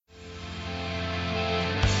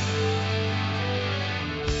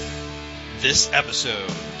This episode,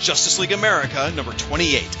 Justice League America number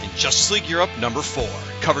 28 and Justice League Europe number 4,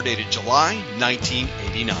 cover dated July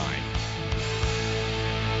 1989.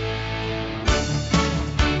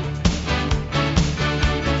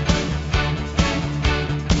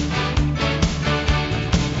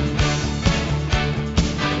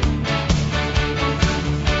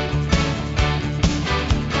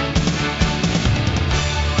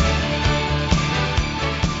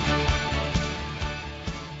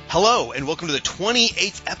 Hello, and welcome to the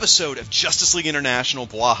 28th episode of Justice League International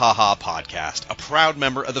Bwahaha Podcast, a proud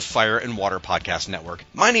member of the Fire and Water Podcast Network.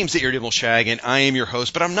 My name's the Irritable Shag, and I am your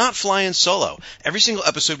host, but I'm not flying solo. Every single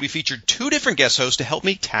episode, we featured 2 different guest hosts to help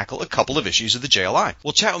me tackle a couple of issues of the JLI.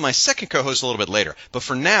 We'll chat with my second co-host a little bit later, but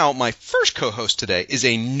for now, my first co-host today is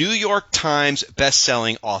a New York Times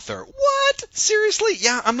best-selling author. What? Seriously?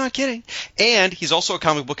 Yeah, I'm not kidding. And he's also a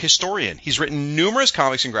comic book historian. He's written numerous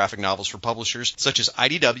comics and graphic novels for publishers such as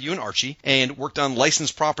IDW and Archie, and worked on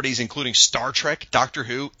licensed properties including Star Trek, Doctor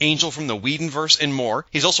Who, Angel from the Whedonverse, and more.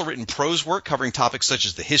 He's also written prose work covering topics such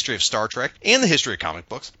as the history of Star Trek and the history of comic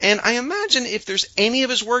books. And I imagine if there's any of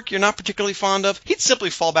his work you're not particularly fond of, he'd simply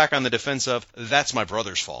fall back on the defense of, that's my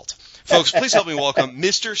brother's fault. Folks, please help me welcome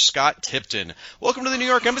Mr. Scott Tipton. Welcome to the New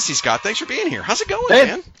York Embassy, Scott. Thanks for being here. How's it going,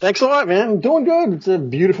 man? Thanks a lot, man. I'm doing good. It's a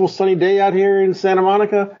beautiful sunny day out here in Santa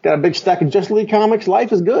Monica. Got a big stack of Justice League comics.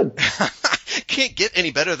 Life is good. Can't get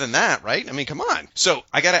any better than that, right? I mean, come on. So,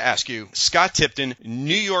 I gotta ask you, Scott Tipton,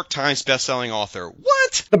 New York Times bestselling author.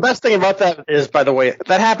 What? The best thing about that is, by the way,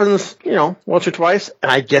 that happens, once or twice,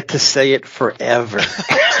 and I get to say it forever.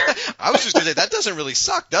 I was just gonna say, that doesn't really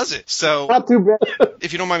suck, does it? So, not too bad.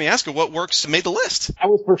 If you don't mind me asking, what works made the list? I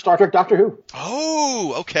was for Star Trek Doctor Who.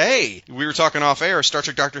 Oh, okay. We were talking off air. Star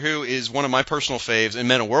Trek Doctor Who is one of my personal faves and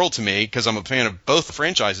meant a world to me because I'm a fan of both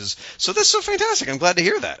franchises. So that's so fantastic. I'm glad to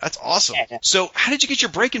hear that. That's awesome. So how did you get your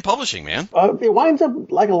break in publishing, man? It winds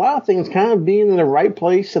up, like a lot of things, kind of being in the right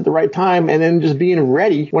place at the right time and then just being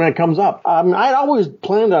ready when it comes up. I'd always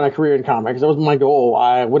planned on a career in comics. That was my goal.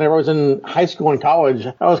 Whenever I was in high school and college,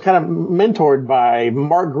 I was kind of mentored by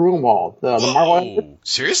Mark Gruenwald, the Marvel editor.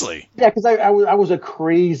 Seriously? Yeah, because I was a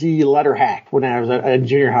crazy letter hack when I was at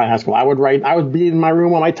junior high school. I would be in my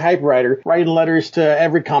room on my typewriter writing letters to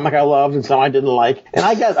every comic I loved and some I didn't like. And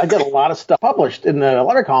I got a lot of stuff published in the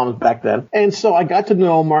letter columns back then. And so I got to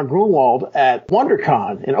know Mark Gruenwald at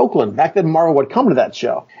WonderCon in Oakland. Back then, Marvel would come to that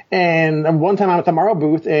show. And one time I'm at the Marvel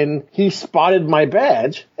booth, and he spotted my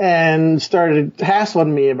badge and started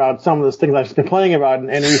hassling me about some of the things I've been playing about in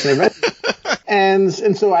recent events.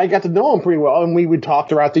 And so I got to know him pretty well, and we would talk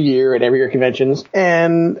throughout the year at every year conventions.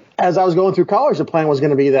 And as I was going through college, the plan was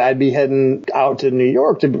going to be that I'd be heading out to New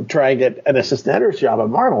York to try and get an assistant editor's job at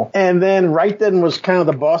Marvel. And then right then was kind of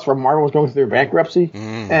the bust where Marvel was going through their bankruptcy.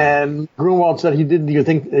 And Gruenwald said he didn't even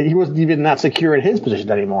think, he wasn't even not secure in his position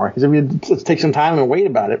anymore. He said, let's take some time and wait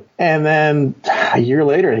about it. And then a year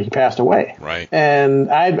later, he passed away. Right. And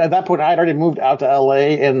at that point, I'd already moved out to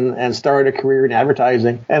L.A. and started a career in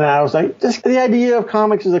advertising. And I was like, the idea of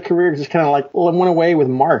comics as a career just kind of like, well, it went away with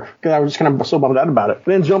Mark because I was just kind of so bummed out about it.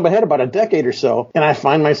 But then jump ahead about a decade or so, and I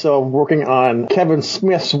find myself working on Kevin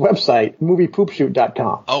Smith's website,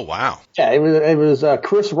 moviepoopshoot.com. Oh, wow. Yeah, it was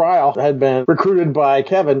Chris Ryle had been recruited by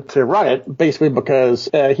Kevin to run it, basically because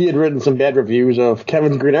he had written some bad reviews of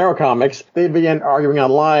Kevin's Green Arrow comics. They began arguing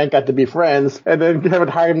online, got to be friends, and then Kevin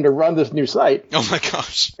hired him to run this new site. Oh, my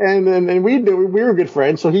gosh. And we were good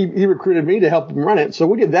friends, so he recruited me to help him run it. So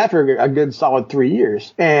we did that for a good solid 3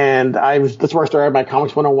 years. And that's where I started my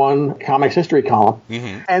Comics 101 comics history column.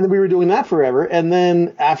 Mm-hmm. And we were doing that forever. And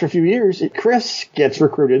then after a few years, Chris gets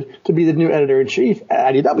recruited to be the new editor-in-chief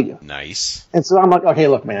at IDW. Nice. And so I'm like, okay,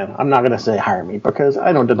 look, man, I'm not going to say hire me because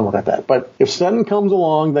I didn't look at that. But if something comes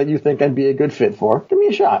along that you think I'd be a good fit for, give me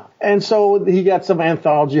a shot. And so he got some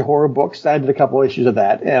anthology horror books. I did a couple issues of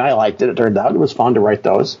that, and I liked it. It turned out it was fun to write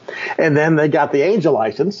those. And then they got the Angel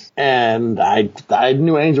license, and I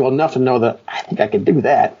knew Angel enough to know that I think I could do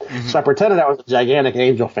that. Mm-hmm. So I pretended I was a gigantic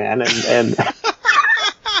Angel fan, and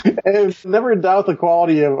and never doubt the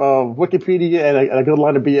quality of Wikipedia and a good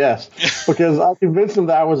line of BS, because I convinced him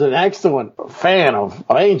that I was an excellent fan of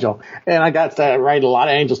Angel, and I got to write a lot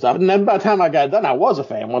of Angel stuff. And then by the time I got done, I was a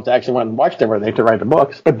fan once I actually went and watched everything to write the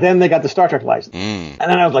books. But then they got the Star Trek license. And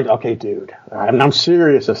then I was like, okay, dude, I'm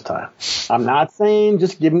serious this time. I'm not saying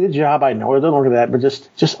just give me the job. I know I don't look at that, but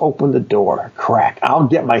just open the door. Crack. I'll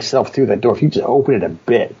get myself through that door if you just open it a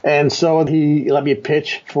bit. And so he let me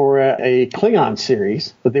pitch for a Klingon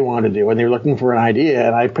series, the that they wanted to do, and they were looking for an idea,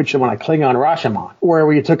 and I pitched them on a Klingon Rashomon, where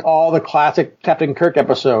we took all the classic Captain Kirk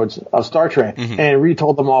episodes of Star Trek and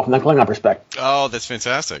retold them all from the Klingon perspective. Oh, that's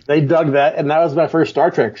fantastic. They dug that, and that was my first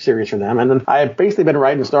Star Trek series for them. And then I have basically been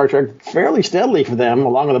writing Star Trek fairly steadily for them,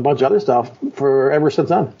 along with a bunch of other stuff, for ever since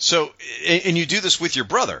then. So, and you do this with your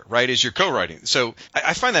brother, right, as you're co-writing. So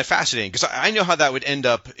I find that fascinating, because I know how that would end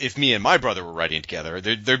up if me and my brother were writing together.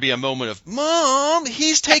 There'd be a moment of, Mom,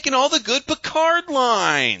 he's taking all the good Picard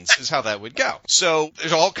lines, is how that would go. So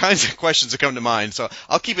there's all kinds of questions that come to mind, so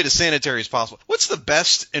I'll keep it as sanitary as possible. What's the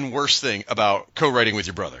best and worst thing about co-writing with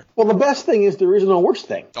your brother? Well, the best thing is there is no worst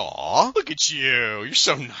thing. Aw, look at you. You're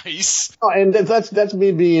so nice. Oh, and that's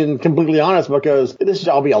me being completely honest, because this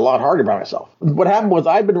I'll be a lot harder by myself. What happened was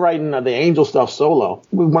I've been writing the Angel stuff solo.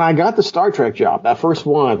 When I got the Star Trek job, that first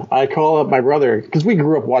one, I called up my brother, because we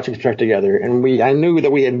grew up watching Trek together, and I knew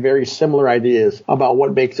that we had very similar ideas about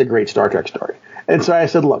what makes a great Star Trek story. And so I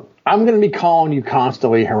said, look, I'm going to be calling you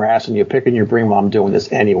constantly, harassing you, picking your brain while I'm doing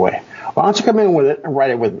this anyway. Why don't you come in with it and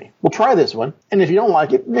write it with me? We'll try this one, and if you don't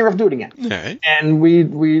like it, never have to do it again. Right. And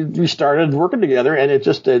we started working together, and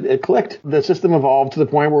it clicked. The system evolved to the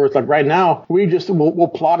point where it's like right now we'll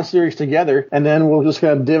plot a series together, and then we'll just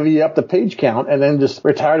kind of divvy up the page count, and then just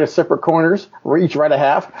retire to separate corners. We each write a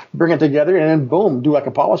half, bring it together, and then boom, do like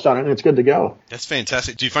a polish on it, and it's good to go. That's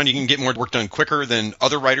fantastic. Do you find you can get more work done quicker than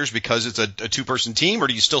other writers because it's a two-person team, or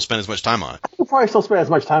do you still spend as much time on it? We'll probably still spend as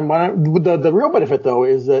much time on it. The real benefit, though,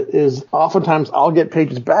 is oftentimes I'll get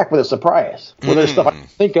pages back with a surprise. Where there's stuff I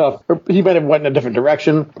think of, or he might have went in a different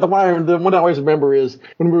direction. The one I always remember is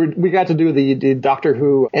when we got to do the Doctor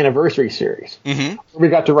Who anniversary series. We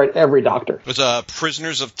got to write every Doctor. It was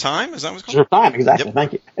Prisoners of Time? Is that what it's called? Prisoners of Time, exactly. Yep.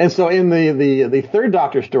 Thank you. And so in the third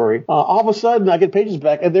Doctor story, all of a sudden I get pages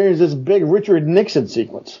back, and there's this big Richard Nixon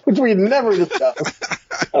sequence, which we never discussed.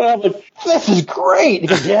 And I'm like, this is great. He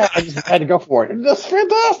goes, yeah, I just had to go for it. That's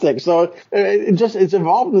fantastic. So it's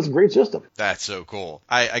evolved in this great system. That's so cool.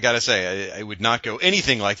 I got to say, I would not go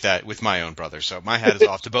anything like that with my own brother. So my hat is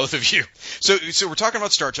off to both of you. So we're talking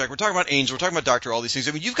about Star Trek. We're talking about Angel. We're talking about Doctor, all these things.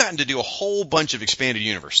 I mean, you've gotten to do a whole bunch of expanded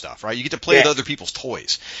universe stuff, right? You get to play with other people's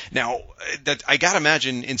toys. Now, that I got to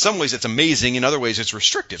imagine in some ways it's amazing. In other ways it's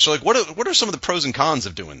restrictive. So like, what are some of the pros and cons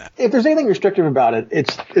of doing that? If there's anything restrictive about it,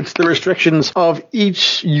 it's the restrictions of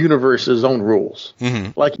each universe's own rules.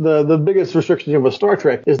 Like the biggest restriction with Star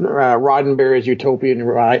Trek is Roddenberry's utopian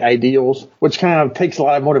ideals, which kind of takes a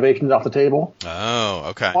lot of motivations off the table. Oh,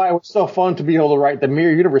 okay. Why it was so fun to be able to write the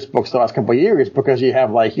Mirror Universe books the last couple of years, because you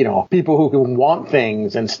have people who can want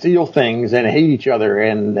things and steal things and hate each other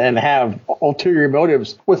and have ulterior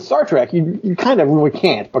motives. With Star Trek, you kind of really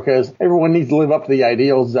can't, because everyone needs to live up to the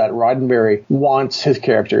ideals that Roddenberry wants his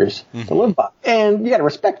characters to live by. And you got to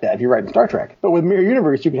respect that if you're writing Star Trek. But with Mirror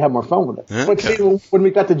Universe, you can have more fun with it. Okay. But see, when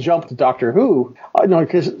we got to jump to Doctor Who,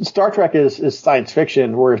 because Star Trek is science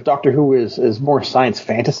fiction, whereas Doctor Who is more science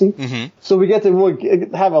fantasy. So we get to really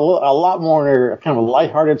have a lot more kind of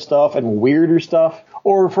lighthearted stuff and weirder stuff.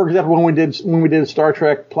 Or, for example, when we did Star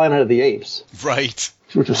Trek Planet of the Apes. Right.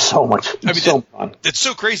 Which was so much fun. It's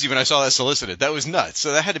so crazy when I saw that solicited. That was nuts.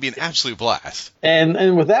 So that had to be an absolute blast.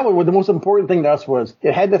 And with that one, the most important thing to us was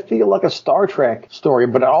it had to feel like a Star Trek story,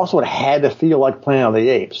 but it also had to feel like Planet of the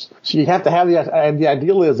Apes. So you have to have the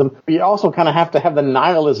idealism, but you also kind of have to have the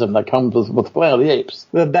nihilism that comes with Planet of the Apes.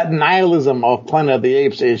 That nihilism of Planet of the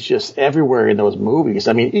Apes is just everywhere in those movies.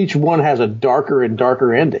 I mean, each one has a darker and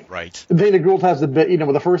darker ending. Right. Dana Gould has the bit,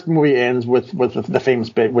 the first movie ends with the famous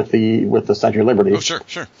bit with the Statue of Liberty. Oh, sure.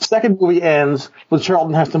 Second movie ends with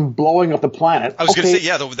Charlton Heston blowing up the planet. I was going to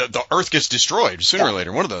say, the Earth gets destroyed sooner or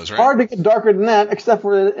later. One of those, right? Hard to get darker than that, except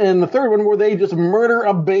for in the third one where they just murder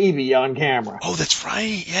a baby on camera. Oh, that's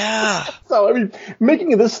right. Yeah. So, I mean,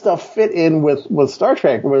 making this stuff fit in with Star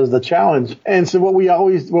Trek was the challenge. And so what we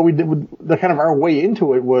did with the kind of our way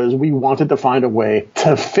into it was we wanted to find a way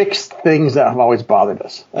to fix things that have always bothered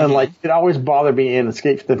us. And it always bothered me in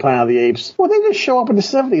Escape from the Planet of the Apes. Well, they just show up in the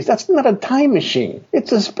 70s. That's not a time machine.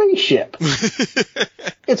 It's a spaceship.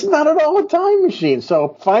 It's not at all a time machine.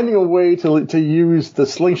 So finding a way to use the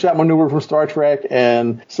slingshot maneuver from Star Trek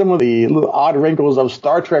and some of the little odd wrinkles of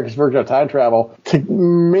Star Trek's version of time travel to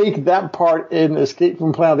make that part in Escape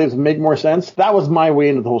from Planet of the Apes make more sense, that was my way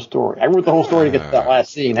into the whole story. I wrote the whole story to get to that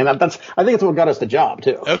last scene, and I think it's what got us the job,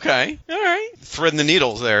 too. Okay. All right. Threading the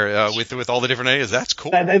needles there with all the different ideas. That's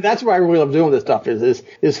cool. And that's why I really love doing this stuff,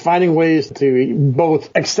 is finding ways to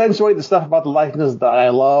both accentuate the stuff about the likeness that I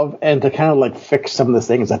love and to kind of fix some of the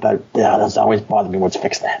things that that's always bothered me. Let's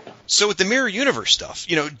fix that. So with the Mirror Universe stuff,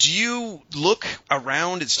 do you look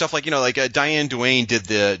around at stuff like, Diane Duane did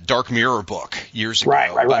the Dark Mirror book years ago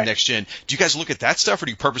about Next Gen. Do you guys look at that stuff, or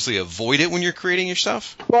do you purposely avoid it when you're creating your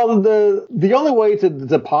stuff? Well, the only way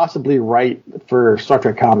to possibly write for Star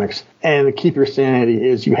Trek comics and keep your sanity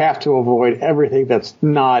is you have to avoid everything that's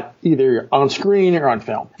not either on screen or on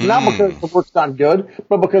film. Not because the work's not good,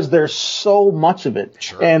 but because there's so much of it.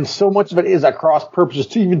 Sure. And so much of it is at cross purposes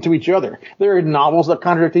to each other. There are novels that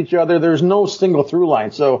contradict each other. There's no single through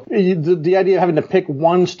line. So the idea of having to pick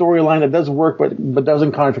one storyline that does work but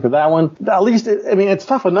doesn't contradict with that one, at least, it's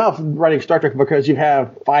tough enough writing Star Trek because you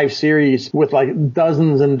have 5 series with like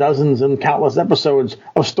dozens and dozens and countless episodes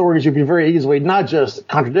of stories you can very easily not just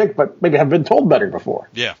contradict, but maybe have been told better before.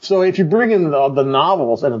 Yeah. So if you bring in the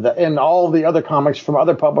novels and all the other comics from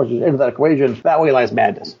other publishers into that equation, that way lies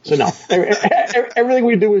madness. So no, everything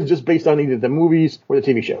we do is just based on either the movies or the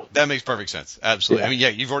TV show. That makes perfect sense. Absolutely. Yeah.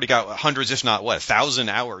 You've already got hundreds, if not 1,000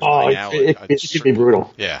 hours Oh, by now. it should be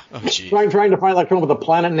brutal. Yeah. Oh, geez. Trying to come up with a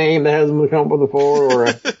planet name that hasn't been come up with before, or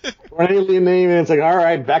an alien name, and it's like, all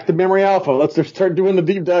right, back to Memory Alpha. Let's just start doing the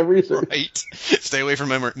deep dive research. Right. Stay away from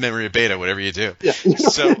Memory Beta, whatever you do. Yeah.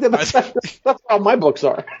 So that's how my books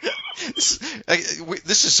are.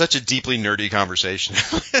 This is such a deeply nerdy conversation.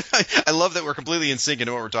 I love that we're completely in sync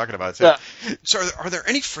into what we're talking about. So are there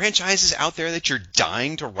any franchises out there that you're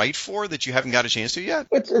dying to write for that you haven't got a chance to yet?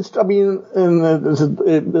 It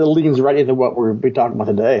leans right into what we'll be talking about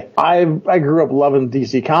today. I grew up loving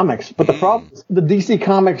DC Comics, but the problem is the DC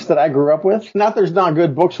Comics that I grew up with, not there's not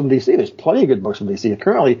good books from DC. There's plenty of good books from DC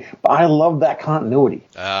currently, but I love that continuity.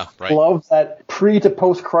 Right. Love that pre to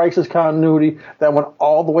post crisis continuity that went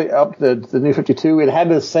all the way up to the New 52. It had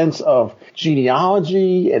this sense of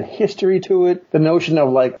genealogy and history to it. The notion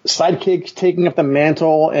of like sidekicks taking up the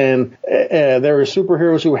mantle, and there were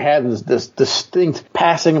superheroes who had this distinct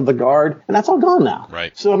passing of the guard, and that's all gone now.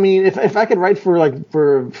 Right. So I mean, if I could write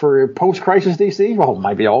for post crisis DC, well, I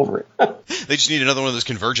might be all over it. They just need another one of those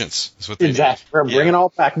convergence. That's what they exactly. need. Bring it all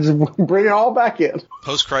back. Just bring it all back in.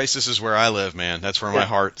 Post crisis is where I live, man. That's where my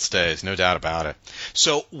heart stays, no doubt about it.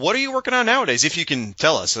 So, what are you working on nowadays, if you can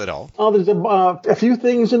tell us at all? There's a few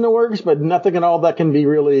things in the works, but nothing at all that can be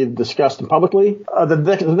really discussed publicly.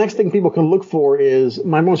 The next thing people can look for is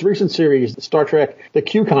my most recent series, Star Trek: The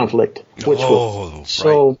Q Conflict, which was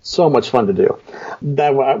so much fun to do.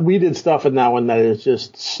 That we did stuff in that one that is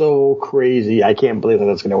just so crazy. I can't believe that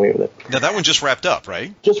that's going to away with it. Now that one just wrapped up,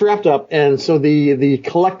 right? Just wrapped up, and so the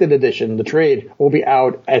collected edition, the trade, will be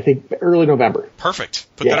out, I think, early November. Perfect.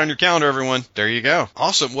 Put that on your calendar, everyone. There you go.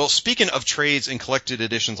 Awesome. Well, speaking of trades and collected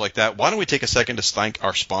editions like that, why don't we take a second to thank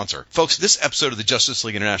our sponsor? Folks, this episode of the Justice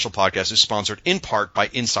League International podcast is sponsored in part by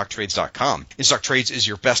InStockTrades.com. InStock Trades is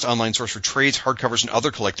your best online source for trades, hardcovers, and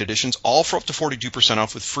other collected editions, all for up to 42%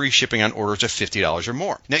 off with free shipping on orders of $50 or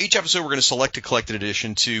more. Now, each episode we're going to select a collected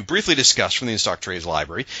edition to briefly discuss from the InStock Trades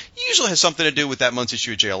library. It usually has something to do with that month's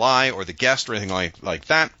issue of JLI or the guest or anything like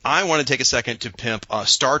that. I want to take a second to pimp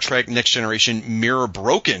Star Trek Next Generation Mirror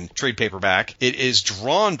Broken trade paperback. It is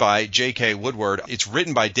drawn by J.K. Woodward. It's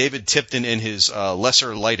written by David Tipton and his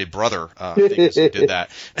lesser-lighted brother. I think who did that.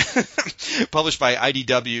 Published by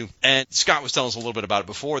IDW. And Scott was telling us a little bit about it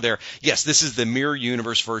before there. Yes, this is the Mirror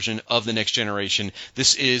Universe version of the Next Generation.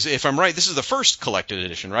 This is, if I'm right, this is the first collected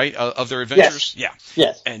edition, right, of their adventures? Yes. Yeah.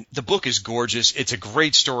 Yes. And the book is gorgeous. It's a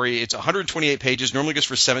great story. It's 128 pages. Normally goes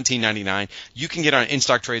for $17.99. You can get on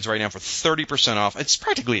InStock Trades right now for 30% off. It's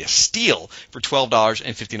practically a steal for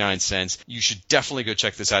 $12.59. You should definitely go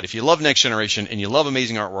check this out. If you love Next Generation and you love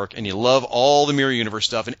amazing artwork and you love all the Mirror Universe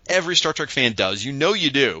stuff, and every Star Trek fan does, you know you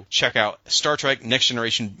do, check out Star Trek Next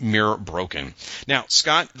Generation Mirror Broken. Now,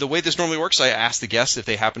 Scott, the way this normally works, I ask the guests if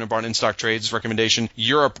they happen to buy an InStock Trades recommendation.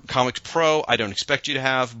 You're a comics pro. I don't expect you to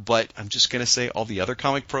have, but I'm just going to say all the other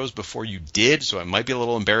comic pros before you did, so it might be a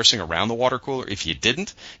little embarrassing around the water cooler if you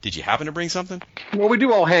didn't. Did you happen to bring something? Well, we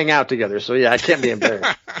do all hang out together, so yeah, I can't be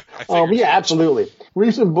embarrassed. Yeah, absolutely.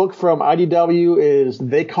 Recent book from IDW is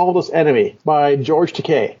They Called Us Enemy by George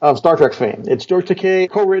Takei of Star Trek fame. It's George Takei,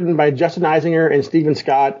 co-written by Justin Eisinger and Stephen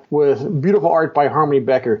Scott, with beautiful art by Harmony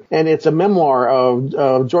Becker. And it's a memoir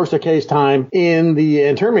of George Takei's time in the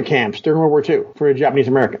internment camps during World War II for Japanese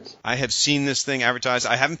Americans. I have seen this thing advertised.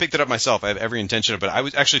 I haven't picked it up myself. I have every intention of it. I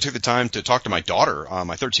actually took the time to talk to my daughter,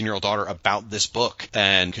 my 13-year-old daughter, about this book,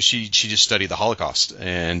 and because she just studied the Holocaust.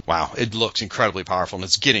 And wow, it looks incredibly powerful, and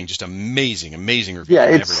it's getting just amazing review. Yeah,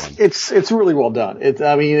 from everyone. it's really well done. It's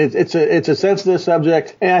a sensitive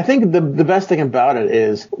subject, and I think the best thing about it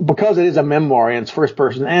is because it is a memoir and it's first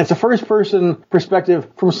person, and it's a first person perspective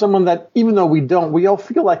from someone that even though we all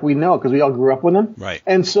feel like we know because we all grew up with them. Right.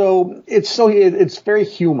 And so it's very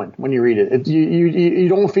human when you read it. You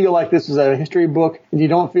don't feel like this is a history book, and you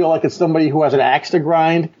don't feel like it's somebody who has an axe to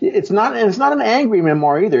grind. It's not an angry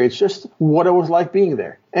memoir either. It's just what it was like being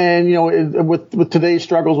there. And, with today's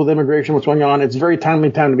struggles with immigration, what's going on, it's a very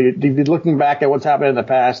timely time to be looking back at what's happened in the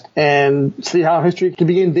past and see how history can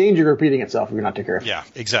be in danger of repeating itself if you're not taking care of it. Yeah,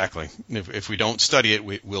 exactly. If we don't study it,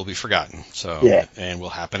 we will be forgotten. So, yeah. And will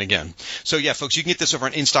happen again. So, yeah, folks, you can get this over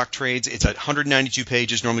on In Stock Trades. It's at 192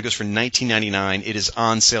 pages. Normally goes for $19.99. It is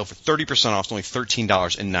on sale for 30% off. It's only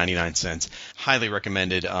 $13.99. Highly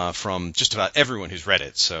recommended from just about everyone who's read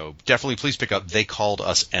it. So definitely please pick up They Called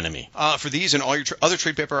Us Enemy. For these and all your other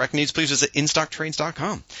trade paperback needs, please visit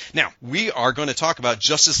InStockTrades.com. Now, we are going to talk about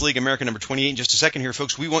Justice League America number 28 in just a second here,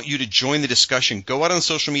 folks. We want you to join the discussion. Go out on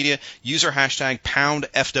social media, use our hashtag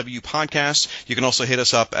 #FWPodcast. You can also hit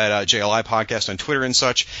us up at JLI Podcast on Twitter and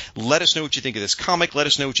such. Let us know what you think of this comic. Let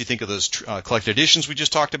us know what you think of those collected editions we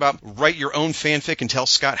just talked about. Write your own fanfic and tell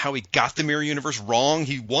Scott how he got the Mirror Universe wrong.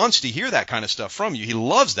 He wants to hear that kind of stuff from you. He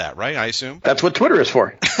loves that, right? I assume. That's what Twitter is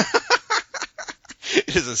for.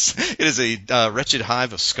 It is a wretched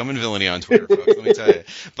hive of scum and villainy on Twitter, folks, let me tell you.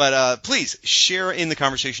 But please share in the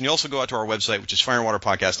conversation. You also go out to our website, which is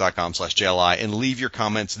fireandwaterpodcast.com/JLI, and leave your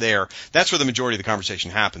comments there. That's where the majority of the conversation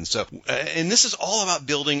happens. So, and this is all about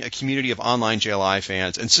building a community of online JLI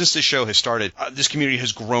fans. And since this show has started, this community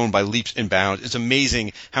has grown by leaps and bounds. It's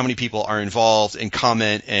amazing how many people are involved and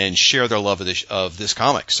comment and share their love of this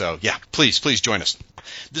comic. So, yeah, please join us.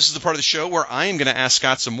 This is the part of the show where I am going to ask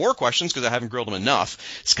Scott some more questions because I haven't grilled him enough.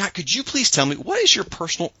 Scott, could you please tell me, what is your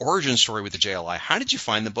personal origin story with the JLI? How did you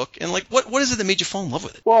find the book? And, what is it that made you fall in love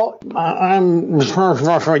with it? Well, I'm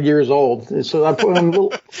 4 years old, so I'm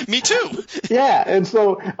Me too. Yeah, and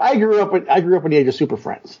so I grew up in the age of Super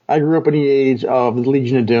Friends. I grew up in the age of the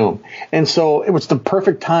Legion of Doom. And so it was the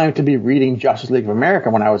perfect time to be reading Justice League of America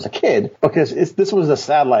when I was a kid because this was the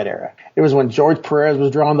satellite era. It was when George Perez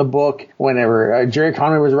was drawing the book, whenever Jerry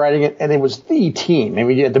Conway was writing it, and it was the team. I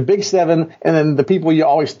mean, you had the Big Seven, and then the people you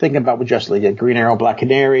always think about with Justice League. You had Green Arrow, Black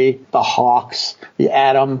Canary, the Hawks, the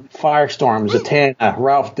Atom, Firestorm, Zatanna,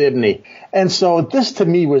 Ralph Dibny. And so this, to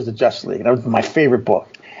me, was the Justice League. That was my favorite book.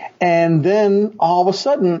 And then all of a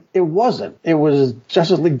sudden, it wasn't. It was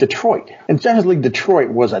Justice League Detroit. And Justice League Detroit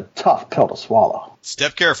was a tough pill to swallow.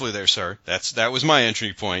 Step carefully there, sir. That was my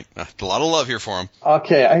entry point. A lot of love here for him.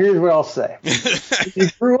 Okay, here's what I'll say. You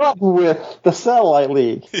grew up with the Satellite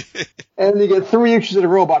League, and you get 3 issues in a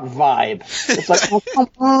row about Vibe. It's like, oh, come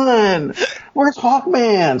on. Where's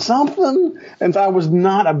Hawkman? Something? And so I was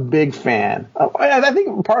not a big fan. I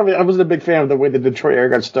think part of it, I wasn't a big fan of the way the Detroit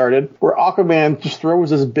era got started, where Aquaman just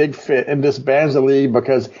throws this big fit and disbands the league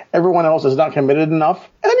because everyone else is not committed enough.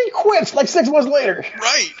 And then he quits like 6 months later.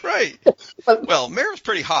 Right. Well, Mayor's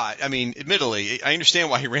pretty hot. I mean, admittedly, I understand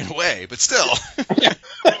why he ran away, but still.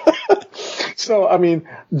 So, I mean,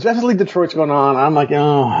 Justice League Detroit's going on. I'm like,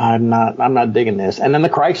 oh, I'm not digging this. And then the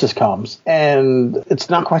crisis comes, and it's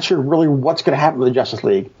not quite sure really what's going to happen to the Justice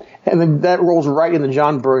League. And then that rolls right into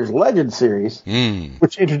John Byrne's Legend series,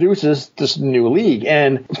 which introduces this new league.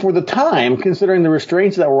 And for the time, considering the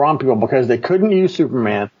restraints that were on people because they couldn't use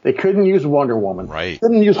Superman, they couldn't use Wonder Woman,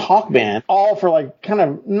 couldn't use Hawkman, all for like kind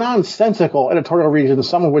of nonsensical editorial reasons,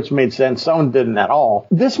 some of which made sense, some didn't at all.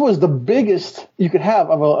 This was the biggest you could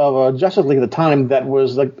have of a Justice League at the time that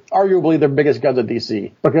was like arguably their biggest guns at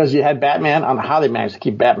DC because you had Batman. I don't know how they managed to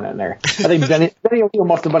keep Batman in there. I think Benny O'Neill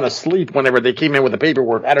must have been asleep whenever they came in with the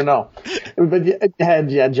paperwork. I don't know. But you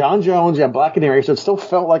had John Jones, you had Black Canary, so it still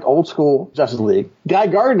felt like old school Justice League. Guy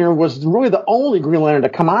Gardner was really the only Green Lantern to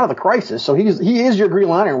come out of the crisis, so he is your Green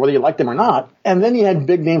Lantern, whether you liked him or not. And then you had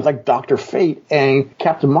big names like Dr. Fate and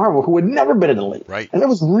Captain Marvel, who had never been in the league. Right. And it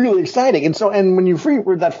was really exciting. And when you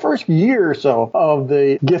read that first year or so of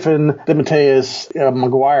the Giffen, DeMatteis,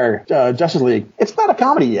 Maguire Justice League, it's not a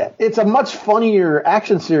comedy yet. It's a much funnier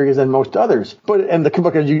action series than most others. And the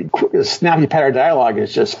book, snappy pattern dialogue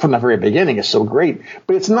is just from the very beginning is so great.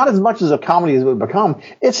 But it's not as much as a comedy as it would become.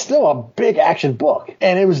 It's still a big action book.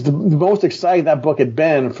 And it was the most exciting that book had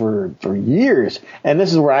been for years. And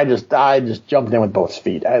this is where I just jumped in with both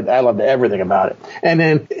feet. I loved everything about it. And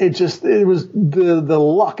then it was the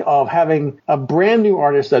luck of having a brand new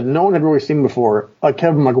artist that no one had really seen before, like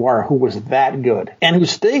Kevin Maguire, who was that good and who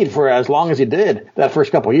stayed for as long as he did that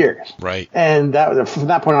first couple of years. Right. And from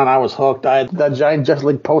that point on, I was hooked. I had that giant Justice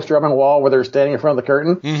League poster on my wall where they were standing in front of the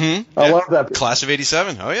curtain. Mm-hmm. I love that. Class of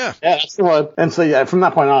 87. Oh, yeah. Yeah, that's the one. And so, yeah, from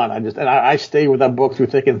that point on, I stayed with that book through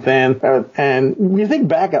thick and thin. And when you think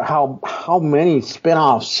back at how many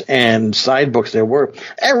spin-offs and side books there were,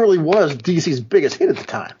 it really was DC's biggest hit at the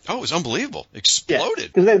time. Oh, it was unbelievable.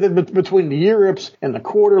 Exploded. Because between the Europes and the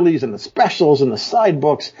quarterlies and the specials and the side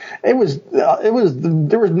books, there was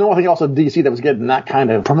nothing else at DC that was getting that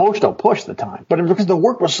kind of promotional push at the time. But it was because the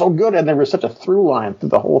work was so good and there was such a through line through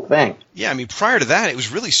the whole thing. Yeah, I mean, prior to that, it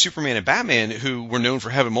was really Superman and Batman who were known for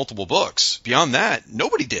having multiple books. Beyond that,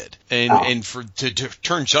 nobody did. And to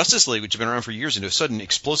turn Justice League, which had been around for years, into a sudden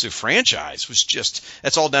explosive franchise was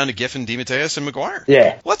that's all down to Giffen, DeMatteis, and Maguire.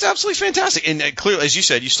 Yeah. Well, that's absolutely fantastic. And clearly, as you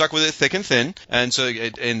said, you stuck with it thick and thin. And so,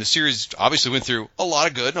 and the series obviously went through a lot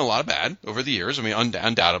of good and a lot of bad over the years. I mean,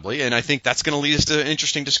 undoubtedly. And I think that's going to lead us to an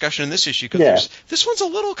interesting discussion in this issue because this one's a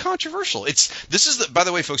little controversial. By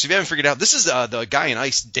the way, folks, if you haven't figured out, this is the Guy in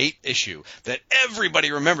Ice date issue that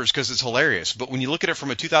everybody remembers because it's hilarious. But when you look at it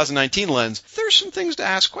from a 2019 lens, there's some things to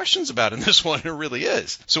ask questions about in this one. It really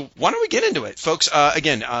is. So why don't we get into it, folks?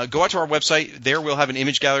 Again, go out to our website. There we'll have an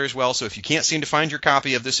image gallery as well. So if you can't seem to find your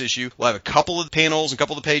copy of this issue, we'll have a couple of panels and a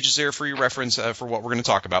couple of pages there for your reference for what we're going to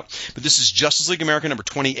talk about. But this is Justice League America number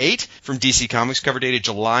 28 from DC Comics, cover dated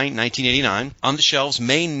July 1989. On the shelves,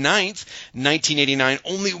 May 9th, 1989.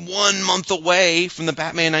 Only 1 month away from the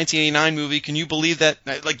Batman 1989 movie. Can you believe that?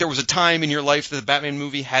 Like, there was a time in your life that the Batman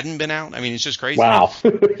movie hadn't been out? I mean, it's just crazy. Wow.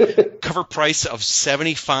 Cover price of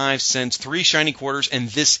 75 cents, 3 shiny quarters, and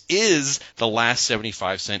this is the last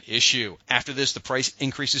 75-cent issue. After this, the price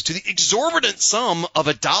increases to the exorbitant sum of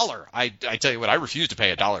 $1. I tell you what, I refuse to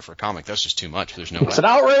pay $1 for a comic. That's just too much. There's no way. It's an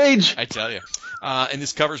outrage. I tell you. And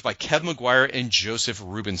this cover is by Kev Maguire and Joseph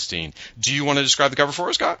Rubinstein. Do you want to describe the cover for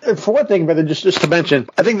us, Scott? For one thing, brother, just to mention,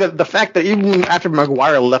 I think that the fact that even after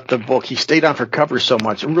Maguire left the book, he stayed on for covers so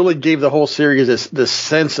much, it really gave the whole series this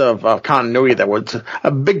sense of continuity that was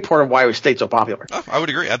a big part of why it stayed so popular. Oh, I would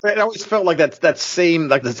agree. I always felt like the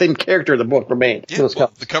same character of the book remained. Yeah,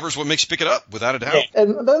 the cover is what makes you pick it up, without a doubt. Yeah.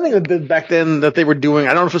 And the other thing that did back then that they were doing,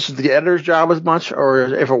 I don't know if this was the editor's job as much or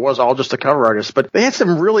if it was all just the cover artist, but they had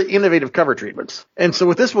some really innovative cover treatments. And so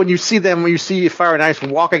with this one, you see Fire and Ice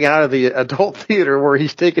walking out of the adult theater where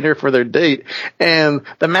he's taking her for their date, and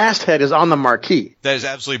the masthead is on the marquee. That is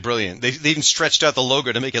absolutely brilliant. They even stretched out the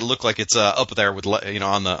logo to make it look like it's up there with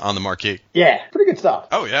on the marquee. Yeah, pretty good stuff.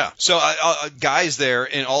 Oh yeah. So guys there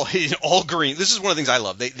in all green. This is one of the things I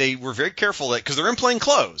love. They were very careful that because they're in plain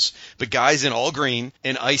clothes, but guys in all green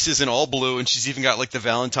and Ice is in all blue, and she's even got like the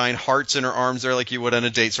Valentine hearts in her arms there, like you would on a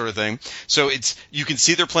date sort of thing. So you can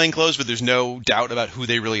see they're plain clothes, but there's no doubt about who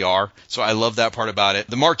they really are. So I love that part about it.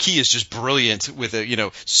 The marquee is just brilliant with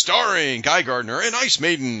starring Guy Gardner and Ice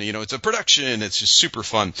Maiden. It's a production. It's just super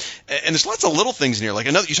fun. And there's lots of little things in here. Like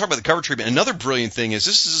you talk about the cover treatment. Another brilliant thing is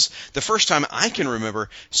this is the first time I can remember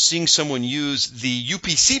seeing someone use the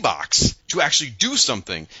UPC box to actually do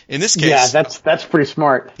something. In this case, yeah, that's pretty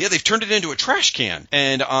smart. Yeah, they've turned it into a trash can.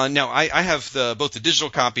 And now I have both the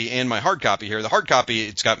digital copy and my hard copy here. The hard copy,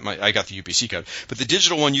 I got the UPC code, but the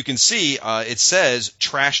digital one you can see it says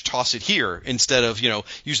trash toss it here instead of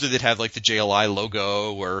usually they'd have like the JLI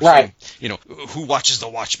logo or right. Who watches the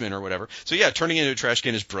Watchmen or whatever. So yeah, turning it into a trash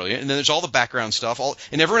can is brilliant. And then there's all the background stuff.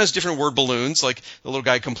 And everyone has different word balloons. Like the little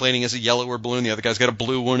guy complaining has a yellow word balloon. The other guy's got a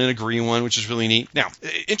blue one and a green one, which is really neat. Now,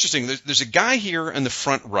 interesting. There's a guy here in the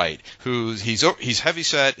front right he's heavy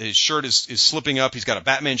set. His shirt is slipping up. He's got a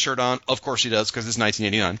Batman shirt on. Of course he does because it's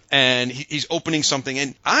 1989. And he's opening something.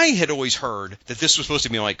 And I had always heard that this was supposed to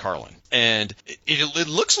be Mike Carlin. And it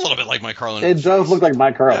looks a little bit like Mike Carlin. It does look like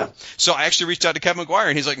Mike Carlin. Yeah. So I actually reached out to Kevin Maguire,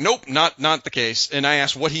 and he's like, nope, not the case. And I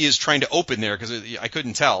asked what he is trying to open there because I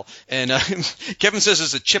couldn't tell. And Kevin says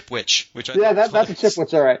it's a Chipwich, which that's a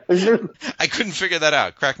Chipwich, all right. I couldn't figure that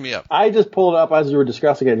out. Cracked me up. I just pulled it up as you were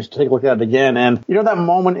discussing it, just to take a look at it again. And that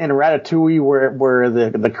moment in Ratatouille where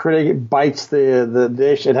the critic bites the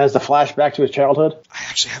dish, it has the flashback to his childhood? I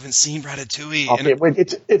actually haven't seen Ratatouille.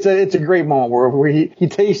 Okay, it's a great moment where he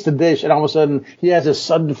tastes the dish, and all of a sudden he has this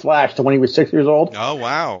sudden flash to when he was 6 years old. Oh,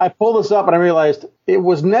 wow. I pulled this up and I realized it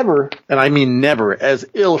was never, and I mean never, as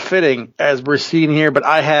ill-fitting as we're seeing here, but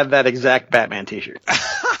I had that exact Batman t-shirt.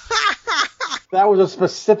 That was a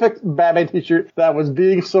specific Batman t-shirt that was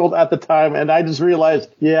being sold at the time, and I just realized,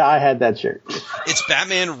 yeah, I had that shirt. It's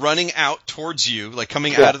Batman running out towards you, like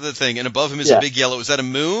coming out of the thing, and above him is a big yellow. Is that a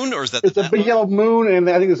moon, or is that? It's a big yellow moon, and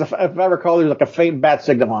I think if I recall, there's like a faint bat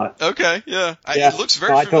signal on it. Okay, yeah. It looks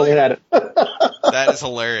very familiar. I totally had it. That is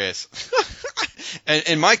hilarious.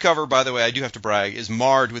 And my cover, by the way, I do have to brag, is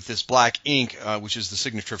marred with this black ink, which is the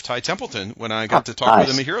signature of Ty Templeton when I got to talk with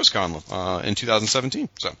him at HeroesCon in 2017.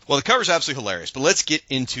 So, well, the cover's absolutely hilarious, but let's get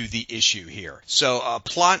into the issue here. So,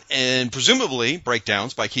 plot and presumably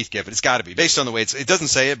breakdowns by Keith Giffen. It's got to be, based on the way it doesn't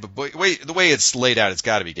say it, but the way it's laid out, it's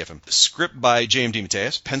got to be Giffen. Script by J.M.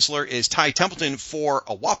 DeMatteis. Penciler is Ty Templeton for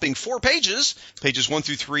a whopping 4 pages 1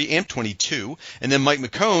 through 3 and 22. And then Mike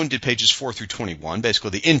McKone did pages 4 through 21,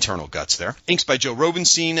 basically the internal guts there. Inks by Joe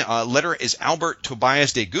Robenstein. Letter is Albert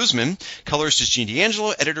Tobias de Guzman. Colorist is Gene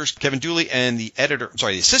D'Angelo. Editors Kevin Dooley and the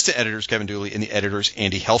assistant editors Kevin Dooley and the editors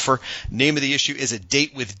Andy Helfer. Name of the issue is A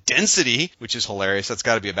Date with Density, which is hilarious. That's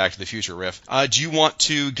got to be a Back to the Future riff. Do you want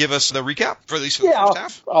to give us the recap for at least for the first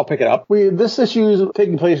half? I'll pick it up. This issue is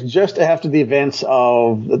taking place just after the events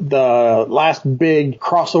of the last big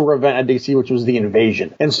crossover event at DC, which was the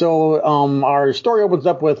Invasion. And so our story opens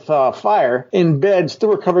up with Fire in bed, still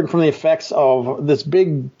recovering from the effects of this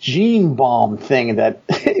big gene bomb thing that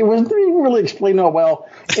it wasn't even really explained all well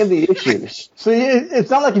in the issues. So it's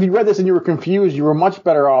not like if you read this and you were confused, you were much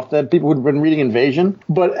better off than people who had been reading Invasion.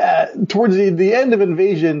 But towards the end of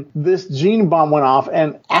Invasion, this gene bomb went off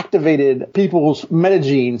and activated people's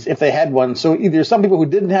metagenes if they had one. So either some people who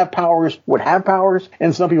didn't have powers would have powers,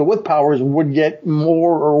 and some people with powers would get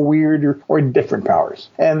more or weird or different powers.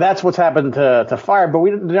 And that's what's happened to Fire, but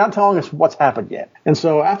they're not telling us what's happened yet. And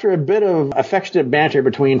so after a bit of affectionate banter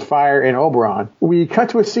between Fire and Oberon, we cut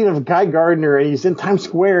to a scene of Guy Gardner, and he's in Times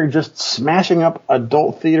Square just smashing up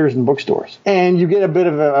adult theaters and bookstores. And you get a bit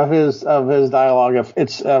of his dialogue.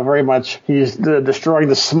 It's very much he's destroying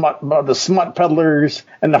the smut peddlers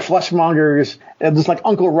and the fleshmongers, and just like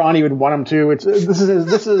Uncle Ronnie would want him to. This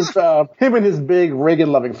is him in his big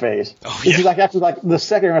Reagan-loving phase. Oh, yeah. It's like after like the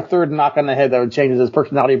second or third knock on the head that would change his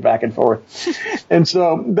personality back and forth. And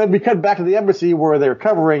so then we cut back to the embassy where they're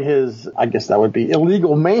covering his, I guess that would be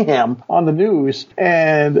illegal mayhem on the news.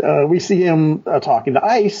 And we see him talking to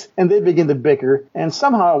Ice, and they begin to bicker. And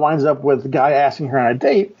somehow it winds up with the guy asking her on a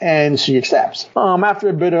date, and she accepts. After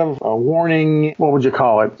a bit of a warning, what would you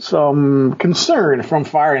call it? Some concern from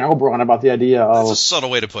Fire and Oberon about the idea of... That's a subtle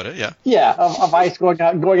way to put it, yeah. Yeah, of Ice going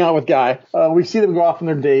out with Guy. We see them go off on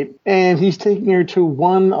their date, and he's taking her to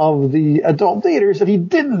one of the adult theaters that he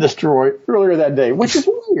didn't destroy earlier that day, which is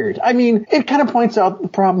weird. I mean, it kind of points out the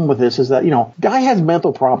problem with this is that, Guy has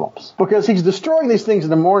mental problems because he's destroying these things in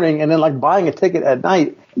the morning and then like buying a ticket at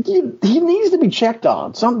night. He needs to be checked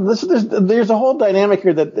on. There's a whole dynamic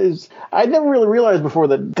here that is I never really realized before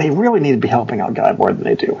that they really need to be helping out Guy more than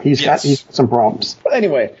they do. He's got some problems. But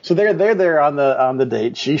anyway, so they're there on the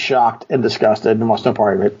date. She's shocked and disgusted and wants no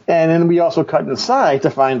part of it. And then we also cut inside to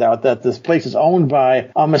find out that this place is owned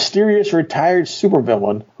by a mysterious retired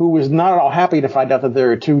supervillain who is not at all happy to find out that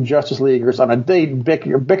there are two Justice Leaguers on a date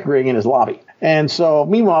bickering in his lobby. And so,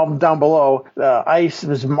 meanwhile, down below, Ice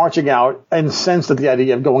is marching out, incensed at the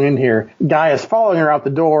idea of going in here. Guy is following her out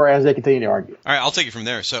the door as they continue to argue. All right, I'll take it from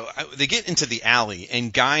there. So they get into the alley,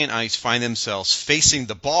 and Guy and Ice find themselves facing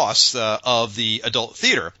the boss of the adult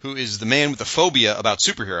theater, who is the man with a phobia about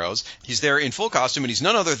superheroes. He's there in full costume, and he's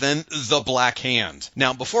none other than the Black Hand.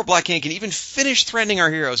 Now, before Black Hand can even finish threatening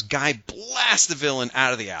our heroes, Guy blasts the villain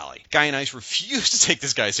out of the alley. Guy and Ice refuse to take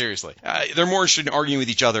this guy seriously. They're more interested in arguing with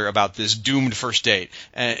each other about this doomed first date.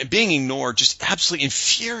 And being ignored just absolutely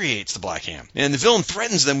infuriates the Black Hand. And the villain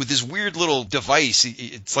threatens them with this weird little device.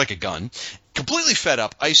 It's like a gun. Completely fed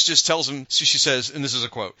up, Ice just tells him, she says, and this is a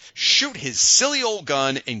quote, "Shoot his silly old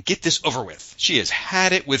gun and get this over with." She has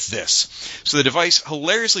had it with this. So the device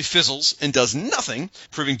hilariously fizzles and does nothing,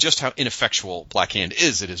 proving just how ineffectual Black Hand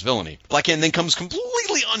is at his villainy. Black Hand then comes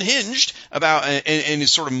completely unhinged about and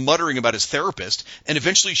is sort of muttering about his therapist, and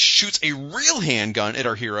eventually shoots a real handgun at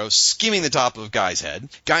our hero, skimming the top of Guy's head.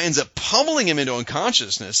 Guy ends up pummeling him into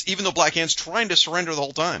unconsciousness, even though Black Hand's trying to surrender the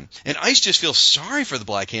whole time. And Ice just feels sorry for the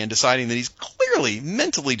Black Hand, deciding that he's clearly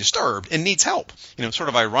mentally disturbed and needs help. Sort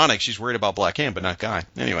of ironic. She's worried about Black Hand, but not Guy.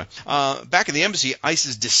 Anyway, back in the embassy, Ice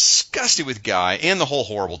is disgusted with Guy and the whole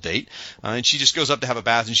horrible date, and she just goes up to have a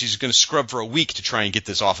bath, and she's going to scrub for a week to try and get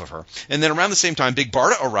this off of her. And then around the same time, Big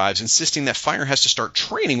Barda arrives, insisting that Fire has to start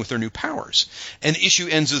training with her new powers. And the issue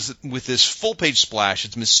ends with this full-page splash.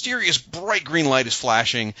 It's mysterious bright green light is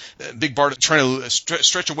flashing. Big Barda trying to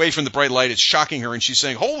stretch away from the bright light. It's shocking her, and she's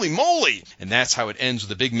saying, "Holy moly!" And that's how it ends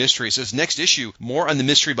with a big mystery. It says, "Next next issue, more on the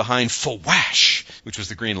mystery behind Fawash, which was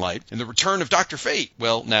the green light, and the return of Dr. Fate,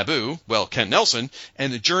 well, Naboo, well, Kent Nelson,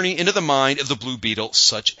 and the journey into the mind of the Blue Beetle,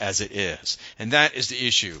 such as it is. And that is the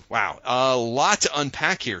issue. Wow, a lot to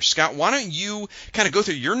unpack here. Scott, why don't you kind of go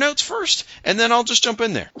through your notes first, and then I'll just jump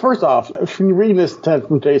in there. First off, if you read this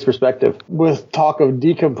from today's perspective, with talk of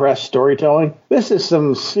decompressed storytelling, this is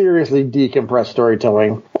some seriously decompressed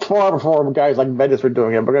storytelling. Far before guys like Bendis were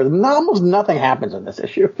doing it, because almost nothing happens in this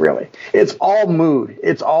issue, really. It's all mood.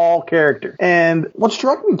 It's all character. And what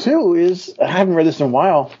struck me, too, is, I haven't read this in a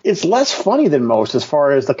while, it's less funny than most as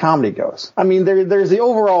far as the comedy goes. I mean, there's the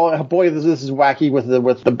overall, boy, this is wacky with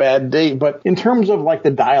the bad date, but in terms of, like,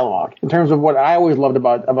 the dialogue, in terms of what I always loved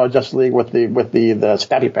about Justice League with the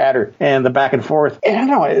snappy patter and the back and forth, and I don't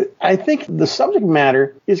know, I think the subject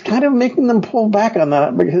matter is kind of making them pull back on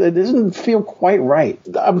that, because it doesn't feel quite right.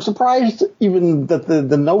 I'm surprised even that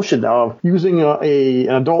the notion of using an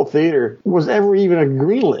adult theater was ever even a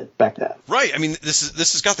greenlit back then. Right. I mean, this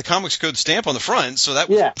has got the Comics Code stamp on the front, so that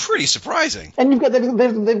was pretty surprising. And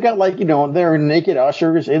they've got like, there are naked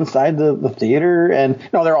ushers inside the theater, and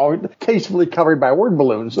they're all tastefully covered by word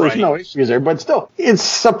balloons, so there's no issues there. But still, it's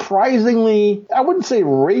surprisingly, I wouldn't say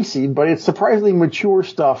racy, but it's surprisingly mature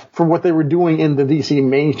stuff for what they were doing in the DC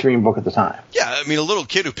mainstream book at the time. Yeah, I mean, a little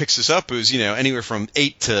kid who picks this up who's, anywhere from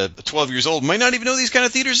 8 to 12 years old might not even know these kind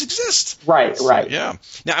of theaters exist. Right. Yeah.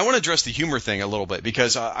 Now, I want to address the humor thing a little bit,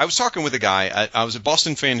 because I was talking with a guy. I was at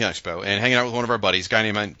Boston Fan Expo and hanging out with one of our buddies, a guy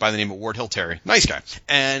named by the name of Ward Hill Terry. Nice guy.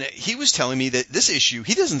 And he was telling me that this issue,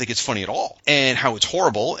 he doesn't think it's funny at all, and how it's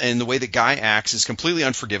horrible, and the way that Guy acts is completely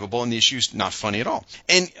unforgivable, and the issue's not funny at all.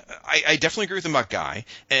 And I definitely agree with him about Guy,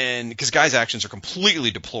 and because Guy's actions are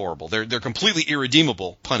completely deplorable. They're completely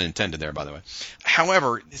irredeemable, pun intended there, by the way.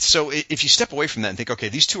 However, so if you step away from that and think, okay,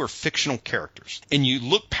 these two are fictional characters, and you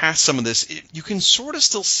look past some of this, you can sort of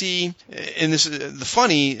still see in this the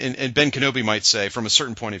funny, and Ben Kenobi might say, from a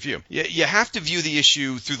certain point of view. You have to view the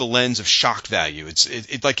issue through the lens of shock value.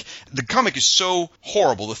 It's like the comic is so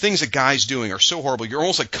horrible. The things that Guy's doing are so horrible. You're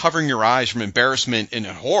almost like covering your eyes from embarrassment and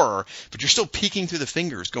horror, but you're still peeking through the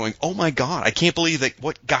fingers going, oh my God, I can't believe that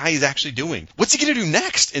what Guy is actually doing. What's he going to do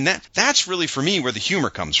next? And that's really, for me, where the humor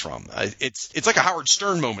comes from. It's like a Howard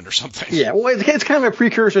Stern moment or something. Yeah, well, it's kind of a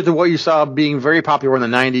precursor to what you saw being very popular in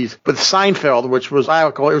the 90s with Seinfeld, which was, I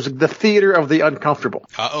would call it was the theater of the uncomfortable.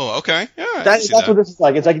 Oh, okay. Yeah, that's what this is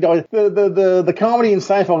like. It's like the comedy in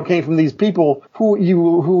Seinfeld came from these people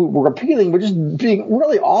who were appealing, but just being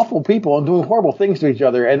really awful people and doing horrible things to each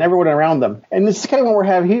other and everyone around them. And this is kind of what we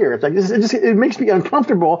have here. It's like it makes me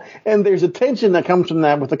uncomfortable, and there's a tension that comes from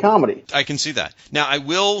that with the comedy. I can see that. Now, I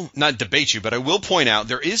will not debate you, but I will point out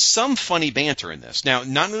there is some funny banter in this. Now,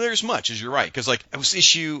 not nearly as much as you're right, because like it was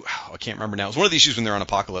I can't remember now. It was one of the issues when they're on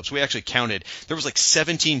Apocalypse. We actually counted. There was like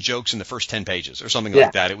 17 jokes in the first 10 pages or something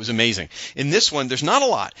like that. It was amazing. In this one, there's not a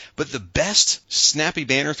lot, but the best snappy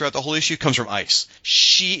banter throughout the whole issue comes from Ice.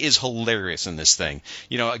 She is hilarious in this thing.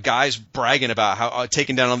 A guy's bragging about how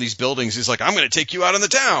taking down all these buildings. He's like, I'm going to take you out in the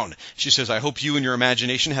town. She says, I hope you and your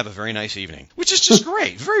imagination have a very nice evening, which is just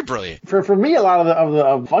great. Very brilliant. For me, a lot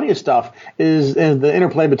of the funniest stuff is the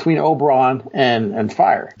interplay between Oberon and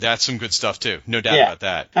Fire. That's some good stuff, too. No doubt about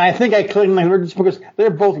that. And I think I couldn't, just because they're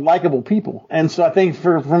both likable people. And so I think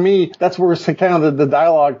for me, that's where it's kind of the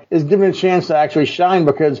dialogue is given a chance to actually shine,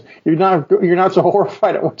 because you're not so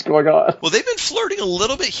horrified at what's going on. Well, they've been flirting a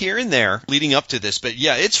little bit here and there leading up to this, but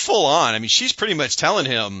yeah, it's full on. I mean, she's pretty much telling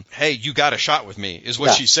him, hey, you got a shot with me, is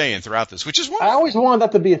what she's saying throughout this, which is wonderful. I always wanted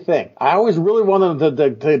that to be a thing. I always really wanted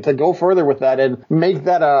to go further with that and make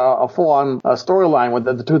that a full-on storyline with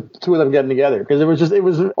the two of them getting together, because it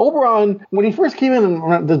was Oberon, when he first came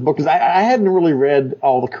in this book, because I hadn't really read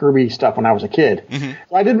all the Kirby stuff when I was a kid. Mm-hmm.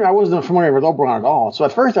 So I wasn't familiar with Oberon at all. So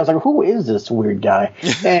at first I was like, who is this weird guy?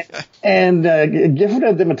 and Giffen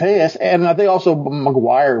and DeMatteis, and I think also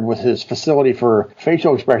McGuire with his facility for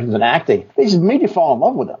facial expressions and acting, they just made you fall in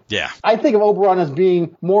love with him. Yeah. I think of Oberon as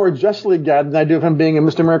being more a Justice League guy than I do of him being a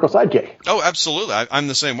Mr. Miracle sidekick. Oh, absolutely. I'm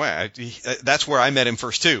the same way. That's where I met him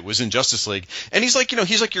first, too, was in Justice League. And he's like,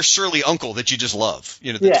 he's like your surly uncle that you just love.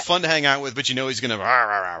 That's fun to hang out with, but he's going to rah,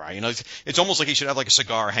 rah, rah. It's almost like he should have like a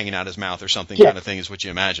cigar hanging out his mouth or something kind of thing is what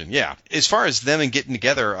you imagine. Yeah. As far as them and getting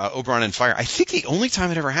together, Oberon and Fire, I think the only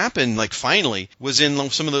time it ever happened, like finally, was in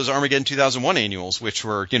some of those Armageddon 2001 annuals, which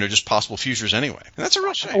were, just possible futures anyway. And that's a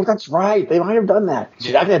real shame. Oh, that's right. They might have done that.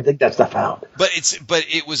 See, I gotta dig that stuff out. But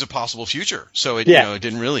it was a possible future. So it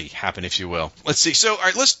didn't really happen, if you will. Let's see. So, all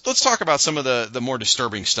right, let's talk about some of the more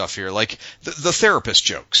disturbing stuff here, like the therapist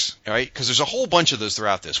jokes, all right? Because there's a whole bunch of those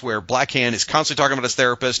throughout this, where Black Hand is constantly talking about his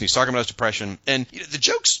therapist, and he's talking about his depression. And the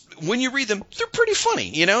jokes, when you read them, they're pretty funny.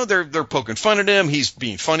 funny. You know, they're poking fun at him. He's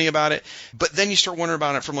being funny about it. But then you start wondering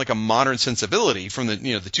about it from like a modern sensibility, from the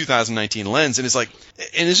 2019 lens, and it's like,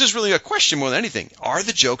 and it's just really a question more than anything: are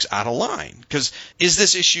the jokes out of line? Because is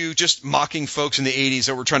this issue just mocking folks in the 80s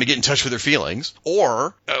that were trying to get in touch with their feelings,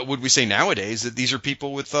 or would we say nowadays that these are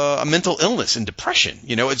people with a mental illness and depression?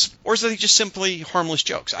 You know, or is it just simply harmless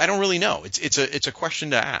jokes? I don't really know. It's a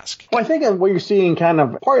question to ask. Well, I think what you're seeing kind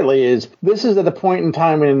of partly is this is at a point in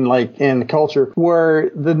time in culture where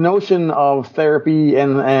the notion of therapy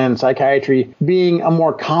and psychiatry being a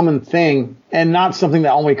more common thing and not something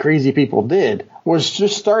that only crazy people did was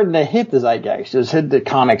just starting to hit the zeitgeist, just hit the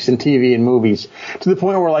comics and TV and movies, to the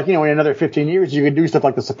point where, like, in another 15 years, you could do stuff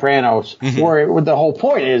like The Sopranos, where the whole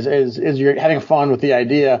point is you're having fun with the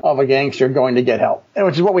idea of a gangster going to get help,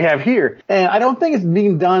 which is what we have here. And I don't think it's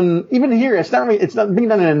being done, even here, it's not being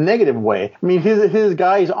done in a negative way. I mean, his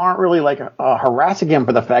guys aren't really like harassing him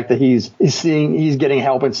for the fact that he's getting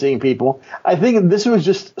help and seeing people. I think this was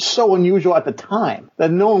just so unusual at the time that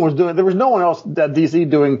there was no one else at DC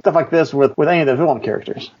doing stuff like this with any of the villain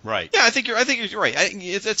characters. Right. Yeah, I think you're right.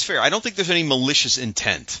 That's fair. I don't think there's any malicious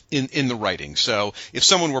intent in the writing. So if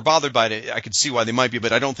someone were bothered by it, I could see why they might be,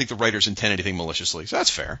 but I don't think the writers intend anything maliciously. So that's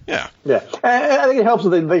fair. Yeah. Yeah. And I think it helps that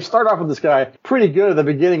they start off with this guy pretty good at the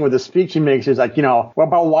beginning with the speech he makes. He's like,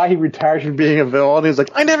 about why he retired from being a villain. He's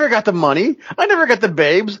like, I never got the money. I never got the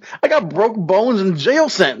babes. I got broke bones and jail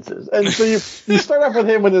sentences. And so you start off with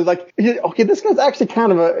him when it's like, okay, this guy's actually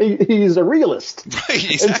kind of he's a realist.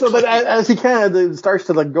 Right. Exactly. And so that as he kind of starts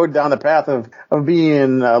to go down the path of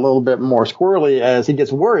being a little bit more squirrely as he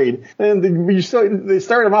gets worried, and they start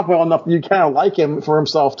him off well enough that you kind of like him for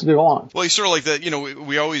himself to go on. Well, he's sort of like that.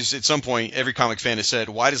 We always, at some point, every comic fan has said,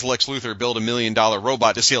 why does Lex Luthor build $1 million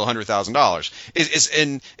robot to steal $100,000?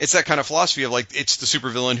 And it's that kind of philosophy of, like, it's the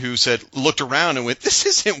supervillain who looked around and went, this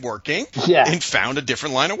isn't working, and found a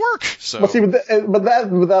different line of work. So, but that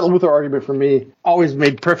Luthor argument for me always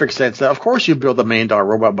made perfect sense. Of course you build $1 million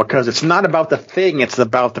robot because it's not about the thing, it's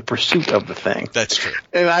about the pursuit of the thing. That's true.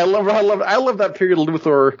 And I love that period of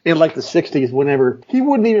Luthor in like the 60s, whenever he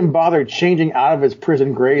wouldn't even bother changing out of his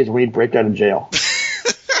prison grays when he'd break out of jail.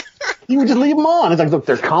 He would just leave them on. It's like, look,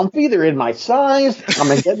 they're comfy, they're in my size, I'm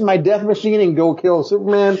going to get in my death machine and go kill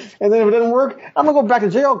Superman, and then if it doesn't work, I'm going to go back to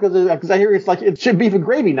jail because I hear it's like, it should be for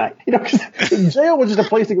gravy night. Because jail was just a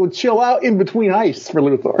place to go chill out in between ice for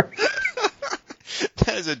Luthor.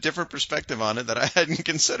 That is a different perspective on it that I hadn't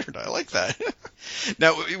considered. I like that.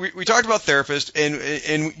 Now, we talked about therapist,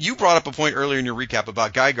 and you brought up a point earlier in your recap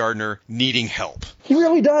about Guy Gardner needing help. He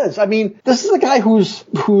really does. I mean, this is a guy whose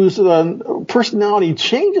personality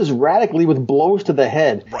changes radically with blows to the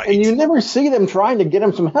head, right. And you never see them trying to get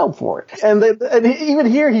him some help for it. And even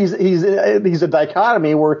here, he's a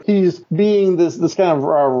dichotomy where he's being this kind of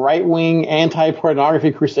right-wing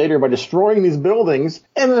anti-pornography crusader by destroying these buildings,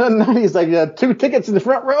 and then he's like 2 tickets in the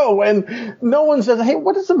front row, and no one says, "Hey,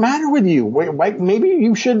 what is the matter with you? Wait, maybe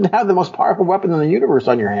you shouldn't have the most powerful weapon in the universe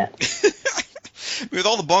on your hand." With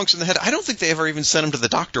all the bonks in the head, I don't think they ever even sent him to the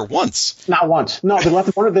doctor once. Not once. No, they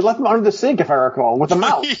left him under the sink, if I recall, with a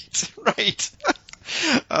mouse. Right.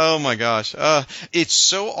 Oh my gosh. It's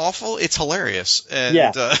so awful, it's hilarious. And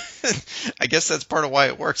I guess that's part of why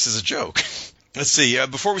it works as a joke. Let's see.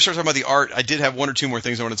 Before we start talking about the art, I did have 1 or 2 more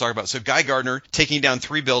things I want to talk about. So Guy Gardner taking down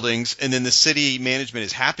 3 buildings, and then the city management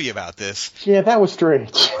is happy about this. Yeah, that was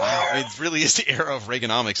strange. Wow. I mean, it really is the era of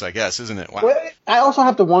Reaganomics, I guess, isn't it? Wow. Well, I also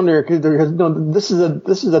have to wonder, because this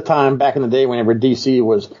is a time back in the day whenever DC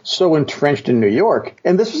was so entrenched in New York,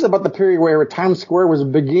 and this was about the period where Times Square was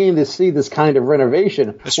beginning to see this kind of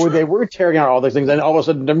renovation, where they were tearing out all these things, and all of a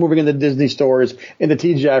sudden they're moving into Disney stores, into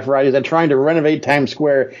TGI Fridays, and trying to renovate Times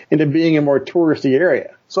Square into being a more touristy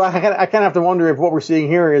area. So I kind of have to wonder if what we're seeing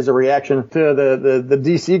here is a reaction to the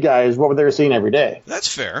DC guys, what they were seeing every day. That's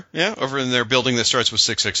fair. Yeah, over in their building that starts with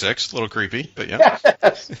 666. A little creepy, but yeah.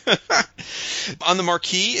 On the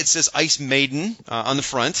marquee, it says Ice Maiden on the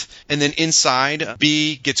front, and then inside,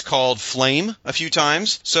 B gets called Flame a few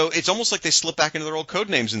times. So it's almost like they slip back into their old code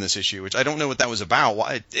names in this issue, which I don't know what that was about.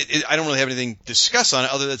 I don't really have anything to discuss on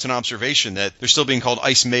it other than it's an observation that they're still being called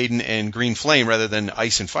Ice Maiden and Green Flame rather than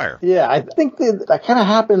Ice and Fire. Yeah, I think that kind of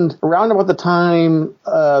happened around about the time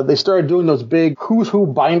they started doing those big Who's Who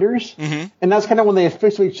binders, and that's kind of when they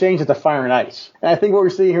officially changed it to Fire and Ice. And I think what we're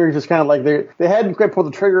seeing here is just kind of like they hadn't quite pulled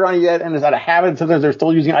the trigger on it yet, and it's out of habit. Sometimes they're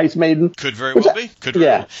still using Ice Maiden. Could very well be. Could very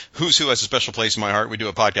well. Who's Who has a special place in my heart. We do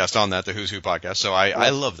a podcast on that, the Who's Who podcast. So I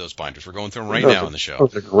love those binders. We're going through them right now on the show.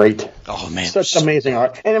 Those are great. Oh man, such amazing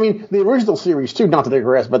art. And I mean, the original series too. Not to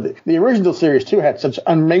digress, but the original series too had such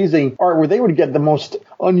amazing art where they would get the most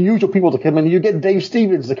unusual people to come in. You get Dave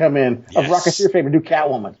Stevens to come in of Rocketeer fame and do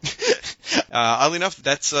Catwoman. Oddly enough,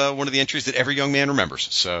 that's one of the entries that every young man remembers.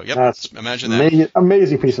 So, yep, imagine that.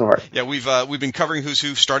 Amazing piece of art. Yeah, we've been covering Who's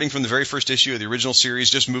Who starting from the very first issue of the original series,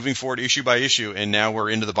 just moving forward issue by issue, and now we're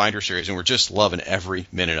into the Binder series, and we're just loving every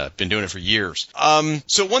minute of it. Been doing it for years.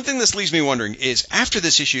 So one thing this leaves me wondering is, after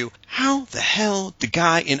this issue, how the hell did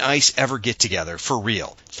Guy and Ice ever get together for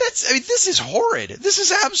real? This is horrid. This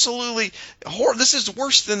is absolutely horrid. This is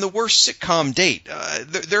worse than the worst sitcom date.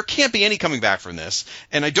 There can't be any coming back from this,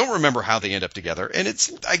 and I don't remember how they end up together, and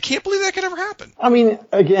I can't believe that could ever happen. I mean,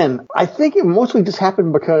 again, I think it mostly just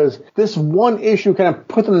happened because this one issue kind of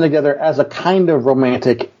put them together as a kind of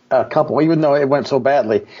romantic couple, even though it went so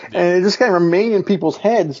badly. And it just kind of remained in people's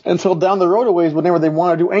heads until down the road a ways, whenever they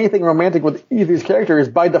want to do anything romantic with either of these characters,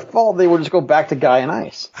 by default, they would just go back to Guy and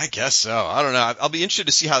Ice. I guess so. I don't know. I'll be interested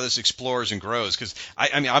to see how this explores and grows, because,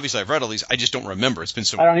 I mean, obviously I've read all these. I just don't remember. It's been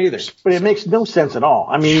so many I don't either. years. But it makes no sense at all.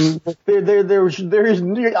 I mean, there is,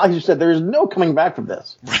 like you said, there is no coming back from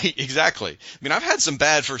this. Right, exactly. I mean, I've had some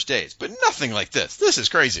bad first dates, but nothing like this. This is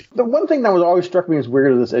crazy. The one thing that was always struck me as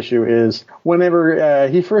weird of this issue is whenever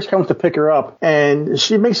he first comes to pick her up, and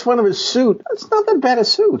she makes fun of his suit. It's not that bad a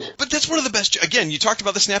suit. But that's one of the best. Again, you talked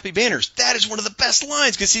about the snappy banners. That is one of the best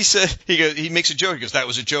lines, because he makes a joke. He goes, "That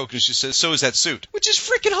was a joke," and she says, "So is that suit," which is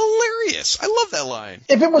freaking hilarious. I love that line.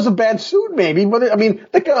 If it was a bad suit, maybe, but I mean,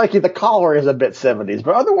 the collar is a bit 70s,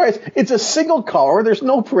 but otherwise, it's a single collar. There's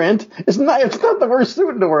no print. It's not the worst suit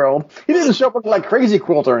in the world. He doesn't show up like Crazy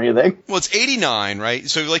Quilt or anything. Well, it's 89, right?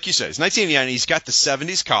 So, like you said, it's 1989. He's got the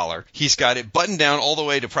 70s collar. He's got it buttoned down all the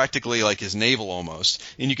way to practically like his navel almost,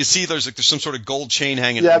 and you can see there's some sort of gold chain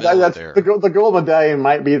hanging in the middle there. The gold medallion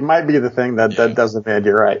might be the thing that does the man.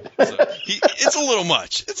 You're right. So it's a little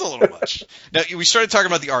much. It's a little much. Now, we started talking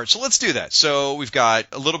about the art, so let's do that. So we've got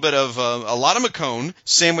a little bit of a lot of McKone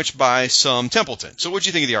sandwiched by some Templeton. So what do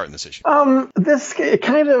you think of the art in this issue? This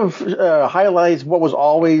kind of highlights what was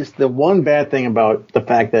always the one bad thing about the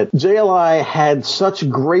fact that JLI had such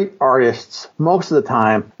great artists most of the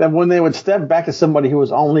time that when they would step back to somebody who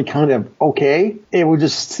was only kind of okay, it would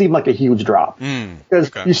just seem like a huge drop.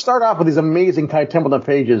 Because you start off with these amazing Ty Templeton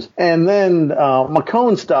pages, and then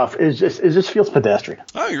McKone stuff it just feels pedestrian.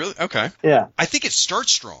 Oh, you really? Okay. Yeah. I think it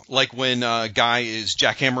starts strong, like when Guy is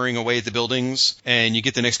jackhammering away at the buildings, and you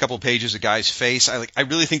get the next couple of pages of Guy's face. I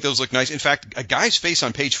really think those look nice. In fact, a Guy's face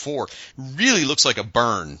on page 4 really looks like a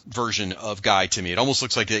Byrne version of Guy to me. It almost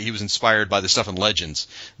looks like he was inspired by the stuff in Legends,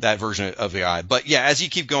 that version of the Guy. But yeah, as you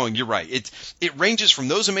keep going, you're right. It ranges from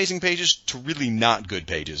those amazing pages to really not good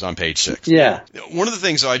pages on page 6. Yeah. One of the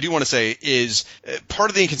things, though, I do want to say is part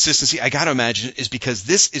of the inconsistency, I got to imagine, is because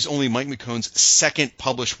this is only Mike McKone's second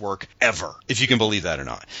published work ever, if you can believe that or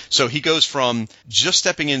not. So he goes from just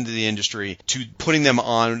stepping into the industry to putting them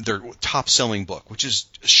on their top-selling book, which is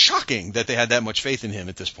shocking that they had that much faith in him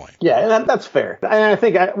at this point. Yeah, that's fair. And I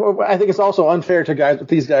think it's also unfair to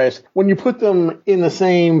these guys when you put them in the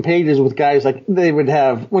same pages with guys like they would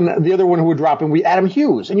have when the other one who would drop in would be Adam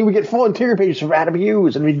Hughes, and you would get full interior pages from Adam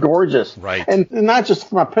Hughes and it'd be gorgeous. Right. And not just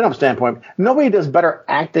from a pinup standpoint, nobody does better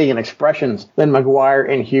acting and expressions than McGuire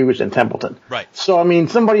and Hughes and Templeton. Right. So I mean,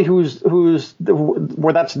 somebody who's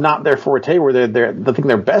where that's not their forte, where they're the thing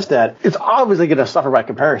they're best at, it's obviously going to suffer by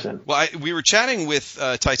comparison. Well, we were chatting with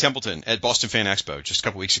Ty Templeton at Boston Fan Expo just a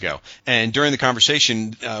couple weeks ago, and during the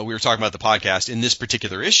conversation, we were talking about the podcast in this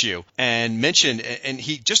particular issue, and mentioned, and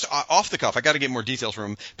he just off the cuff, I got to get more details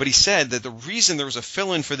from him, but he said that the reason there was a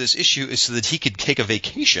fill-in for this issue is so that he could take a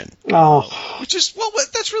vacation. Oh, which is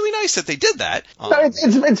that's really nice that they did that.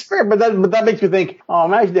 It's fair, but that makes me think. Oh,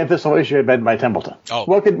 imagine if this whole issue had been by Templeton. Oh,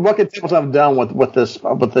 what could Templeton have done with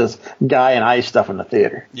this Guy and Ice stuff in the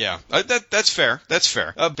theater? Yeah, that's fair. That's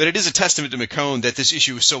fair. But it is a testament to McKone that this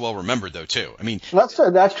issue is so well remembered, though, too. I mean,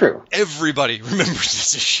 that's true. Everybody remembers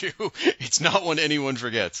this issue. It's not one anyone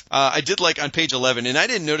forgets. I did like on page 11, and I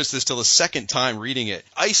didn't notice this till the second time reading it.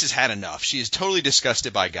 Ice has had enough. She is totally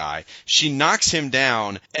disgusted by Guy. She knocks him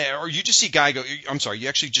down, or you just see Guy go. I'm sorry, you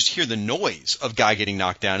actually just hear the noise of Guy getting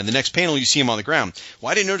knocked down. In the next panel, you see him on the ground.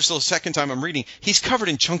 Well, I didn't notice till the second time I'm reading. He's covered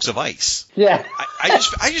in chunks of ice. Yeah. I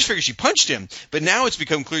just figured she punched him, but now it's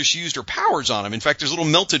become clear she used her powers on him. In fact, there's little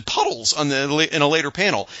melted puddles in a later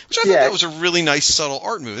panel, which I thought that was a really nice, subtle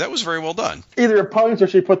art move. That was very well done. Either a punch or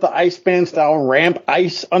she put the ice band style ramp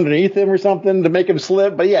ice underneath him or something to make him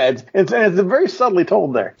slip. But yeah, it's very subtly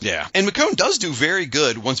told there. Yeah, and McKone does do very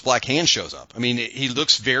good once Black Hand shows up. I mean, he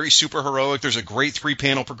looks very super heroic. There's a great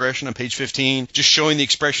 3-panel progression on page 15, just showing the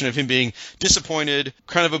expression of him being disappointed,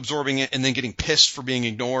 kind of a absorbing it and then getting pissed for being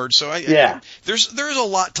ignored. So there's a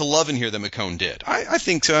lot to love in here that McKone did. I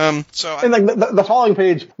think and like the following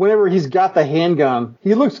page, whenever he's got the handgun,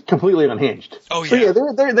 he looks completely unhinged. Oh yeah.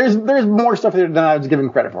 So yeah, there's more stuff there than I was giving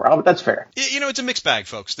credit for. That's fair. It's a mixed bag,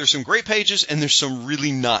 folks. There's some great pages and there's some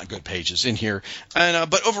really not good pages in here. And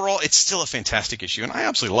but overall, it's still a fantastic issue, and I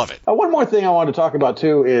absolutely love it. One more thing I wanted to talk about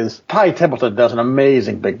too is Ty Templeton does an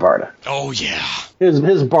amazing Big Barda. Oh yeah. His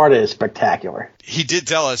Barda is spectacular. He did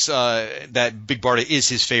tell us that Big Barda is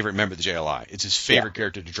his favorite member of the JLI. It's his favorite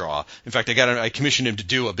character to draw. In fact, I commissioned him to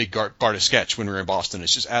do a Big Barda sketch when we were in Boston.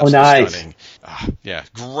 It's just absolutely stunning.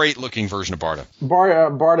 Great looking version of Barda.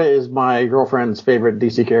 Barda is my girlfriend's favorite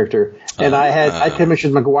DC character, and I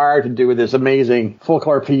commissioned McGuire to do this amazing full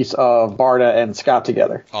color piece of Barda and Scott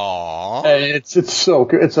together. Aww, and it's so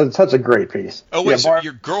good. It's such a great piece. Oh wait, so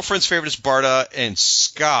your girlfriend's favorite is Barda and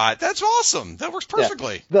Scott? That's awesome. That works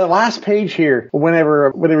perfectly. Yeah. The last page here,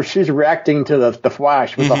 whenever she's reacting to the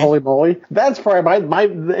Flash with the holy moly, that's probably my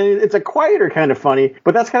it's a quieter kind of funny,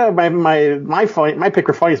 but that's kind of my pick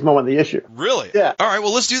for funniest moment in the issue. Really? Yeah. All right,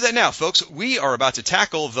 well, let's do that now, folks. We are about to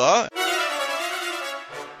tackle the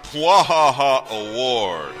Bwahaha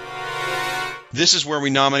Award. This is where we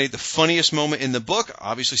nominate the funniest moment in the book.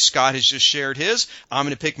 Obviously, Scott has just shared his. I'm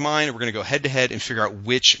going to pick mine, and we're going to go head-to-head and figure out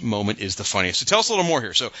which moment is the funniest. So tell us a little more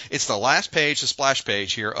here. So it's the last page, the splash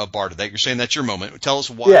page here of Barda. That you're saying that's your moment. Tell us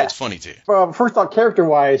why it's funny to you. First off,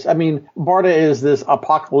 character-wise, I mean, Barda is this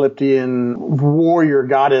apocalyptic warrior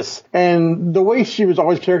goddess, and the way she was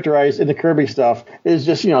always characterized in the Kirby stuff is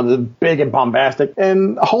just, the big and bombastic.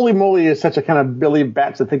 And holy moly is such a kind of Billy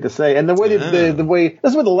Batson thing to say. And the way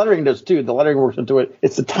that's what the lettering does too. The lettering works into it.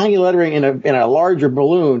 It's the tiny lettering in a larger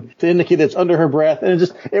balloon to indicate it's under her breath, and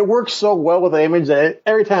it works so well with the image that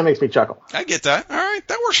every time it makes me chuckle. I get that. All right,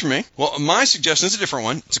 that works for me. Well, my suggestion is a different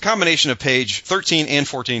one. It's a combination of page 13 and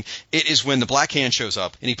 14. It is when the Black Hand shows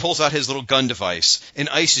up and he pulls out his little gun device, and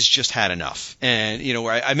Ice has just had enough. And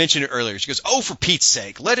I mentioned it earlier. She goes, "Oh, for Pete's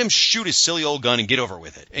sake, let him shoot his silly old gun and get over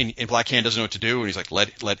with it." And Black Hand doesn't know what to do, and he's like,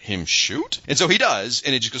 "Let him shoot?" And so he does,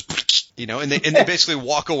 and it just goes. And they basically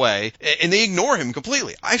walk away, and they ignore him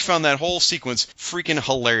completely. I found that whole sequence freaking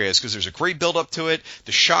hilarious because there's a great build-up to it,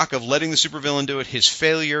 the shock of letting the supervillain do it, his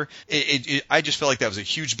failure. I just felt like that was a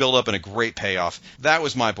huge build-up and a great payoff. That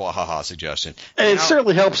was my Bwahaha suggestion. And it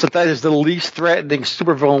certainly helps that is the least threatening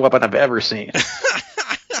supervillain weapon I've ever seen.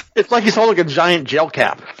 It's like he's holding a giant gel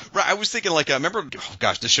cap. Right, I was thinking remember,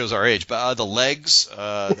 this shows our age, but the legs,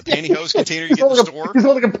 the pantyhose container you get in the store. He's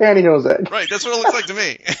holding a pantyhose egg. Right, that's what it looks like to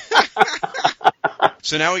me.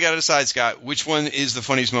 So now we got to decide, Scott, which one is the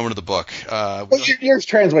funniest moment of the book. Yours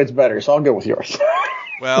translates better, so I'll go with yours.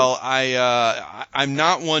 Well, I'm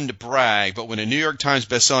not one to brag, but when a New York Times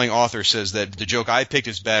bestselling author says that the joke I picked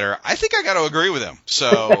is better, I think I got to agree with him.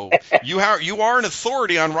 So you are an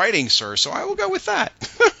authority on writing, sir, so I will go with that.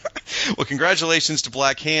 Well, congratulations to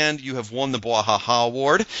Black Hand. You have won the Bwahaha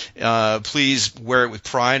Award. Please wear it with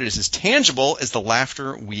pride. It is as tangible as the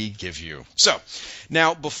laughter we give you. So,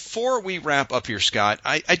 now, before we wrap up here, Scott,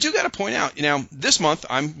 I do got to point out, this month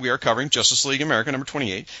we are covering Justice League America number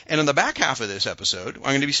 28, and on the back half of this episode,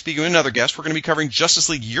 I'm going to be speaking with another guest. We're going to be covering Justice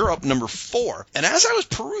League Europe number 4. And as I was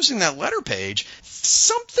perusing that letter page,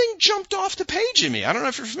 something jumped off the page in me. I don't know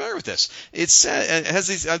if you're familiar with this. It has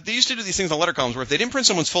these. They used to do these things on letter columns where if they didn't print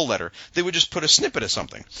someone's full letter, they would just put a snippet of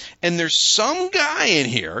something. And there's some guy in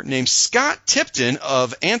here named Scott Tipton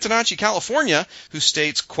of Antonacci, California, who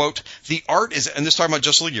states, quote, "The art is," and this is talking about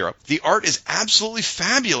Justice League Europe, "the art is absolutely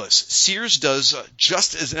fabulous. Sears does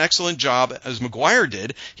just as an excellent job as McGuire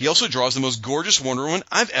did. He also draws the most gorgeous Wonder Woman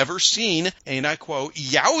I've ever seen," and I quote,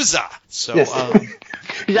 "Yowza." So, yes.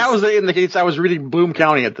 Yowza indicates I was reading Bloom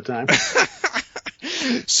County at the time.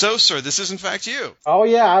 So, sir, this is in fact you. Oh,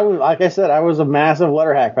 yeah. Like I said, I was a massive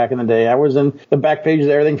letter hack back in the day. I was in the back pages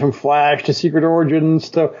of everything from Flash to Secret Origins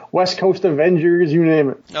to West Coast Avengers, you name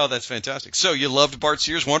it. Oh, that's fantastic. So you loved Bart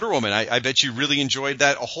Sears' Wonder Woman. I bet you really enjoyed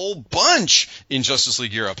that a whole bunch in Justice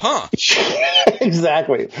League Europe, huh?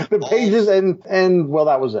 Exactly. The pages and well,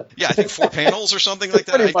 that was it. Yeah, I think 4 panels or something like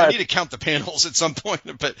that. I need to count the panels at some point,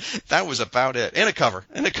 but that was about it. And a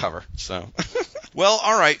cover. So, well,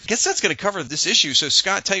 all right. Guess that's going to cover this issue. So,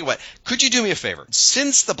 Scott, tell you what, could you do me a favor?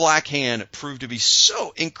 Since the Black Hand proved to be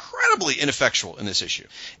so incredibly ineffectual in this issue,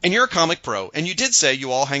 and you're a comic pro, and you did say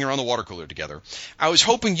you all hang around the water cooler together, I was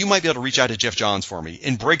hoping you might be able to reach out to Jeff Johns for me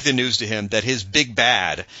and break the news to him that his big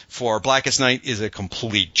bad for Blackest Night is a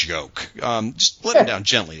complete joke. Just let him down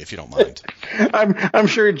gently, if you don't mind. I'm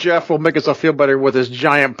sure Jeff will make us all feel better with his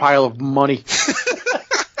giant pile of money.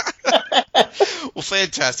 Well,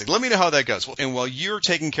 fantastic. Let me know how that goes. And while you're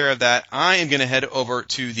taking care of that, I am going to head over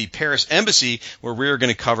to the Paris Embassy, where we're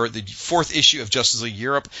going to cover the 4th issue of Justice League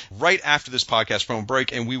Europe right after this podcast promo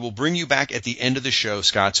break, and we will bring you back at the end of the show,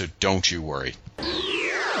 Scott, so don't you worry.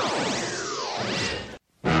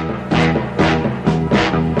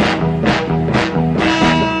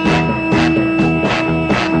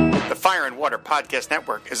 Fire and Water Podcast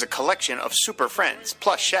Network is a collection of Super Friends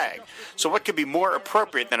plus Shag. So what could be more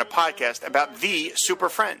appropriate than a podcast about the Super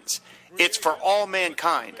Friends? It's For All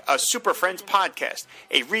Mankind, a Super Friends podcast,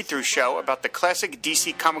 a read-through show about the classic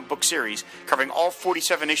DC comic book series, covering all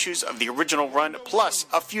 47 issues of the original run, plus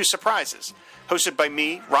a few surprises. Hosted by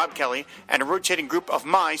me, Rob Kelly, and a rotating group of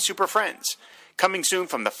my Super Friends. Coming soon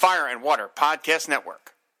from the Fire and Water Podcast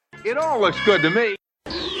Network. It all looks good to me.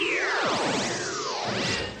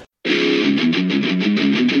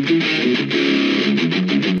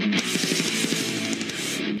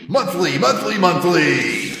 Monthly.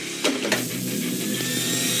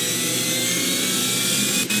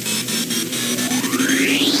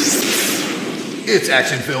 It's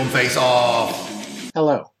Action Film Face Off.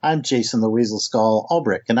 Hello, I'm Jason the Weasel Skull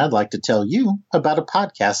Ulbrich, and I'd like to tell you about a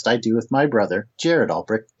podcast I do with my brother, Jared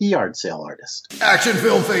Ulbrich, the yard sale artist. Action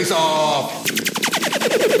Film Face Off.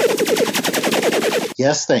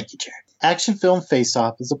 Yes, thank you, Jared. Action Film Face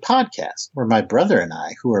Off is a podcast where my brother and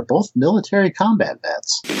I, who are both military combat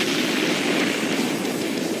vets.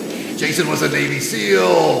 Jason was a Navy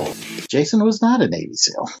SEAL. Jason was not a Navy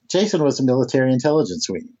SEAL. Jason was a military intelligence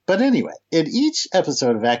wing. But anyway, in each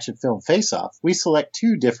episode of Action Film Face Off, we select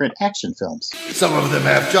 2 different action films. Some of them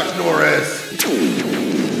have Chuck Norris.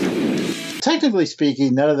 Technically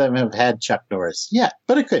speaking, none of them have had Chuck Norris yet,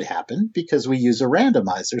 but it could happen because we use a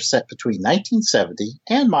randomizer set between 1970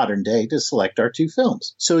 and modern day to select our 2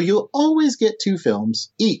 films. So you'll always get 2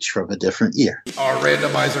 films, each from a different year. Our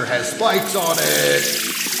randomizer has spikes on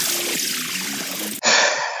it.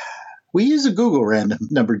 We use a Google random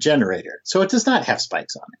number generator, so it does not have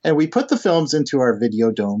spikes on it. And we put the films into our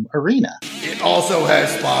Videodome arena. It also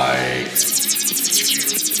has spikes.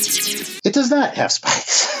 It does not have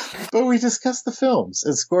spikes. But we discuss the films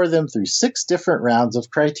and score them through 6 different rounds of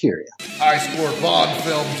criteria. I score Bond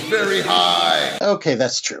films very high. Okay,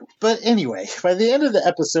 that's true. But anyway, by the end of the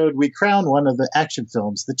episode, we crown one of the action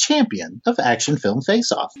films the champion of Action Film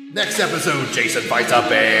Face-Off. Next episode, Jason fights a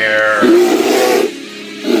bear.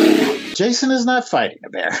 Jason is not fighting a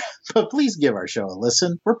bear, but please give our show a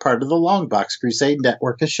listen. We're part of the Longbox Crusade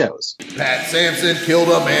network of shows. Pat Sampson killed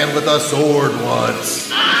a man with a sword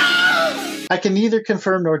once. I can neither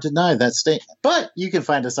confirm nor deny that statement. But you can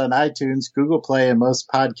find us on iTunes, Google Play, and most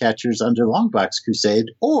podcatchers under Longbox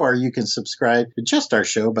Crusade, or you can subscribe to just our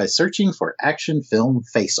show by searching for Action Film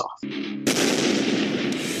Face-Off.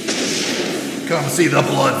 Come see the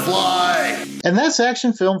blood fly. And that's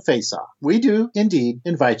Action Film Face-Off. We do, indeed,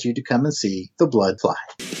 invite you to come and see the blood fly.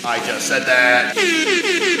 I just said that.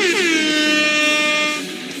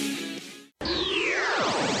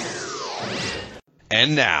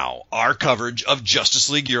 And now, our coverage of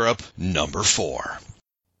Justice League Europe number 4.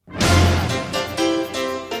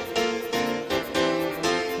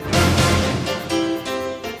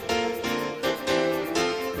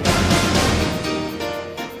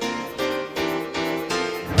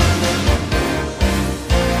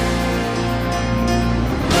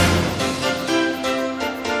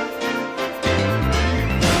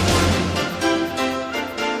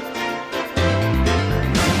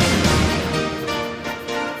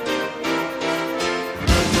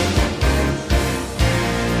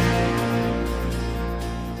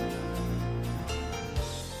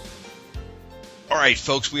 All right,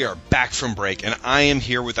 folks, we are back from break, and I am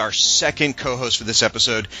here with our second co-host for this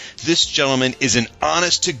episode. This gentleman is an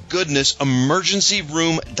honest-to-goodness emergency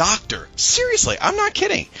room doctor. Seriously, I'm not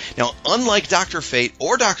kidding. Now, unlike Dr. Fate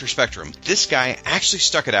or Dr. Spectrum, this guy actually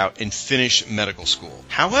stuck it out and finished medical school.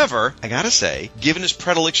 However, I gotta say, given his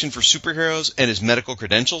predilection for superheroes and his medical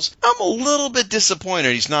credentials, I'm a little bit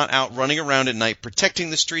disappointed he's not out running around at night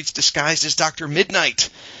protecting the streets disguised as Dr.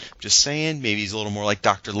 Midnight. Just saying, maybe he's a little more like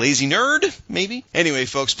Dr. Lazy Nerd, maybe? Anyway,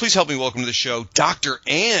 folks, please help me welcome to the show Dr.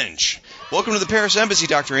 Ange. Welcome to the Paris Embassy,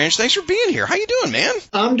 Dr. Ange. Thanks for being here. How you doing, man?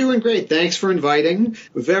 I'm doing great. Thanks for inviting.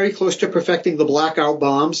 Very close to perfecting the blackout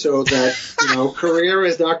bomb so that, career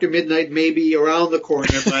as Dr. Midnight may be around the corner,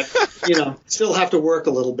 but, still have to work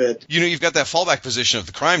a little bit. You've got that fallback position of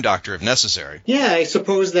the crime doctor if necessary. Yeah, I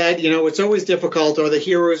suppose that, it's always difficult. Or the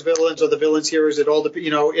hero's villains or the villain's heroes. It all,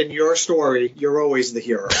 in your story, you're always the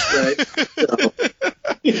hero, right? So.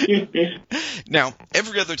 Now,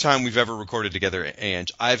 every other time we've ever recorded together,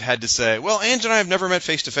 Ange, I've had to say, well, Ange and I have never met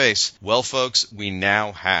face-to-face. Well, folks, we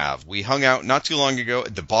now have. We hung out not too long ago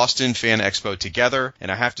at the Boston Fan Expo together,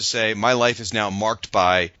 and I have to say, my life is now marked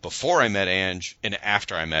by before I met Ange and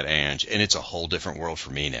after I met Ange, and it's a whole different world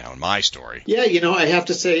for me now in my story. Yeah, I have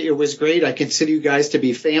to say it was great. I consider you guys to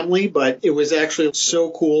be family, but it was actually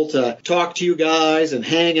so cool to talk to you guys and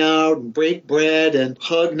hang out and break bread and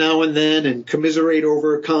hug now and then and commiserate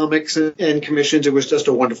over comics and commissions. It was just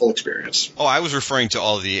a wonderful experience. Oh, I was referring to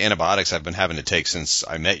all the antibiotics I've been having to take since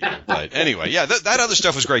I met you. But anyway, yeah, that other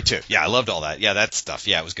stuff was great too. Yeah, I loved all that. Yeah, that stuff.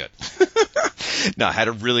 Yeah, it was good. No, I had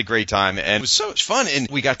a really great time, and it was so much fun. And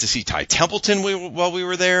we got to see Ty Templeton while we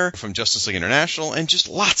were there from Justice League International, and just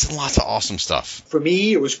lots and lots of awesome stuff. For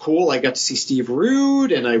me, it was cool. I got to see Steve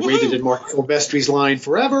Rude, and I waited in Mark Silvestri's line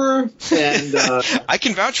forever. And I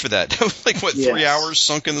can vouch for that. Like, what, 3 hours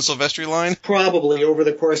sunk in the Silvestri line? Probably over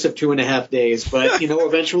the course of 2.5 days. But,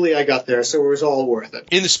 eventually I got there, so it was all worth it.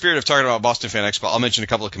 In the spirit of talking about Boston Fan Expo, I'll mention a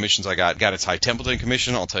couple of commissions I got. Got a Ty Templeton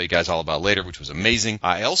commission I'll tell you guys all about later, which was amazing.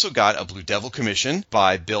 I also got a Blue Devil commission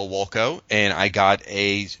by Bill Wolko, and I got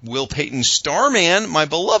a Will Payton Starman, my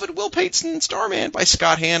beloved Will Payton Starman by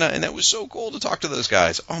Scott Hanna, and that was so cool to talk to those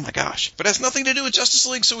guys. Oh my gosh. But it has nothing to do with Justice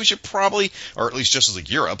League, so we should probably, or at least Justice League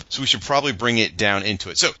Europe, so we should probably bring it down into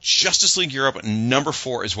it. So Justice League Europe number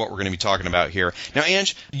 4 is what we're going to be talking about here. Now,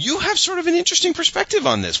 Ange, you have sort of an interesting perspective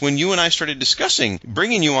on this. When you and I started discussing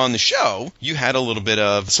bringing you on the show, you had a little bit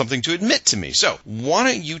of something to admit to me. So why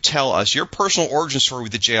don't you tell us your personal origin story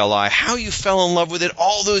with the JLI, how you fell in love with it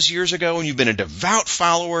all those years ago, and you've been a devout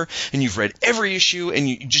follower, and you've read every issue, and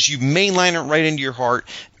you mainline it right into your heart.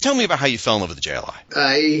 Tell me about how you fell in love with the JLI.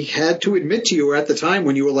 I had to admit to you at the time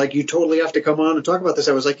when you were like, you totally have to come on and talk about this.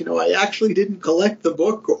 I was like, I actually didn't collect the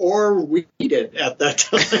book or read it at that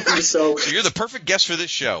time. So you're the perfect guest for this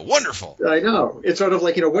show. Wonderful. I know. It's sort of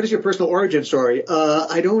like, what is your personal origin story?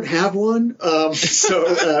 I don't have one.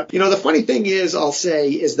 The funny thing is, I'll say,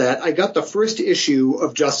 is that I got the first issue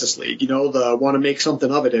of Justice League, the want to make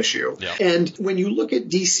something of it issue. Yeah. And when you look at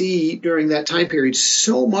DC during that time period,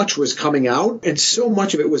 so much was coming out and so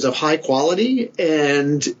much of it was of high quality,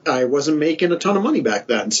 and I wasn't making a ton of money back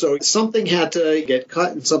then. So something had to get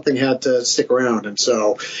cut and something had to stick around. And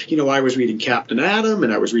so, I was reading Captain Atom,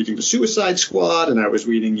 and I was reading the Suicide Squad, and I was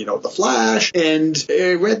reading, The Flash, and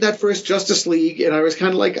I read that first Justice League, and I was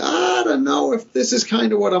kind of like, I don't know if this is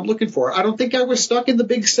kind of what I'm looking for. I don't think I was stuck in the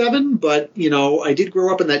Big Seven, but, I did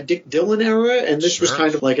grow up in that Dick Dillon era, and this was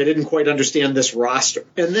kind of like I didn't quite understand this roster.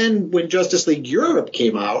 And then when Justice League Europe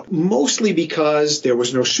came out, mostly because there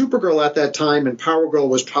was no Supergirl at that time, and Power Girl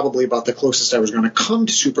was probably about the closest I was going to come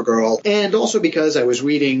to Supergirl, and also because I was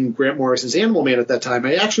reading Grant Morrison's Animal Man at that time,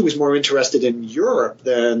 I actually was more interested in Europe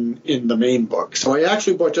than in the main book. So I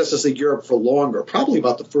actually bought Justice League Europe for longer, probably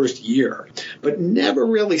about the first year, but never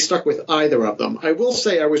really stuck with either of them. I will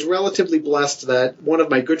say I was relatively blessed that one of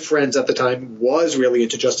my good friends at the time was really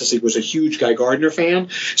into Justice League, was a huge Guy Gardner fan,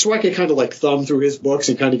 so I could kind of like thumb through his books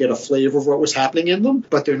and kind of get a flavor of what was happening in them,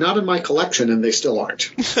 but they're not in my collection, and they still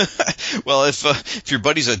aren't. Well, if your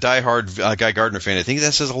buddy's a diehard Guy Gardner fan, I think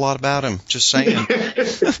that says a lot about him. Just saying.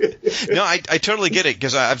 No, I totally get it,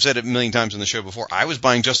 because I've said it a million times on the show before. I was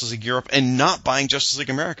buying Justice League Europe and not buying Justice League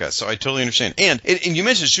America, so I totally understand. And you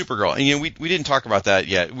mentioned Supergirl, and we didn't talk about that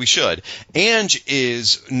yet. We should. Ange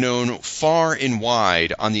is known far and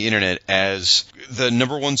wide on the internet as the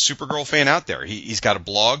number one Supergirl fan out there. He's got a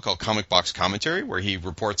blog called Comic Box Commentary, where he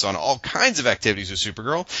reports on all kinds of activities with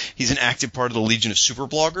Supergirl. He's an active part of the Legion of Super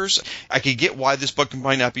Bloggers. I could get why this book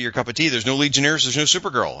might not be your cup of tea. There's no Legionnaires, there's no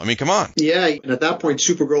Supergirl. I mean, come on. Yeah, and at that point,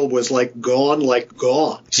 Supergirl was like gone.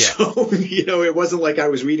 Yeah. So, it wasn't like I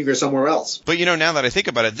was reading her somewhere else. But, now that I think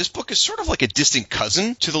about it, this book is sort of like a distant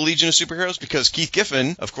cousin to the Legion of Superheroes, because Keith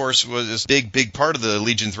Giffen, of course, was a big part of the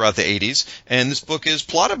Legion throughout the 80s, and this book is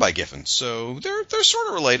plotted by Giffen. So they're sort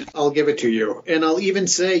of related. I'll give it to you. And I'll even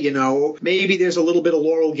say, maybe there's a little bit of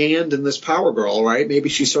Laurel Gand in this Power Girl, right? Maybe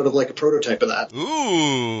she's sort of like a prototype of that.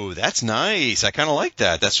 Ooh, that's nice. I kind of like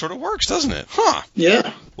that. That sort of works, doesn't it? Huh.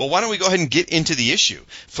 Yeah. Well, why don't we go ahead and get into the issue?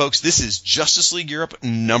 Folks, this is Justice League Europe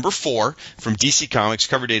number 4 from DC Comics,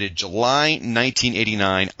 cover dated July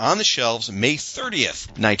 1989, on the shelves May 30th,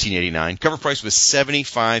 1989. Cover price was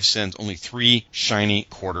 75 cents, only 3 shiny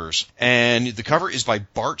quarters. And the cover is by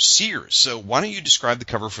Bart Sears. So why don't you describe the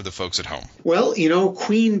cover for the folks at home? Well,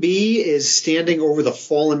 Queen Bee is standing over the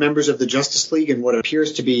fallen members of the Justice League in what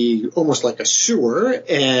appears to be almost like a sewer,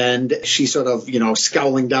 and she's sort of,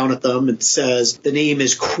 scowling down at them and says, "The name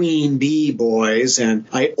is queen bee, boys, and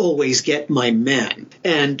I always get my men.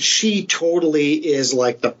 And she totally is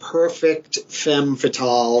like the perfect femme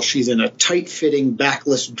fatale. She's in a tight-fitting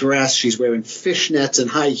backless dress. She's wearing fishnets and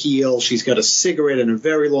high heels. She's got a cigarette and a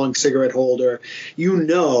very long cigarette holder. You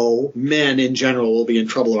know men in general will be in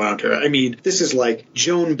trouble around her. I mean, this is like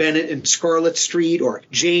Joan Bennett in Scarlet Street or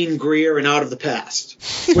Jane Greer in Out of the Past.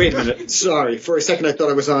 Wait a minute. Sorry. For a second, I thought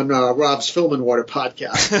I was on Rob's Film and Water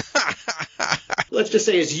podcast. Let's just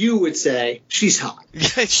say, as you would say, she's hot.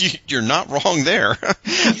 You're not wrong there.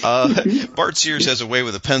 Bart Sears has a way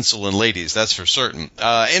with a pencil and ladies, that's for certain.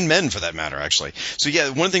 And men, for that matter, actually. So, yeah,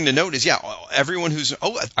 one thing to note is, everyone who's...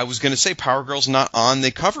 Oh, I was going to say Power Girl's not on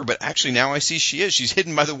the cover, but actually now I see she is. She's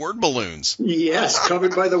hidden by the word balloons. Yes,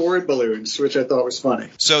 covered by the word balloons, which I thought was funny.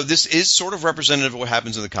 So this is sort of representative of what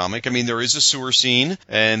happens in the comic. I mean, there is a sewer scene,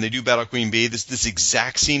 and they do battle Queen Bee. This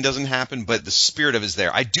exact scene doesn't happen, but the spirit of it is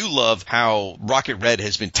there. I do love how Rocket Red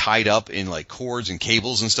has been tied up in, like, cords and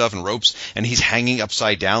cables and stuff and ropes, and he's hanging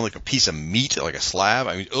upside down like a piece of meat, like a slab.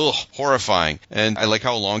 I mean, horrifying. And I like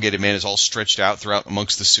how Elongated Man is all stretched out throughout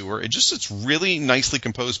amongst the sewer. It's really nicely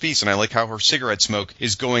composed piece, and I like how her cigarette smoke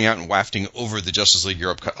is going out and wafting over the Justice League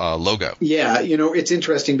Europe logo. Yeah, it's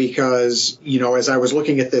interesting because, as I was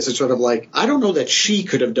looking at this, it's sort of like, I don't know that she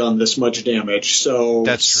could have done this much damage, so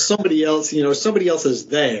that's true. Somebody else is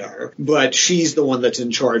there, but she's the one that's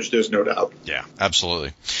in charge, there's no doubt. Yeah,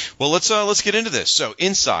 absolutely. Well, let's get into this. So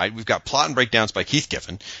inside, we've got plot and breakdowns by Keith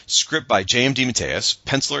Giffen, script by J.M. DeMatteis,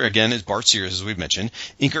 penciler again is Bart Sears, as we've mentioned,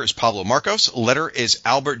 inker is Pablo Marcos, letterer is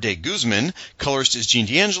Albert de Guzman, colorist is Gene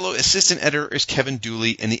D'Angelo, assistant editor is Kevin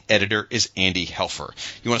Dooley, and the editor is Andy Helfer.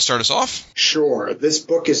 You want to start us off? Sure. This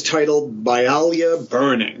book is titled Bialia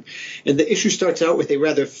Burning, and the issue starts out with a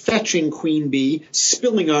rather fetching Queen Bee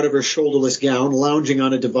spilling out of her shoulderless gown, lounging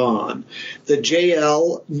on a divan. The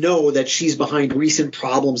JL know that she's behind recent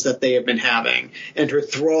problems that they have been having, and her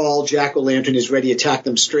thrall, Jack-O-Lantern, is ready to attack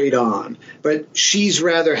them straight on. But she's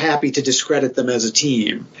rather happy to discredit them as a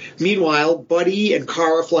team. Meanwhile, Buddy and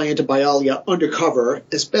Kara fly into Bialia undercover,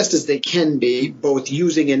 as best as they can be, both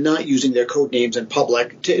using and not using their code names in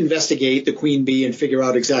public, to investigate the Queen Bee and figure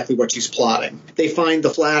out exactly what she's plotting. They find the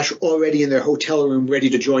Flash already in their hotel room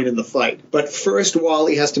ready to join in the fight. But first,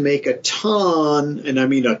 Wally has to make a ton, and I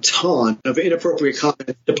mean a ton, of inappropriate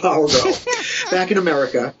comments to Power Girl. Back in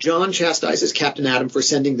America, John chastises Captain Atom for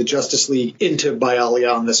sending the Justice League into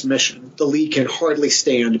Bialia on this mission. The League can hardly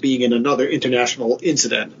stand being in another international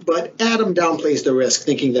incident, but Atom downplays the risk,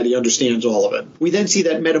 thinking that he understands all of it. We then see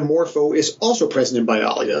that Metamorpho is also present in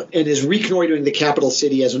Bialia and is reconnoitering the capital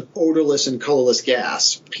city as an odorless and colorless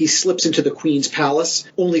gas. He slips into the Queen's palace,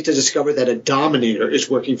 only to discover that a Dominator is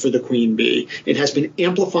working for the Queen Bee and has been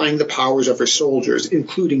amplifying the powers of her soldiers,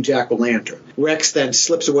 including Jack-O-Lantern. Rex then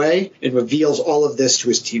slips away and reveals all of this to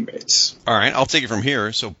his teammates. All right, I'll take it from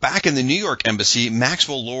here. So back in the New York Embassy,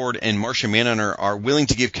 Maxwell Lord and Marcia Manhunter are willing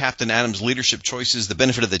to give Captain Atom's leadership choices the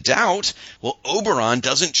benefit of the doubt. Well, Oberon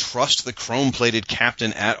doesn't trust the chrome-plated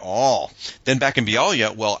captain at all. Then back in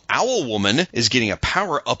Bialia, while Owl Woman is getting a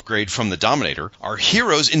power upgrade from the Dominator, our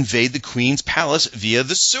heroes invade the Queen's palace via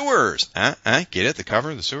the sewers. Get it? The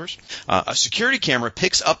cover, the sewers? A security camera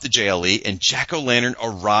picks up the JLE, and Jack-O-Lantern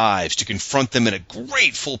arrives to confront them in a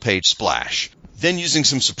great full-page splash. Then, using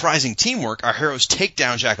some surprising teamwork, our heroes take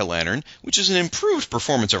down Jack-O-Lantern, which is an improved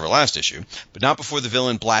performance over last issue, but not before the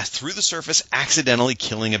villain blasts through the surface, accidentally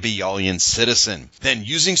killing a Bialian citizen. Then,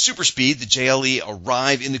 using super speed, the JLE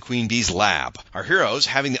arrive in the Queen Bee's lab. Our heroes,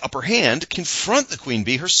 having the upper hand, confront the Queen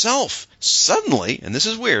Bee herself. Suddenly, and this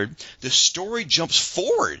is weird, the story jumps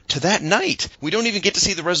forward to that night. We don't even get to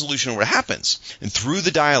see the resolution of what happens. And through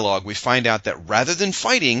the dialogue, we find out that rather than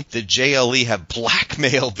fighting, the JLE have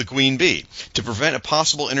blackmailed the Queen Bee. To prevent a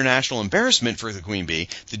possible international embarrassment for the Queen Bee,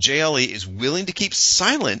 the JLE is willing to keep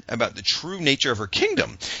silent about the true nature of her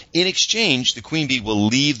kingdom. In exchange, the Queen Bee will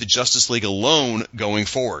leave the Justice League alone going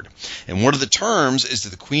forward. And one of the terms is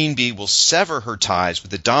that the Queen Bee will sever her ties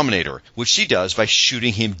with the Dominator, which she does by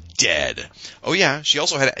shooting him dead. Oh yeah, she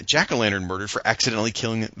also had Jack-O-Lantern murdered for accidentally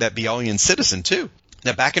killing that Bialian citizen too.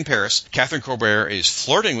 Now, back in Paris, Catherine Colbert is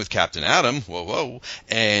flirting with Captain Atom,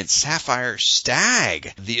 and Sapphire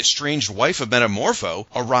Stagg, the estranged wife of Metamorpho,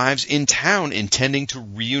 arrives in town intending to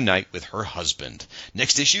reunite with her husband.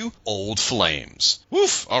 Next issue, Old Flames.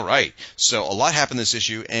 Woof! All right. So a lot happened this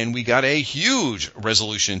issue, and we got a huge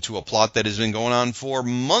resolution to a plot that has been going on for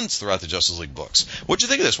months throughout the Justice League books. What'd you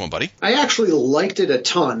think of this one, buddy? I actually liked it a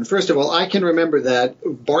ton. First of all, I can remember that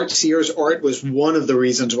Bart Sears' art was one of the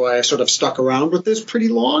reasons why I sort of stuck around with this pretty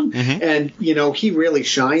long. And, he really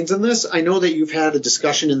shines in this. I know that you've had a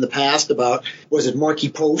discussion in the past about, was it Marky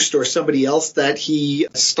Post or somebody else that he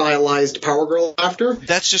stylized Power Girl after?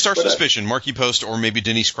 That's just our suspicion, Marky Post or maybe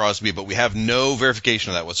Denise Crosby, but we have no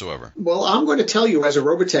verification of that whatsoever. Well, I'm going to tell you, as a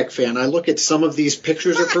Robotech fan, I look at some of these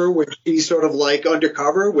pictures of her where she's sort of like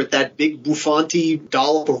undercover with that big bouffanty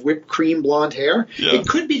dollop of whipped cream blonde hair. Yeah. It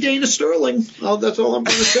could be Dana Sterling. Oh, that's all I'm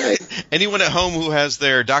going to say. Anyone at home who has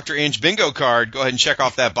their Dr. Ange bingo card, go ahead and check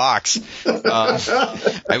off that box.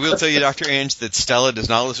 I will tell you, Dr. Ange, that Stella does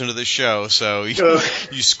not listen to this show, so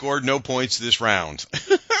you scored no points this round.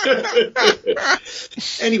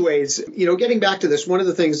 Anyways, getting back to this, one of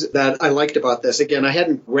the things that I liked about this, again, I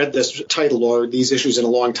hadn't read this title or these issues in a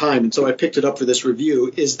long time, and so I picked it up for this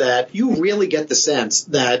review, is that you really get the sense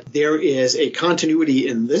that there is a continuity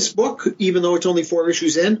in this book, even though it's only 4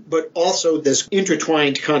 issues in, but also this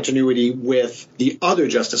intertwined continuity with the other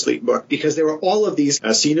Justice League book, because there are all of these,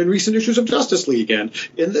 as seen in recent issues of Justice League and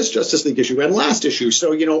in this Justice League issue and last issue.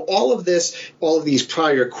 So, all of these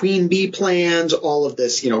prior Queen Bee plans, all of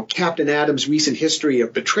this, Captain Adam's recent history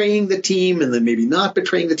of betraying the team and then maybe not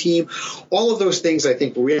betraying the team, all of those things I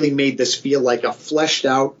think really made this feel like a fleshed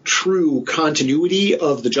out, true continuity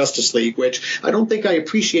of the Justice League, which I don't think I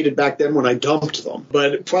appreciated back then when I dumped them,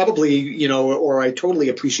 but probably, or I totally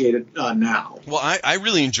appreciate it now. Well, I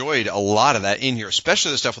really enjoyed a lot of that in here,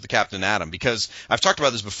 especially the stuff with the Captain Atom, because I've talked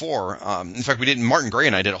about this before. In fact, Martin Gray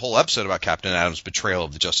and I did a whole episode about Captain Atom's betrayal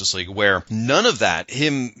of the Justice League, where none of that,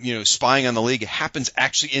 him, spying on the League, happens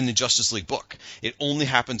actually in the Justice League book. It only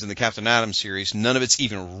happens in the Captain Atom series. None of it's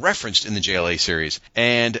even referenced in the JLA series.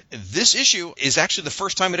 And this issue is actually the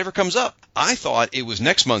first time it ever comes up. I thought it was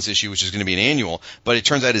next month's issue, which is going to be an annual, but it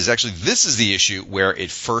turns out this is the issue where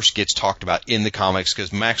it first gets talked about in the comics,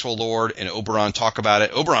 because Maxwell Lord and Oberon talk about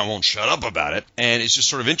it. Oberon won't shut up about it. And it's just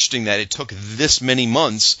sort of interesting that it took this many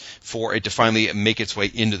months for it to finally make its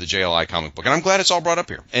way into the JLI comic book. And I'm glad it's all brought up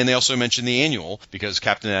here. And they also mentioned the annual, because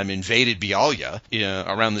Captain Atom invaded Bialya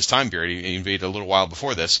around this time period. He invaded a little while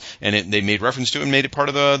before this, and they made reference to it and made it part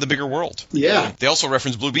of the bigger world. Yeah. They also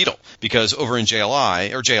referenced Blue Beetle, because over in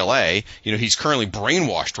JLA, he's currently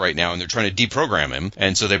brainwashed right now, and they're trying to deprogram him,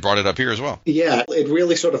 and so they brought it up here as well. Yeah, it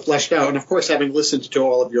really sort of fleshed out. And of course, having listened to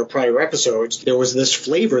all of your prior episodes, there was this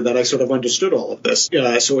flavor that I sort of understood all of this.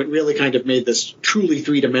 So it really kind of made this truly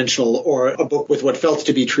three-dimensional, or a book with what felt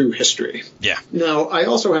to be true history. Yeah. Now, I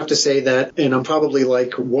also have to say that, and I'm probably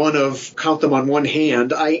like one of, count them on one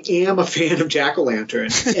hand, I am a fan of Jack-O-Lantern.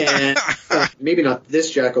 And maybe not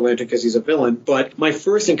this Jack-O-Lantern because he's a villain, but my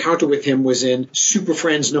first encounter with him was in Super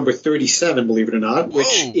Friends number 37, believe it or not,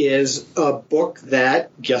 which is a book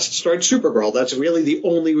that guest starred Supergirl. That's really the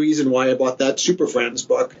only reason why I bought that Super Friends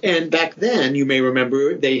book. And back then, you may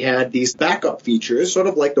remember, they had these backup features, sort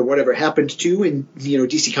of like the Whatever Happened To in,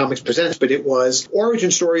 DC Comics Presents, but it was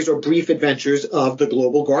origin stories or brief adventures of the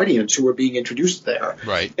Global Guardians who were being introduced there.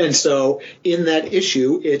 Right. And so in that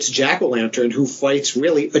issue, it's Jack-O-Lantern who fights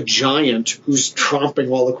really a giant who's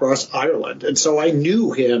tromping all across Ireland. And so I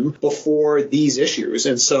knew him before these issues.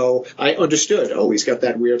 And so I understood, he's got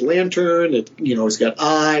that weird lantern, he's got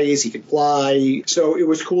eyes, he can fly. So it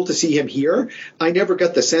was cool to see him here. I never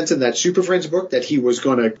got the sense in that Super Friends book that he was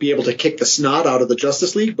going to be able to kick the snot out of the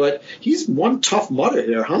Justice League, but he's one tough mutter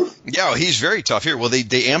here, huh? Yeah, he's very tough here. Well, they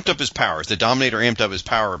amped up his powers. The Dominator amped up his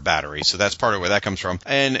power battery, so that's part of where that comes from.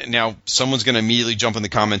 And now someone's going to immediately jump in the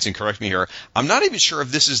comments and correct me here. I'm not even sure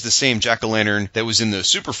if this is the same Jack-O-Lantern that was in the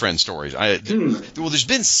Super Friends stories. Well, there's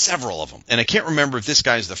been several of them, and I can't remember if this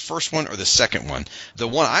guy is the first one or the second one. The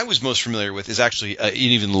one I was most familiar with is actually an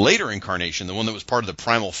even later incarnation, the one that was part of the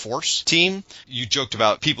Primal Force team. You joked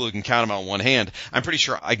about people who can count them on one hand. I'm pretty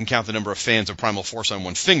sure I can count the number of fans of Primal Force on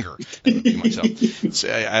one finger. So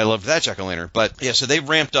I loved that Jack-O-Lantern. But yeah, so they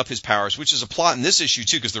ramped up his powers, which is a plot in this issue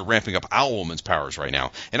too, because they're ramping up Owlwoman's powers right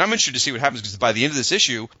now. And I'm interested to see what happens, because by the end of this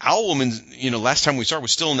issue, Owlwoman, last time we saw her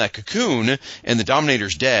was still in that cocoon, and the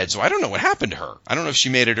Dominator's dead. So I don't know what happened to her. I don't know if she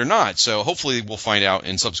made it or not. So hopefully we'll find out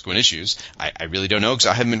in subsequent issues. I really don't know, because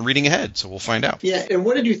I haven't been reading ahead. So we'll find out. Yeah, and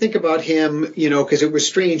what did you think about him? Because it was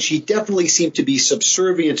strange. He definitely seemed to be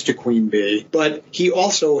subservient to Queen Bee, but he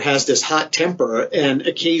also has this hot temper and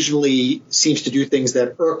occasionally seems to do things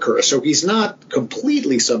that irk her. So he's not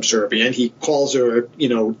completely subservient. He calls her,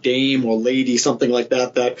 dame or lady, something like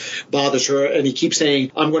that bothers her. and he keeps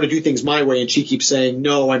saying, I'm going to do things my way, and she keeps saying,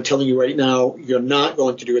 no, I'm telling you right now, you're not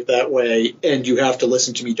going to do it that way, and you have to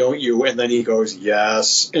listen to me, don't you? And then he goes,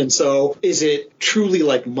 yes. And so is it truly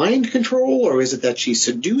like mind control, or is it that she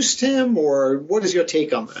seduced him, or what is your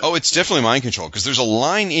take on that? Oh, it's definitely mind control, because there's a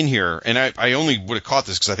line in here, and I only would have caught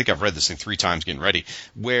this because I think I've read this thing 3 times getting ready,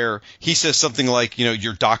 where he says something like,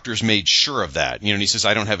 your doctors made sure of that, and he says,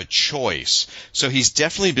 I don't have a choice. So he's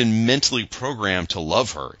definitely been mentally programmed to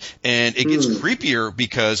love her. And it gets creepier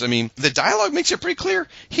because, the dialogue makes it pretty clear.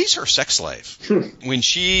 He's her sex slave. When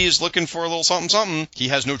she is looking for a little something, he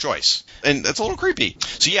has no choice. And that's a little creepy.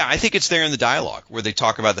 So yeah, I think it's there in the dialogue where they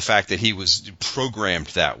talk about the fact that he was programmed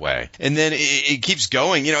that way. And then it keeps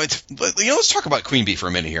going. Let's talk about Queen Bee for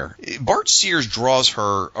a minute here. Bart Sears draws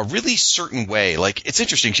her a really certain way. Like, it's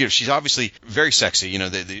interesting. She's obviously very sexy.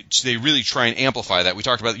 They really try and amplify that.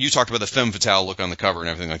 You talked about the femme fatale look on the cover and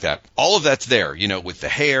everything like that. All of that's there, with the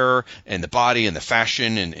hair and the body and the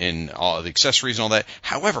fashion and all the accessories and all that.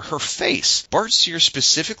 However, her face, Bart Sears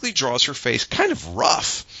specifically draws her face kind of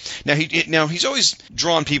rough. Now he's always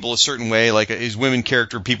drawn people a certain way. Like his women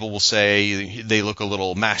character, people will say they look a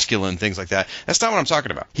little masculine, things like that. That's not what I'm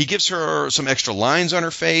talking about. He gives her some extra lines on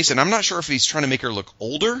her face, and I'm not sure if he's trying to make her look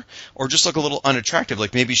older or just look a little unattractive.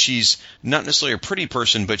 Like maybe she's not necessarily a pretty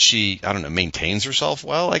person, but she, I don't know, maintains herself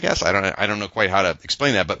well, I guess. I don't know quite how to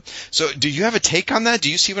explain that. But so do you have a take on that?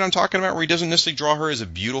 Do you see what I'm talking about, where he doesn't necessarily draw her as a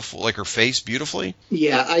beautiful, like her face beautifully?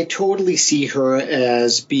 Yeah, I totally see her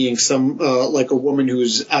as being some like a woman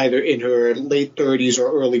who's either in her late 30s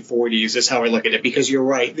or early 40s is how I look at it, because you're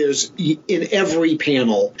right. There's in every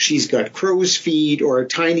panel, she's got crow's feet or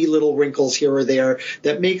tiny little wrinkles here or there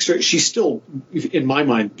that makes her, she's still, in my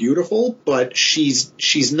mind, beautiful, but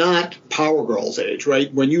she's not Power Girl's age,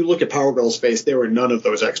 right? When you look at Power Girl's face, there are none of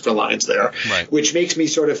those extra lines there, right. Which makes me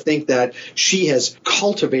sort of think that she has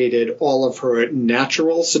cultivated all of her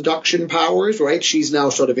natural seduction powers, right? She's now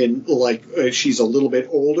sort of in, she's a little bit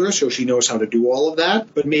older, so she knows how to do all of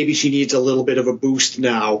that, but maybe she needs a little bit of a boost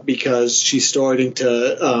now because she's starting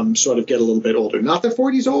to sort of get a little bit older. Not that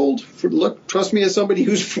 40's old. Look, trust me, as somebody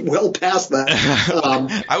who's well past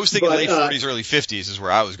that. I was thinking late 40s, early 50s is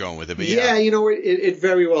where I was going with it. But yeah, it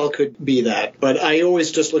very well could be that. But I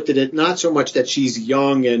always just looked at it not so much that she's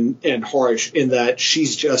young and harsh, in that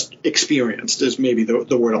she's just experienced is maybe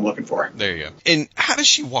the word I'm looking for. There you go. And how does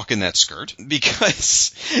she walk in that skirt?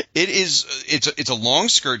 Because it's a long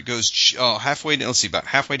skirt. It goes halfway. Let's see, about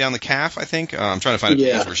halfway down the calf, I think. I'm trying to find a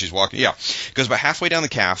picture where she's walking. Yeah, it goes about halfway down the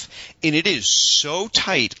calf, and it is so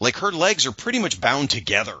tight. Like her legs are pretty much bound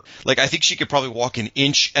together. Like I think she could probably walk an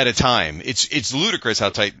inch at a time. It's ludicrous how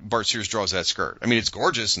tight Bart Sears draws that skirt. I mean, it's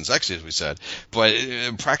gorgeous and sexy, as we said, but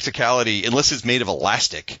practicality, unless it's made of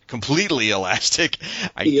elastic, completely elastic,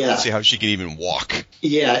 I don't see how she can even walk.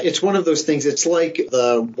 Yeah, it's one of those things. It's like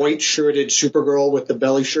the white-shirted Supergirl with the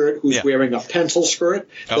belly shirt who's wearing a pencil skirt.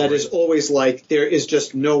 Is always like, there is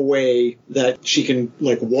just no way that she can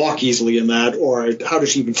walk easily in that, or how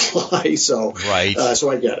does she even fly? So I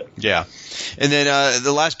get it. Yeah. And then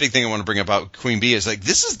the last big thing I want to bring up about Queen Bee is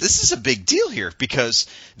this is a big deal here, because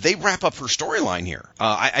they wrap up her storyline here.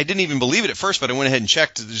 I didn't even believe it at first, but I went ahead and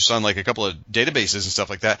checked just on a couple of databases and stuff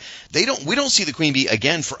like that. We don't see the Queen Bee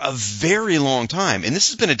again for a very long time, and this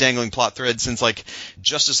has been a dangling plot thread since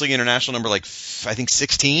Justice League International number I think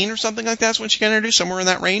 16 or something like that's when she got introduced, somewhere in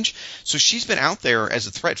that range. So she's been out there as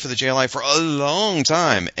a threat for the JLI for a long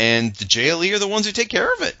time, and the JLE are the ones who take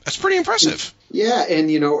care of it. That's pretty impressive. Yeah, and,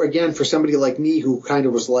 again, for somebody like me who kind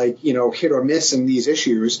of was hit or miss in these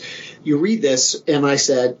issues, you read this, and I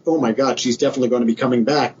said, oh, my God, she's definitely going to be coming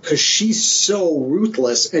back, because she's so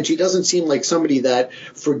ruthless, and she doesn't seem like somebody that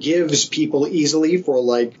forgives people easily for,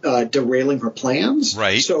 derailing her plans.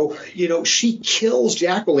 Right. So, she kills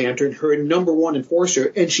Jack-O-Lantern, her number one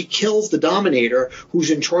enforcer, and she kills the Dominator, who's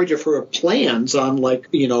in charge of her plans on,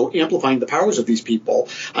 amplifying the powers of these people.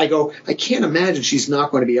 I go, I can't imagine she's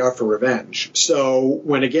not going to be out for revenge. So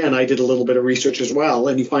when, again, I did a little bit of research as well,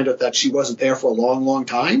 and you find out that she wasn't there for a long, long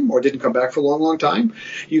time, or didn't come back for a long, long time,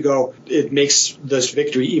 you go, it makes this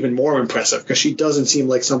victory even more impressive, because she doesn't seem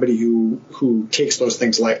like somebody who takes those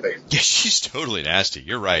things lightly. Yeah, she's totally nasty.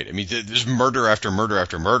 You're right. I mean, there's murder after murder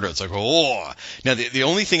after murder. It's oh. Now, the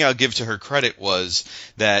only thing I'll give to her credit was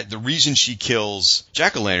that the reason she kills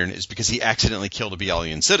Jack-O-Lantern is because he accidentally killed a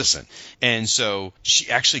Bialyan citizen. And so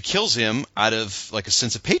she actually kills him out of a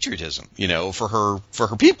sense of patriotism, for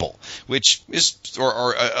her people, which is,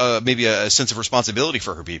 or maybe a sense of responsibility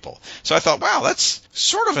for her people. So I thought, wow, that's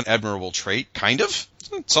sort of an admirable trait, kind of.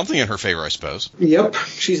 Something in her favor, I suppose. Yep,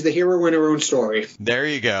 she's the hero in her own story. There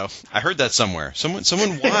you go. I heard that somewhere.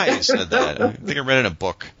 Someone wise said that. I think I read it in a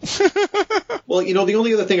book. Well, the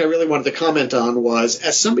only other thing I really wanted to comment on was,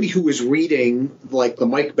 as somebody who was reading like the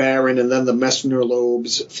Mike Baron and then the Messner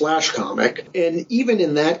Loebs Flash comic, and even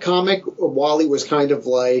in that comic, Wally was kind of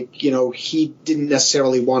like, he didn't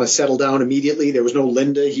necessarily want to settle down immediately. There was no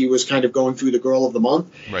Linda. He was kind of going through the girl of the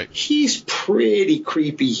month. Right. He's pretty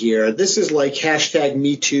creepy here. This is like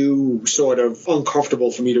 #MeToo sort of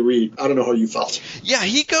uncomfortable for me to read. I don't know how you felt. Yeah,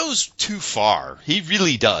 he goes too far. He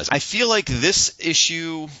really does. I feel like this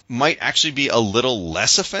issue might actually be a little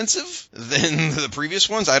less offensive than the previous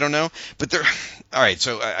ones. I don't know, but they're all right.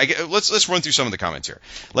 So let's run through some of the comments here.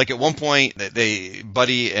 Like at one point,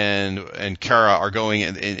 Buddy and Kara are going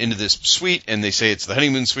into this suite, and they say it's the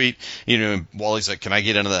honeymoon suite. Wally's like, "Can I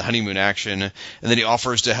get into the honeymoon action?" And then he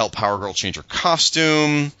offers to help Power Girl change her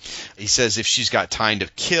costume. He says if she's got time to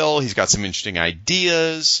kill, he's got some interesting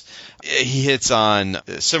ideas. He hits on,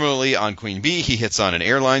 similarly on Queen Bee, he hits on an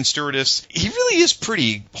airline stewardess. He really is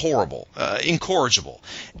pretty horrible, incorrigible.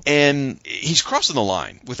 And he's crossing the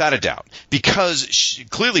line, without a doubt, because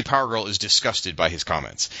clearly Power Girl is disgusted by his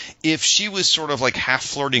comments. If she was sort of like half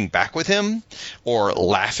flirting back with him or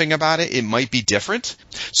laughing about it, it might be different.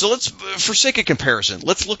 So let's, for sake of comparison,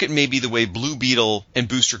 let's look at maybe the way Blue Beetle and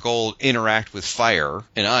Booster Gold interact with fire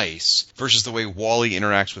and ice versus the way Wally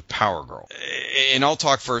interacts with Power Girl. And I'll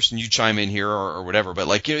talk first and you chime in here or whatever,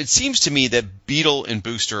 but it seems to me that Beetle and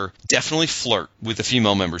Booster definitely flirt with the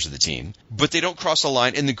female members of the team, but they don't cross the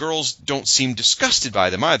line, and the girls don't seem disgusted by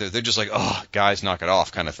them either. They're just like, oh, guys, knock it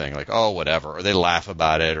off kind of thing, like, oh, whatever, or they laugh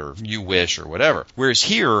about it, or you wish, or whatever. Whereas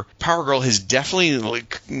here, Power Girl has definitely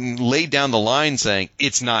laid down the line saying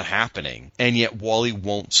it's not happening, and yet Wally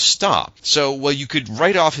won't stop. So while you could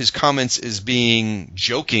write off his comments as being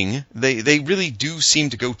joking, they really do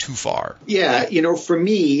seem to go too far. Yeah, for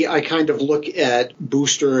me, I kind of look at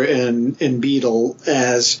Booster and Beetle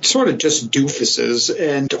as sort of just doofuses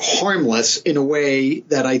and harmless in a way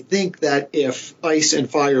that I think that if Ice and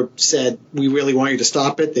Fire said, we really want you to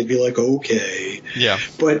stop it, they'd be like, okay. Yeah.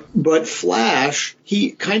 But Flash,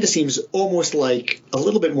 he kind of seems almost like a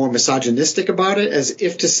little bit more misogynistic about it, as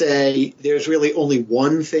if to say there's really only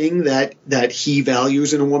one thing that he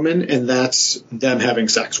values in a woman, and that's them having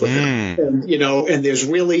sex with him. And, and there's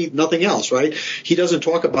really nothing else, right? He doesn't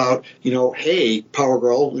talk about, hey, Power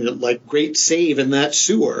Girl, like great save in that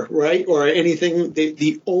sewer, right? Or anything.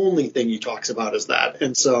 The only thing he talks about is that.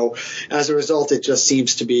 And so as a result, it just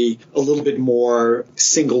seems to be a little bit more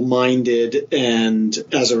single-minded, and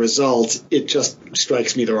as a result, it just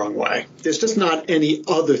strikes me the wrong way. There's just not any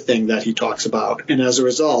other thing that he talks about. And as a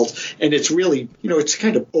result, and it's really, it's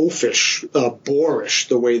kind of oafish, boorish,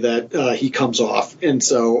 the way that he comes off. And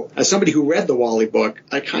so as somebody who read the Wally book,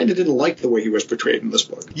 I kind of didn't like the way he was portrayed in this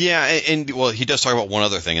book. Yeah, and well, he does talk about one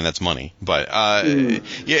other thing, and that's money. But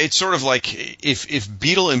yeah, it's sort of like if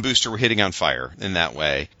Beetle and Booster were hitting on Fire in that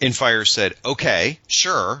way, and Fire said, okay,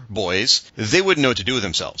 sure, boys, they wouldn't know what to do with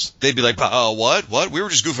themselves. They'd be like, what? We were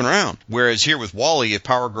just goofing around. Whereas here with Wally, if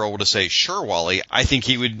Power Girl were to say, sure, Wally, I think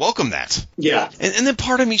he would welcome that. Yeah. And then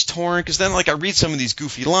part of me's torn, because then, I read some of these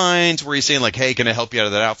goofy lines where he's saying, hey, can I help you out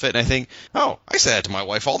of that outfit? And I think, oh, I say that to my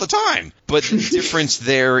wife all the time. But the difference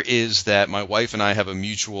there is that my wife and I have a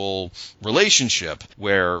mutual relationship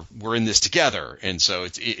where we're in this together. And so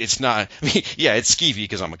it's not, yeah, it's skeevy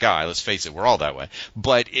because I'm a guy, let's face it, we're all that way.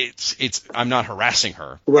 But I'm not harassing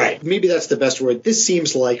her. Right. Maybe that's the best word. This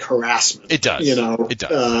seems like harassment. It does. It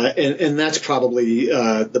does. And that's probably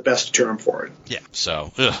the best term for it. Yeah.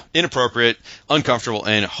 So, inappropriate, uncomfortable,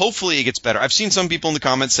 and hopefully it gets better. I've seen some people in the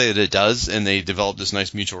comments say that it does, and they develop this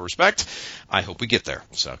nice mutual respect. I hope we get there,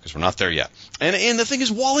 because we're not there yet. And the thing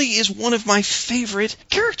is, Wally is one of my favorite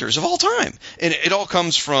characters of all time. And it all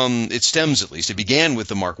comes from, it stems at least, it began with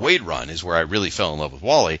the Mark Waid run is where I really fell in love with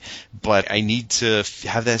Wally, but I need to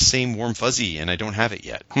have that same warm fuzzy, and I don't have it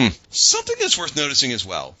yet. Something that's worth noticing as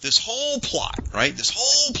well, this whole plot, right? This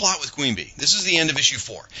whole plot with Queen Bee. This is the end of issue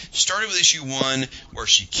 4. Started with issue 1, where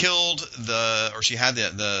she killed she had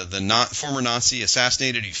the former Nazi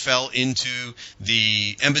assassinated. He fell into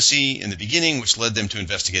the embassy in the beginning, which led them to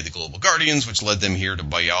investigate the Global Guardians, which led them here to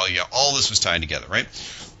Bayalia. All this was tied together, right?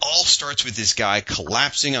 All starts with this guy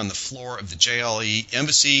collapsing on the floor of the JLE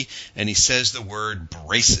embassy, and he says the word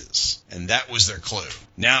braces. And that was their clue.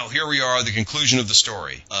 Now, here we are, the conclusion of the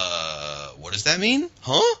story. What does that mean?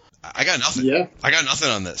 Huh? I got nothing. Yeah. I got nothing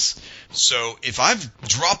on this. So if I've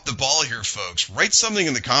dropped the ball here, folks, write something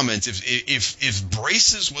in the comments. If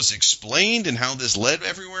Braces was explained and how this led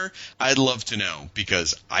everywhere, I'd love to know,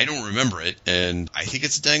 because I don't remember it, and I think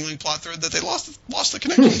it's a dangling plot thread that they lost the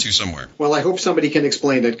connection to somewhere. Well, I hope somebody can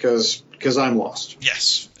explain it, because I'm lost.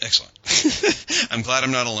 Yes, excellent. I'm glad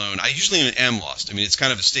I'm not alone. I usually am lost. I mean, it's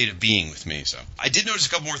kind of a state of being with me. So I did notice a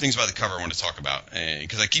couple more things about the cover I want to talk about,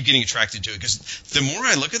 because I keep getting attracted to it. Because the more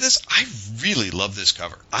I look at this, I really love this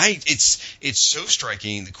cover. It's so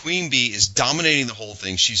striking. The Queen Bee is dominating the whole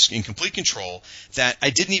thing. She's in complete control. That I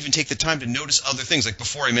didn't even take the time to notice other things. Like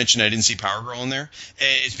before, I mentioned I didn't see Power Girl in there.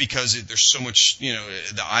 It's because there's so much,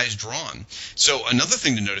 the eyes drawn. So another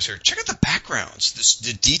thing to notice here: check out the backgrounds.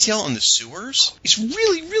 The detail on the sewers is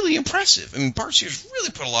really, really impressive. I mean, Bart Sears really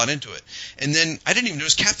put a lot into it. And then I didn't even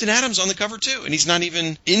notice Captain Adams on the cover too, and he's not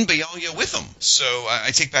even in Bialya with them. So I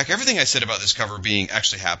take back everything I said about this cover being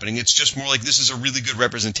actually happening. It's just more like this is a really good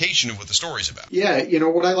representation of what the story's about. Yeah,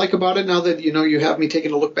 what I like about it now that, you have me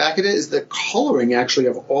taking a look back at it is the coloring actually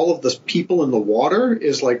of all of the people in the water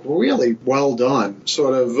is like really well done.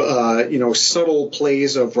 Sort of, subtle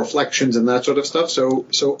plays of reflections and that sort of stuff.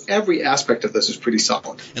 So every aspect of this is pretty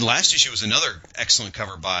solid. And last issue was another excellent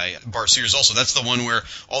cover by Bart Sears also. That's the one where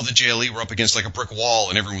all the JLE were up against like a brick wall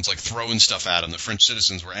and everyone's like throwing stuff at them. The French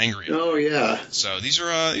citizens were angry. Oh, yeah. So these are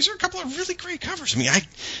a couple of really great covers. I mean,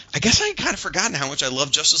 I guess I had kind of forgotten how much I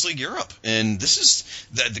love Justice League Europe. And this is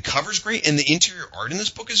the cover's great, and the interior art in this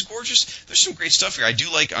book is gorgeous. There's some great stuff here. I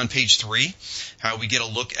do like on page 3 how we get a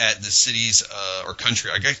look at the cities or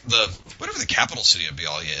country. I guess whatever the capital city of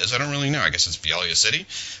Bialya is. I don't really know. I guess it's Bialya City.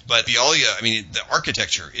 But Bialya, I mean, the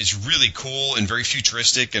architecture is really cool and very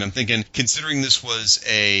futuristic. And I'm thinking, considering this was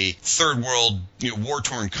a third world,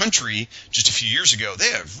 war-torn country just a few years ago, they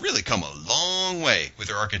have really come a long way with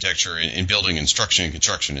their architecture in building, construction, and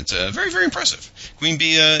construction. It's very, very impressive. Queen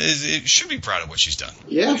Bee should be proud of what she's done.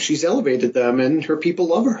 Yeah, she's elevated them, and her people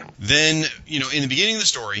love her. Then, in the beginning of the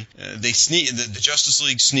story, they sneak. The Justice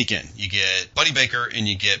League sneak in. You get Buddy Baker and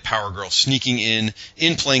you get Power Girl sneaking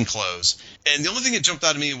in plain clothes. And the only thing that jumped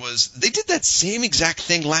out at me was they did that same exact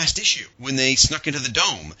thing last issue when they snuck into the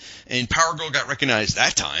dome, and Power Girl got recognized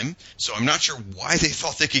that time. So I'm not sure why they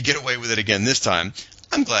thought they could get away with it again this time.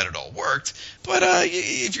 I'm glad it all worked, but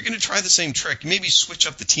if you're going to try the same trick, maybe switch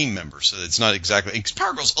up the team members so that it's not exactly – because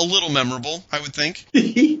Power Girl's a little memorable, I would think.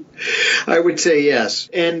 I would say yes.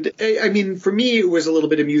 And, I mean, for me, it was a little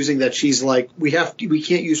bit amusing that she's like, we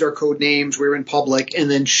can't use our code names, we're in public,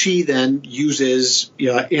 and then she then uses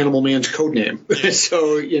Animal Man's code name.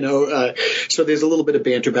 So, so there's a little bit of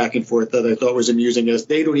banter back and forth that I thought was amusing, as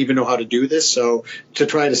they don't even know how to do this, so to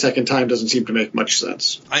try it a second time doesn't seem to make much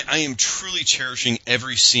sense. I am truly cherishing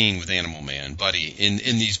every scene with Animal Man, Buddy, in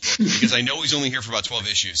these books, because I know he's only here for about 12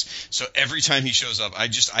 issues. So every time he shows up, I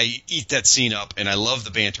eat that scene up, and I love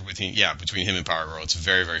the banter between him and Power Girl. It's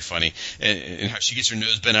very, very funny. And how she gets her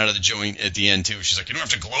nose bent out of the joint at the end, too. She's like, you don't have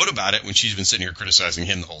to gloat about it, when she's been sitting here criticizing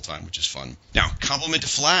him the whole time, which is fun. Now, compliment to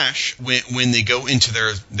Flash, when they go into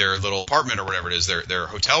their little apartment or whatever it is, their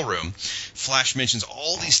hotel room, Flash mentions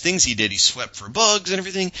all these things he did. He swept for bugs and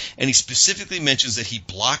everything, and he specifically mentions that he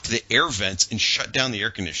blocked the air vents and shut down the air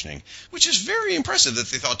conditioning, which is very impressive that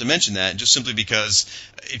they thought to mention that, just simply because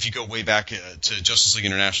if you go way back to Justice League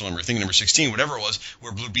International number 16, whatever it was,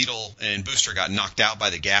 where Blue Beetle and Booster got knocked out by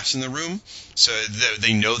the gas in the room, so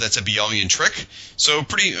they know that's a Bialyan trick. So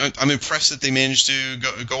I'm impressed that they managed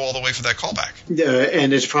to go all the way for that callback. Yeah,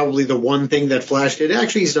 and it's probably the one thing that Flash did.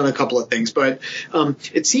 Actually, he's done a couple of things, but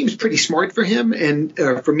it seems pretty smart for him, and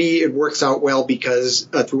for me, it works out well because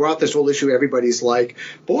throughout this whole issue, everybody's like,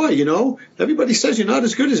 boy, everybody says you're not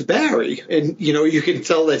as good as Barry. And, you can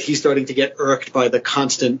tell that he's starting to get irked by the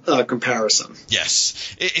constant comparison.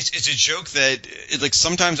 Yes. It's a joke that,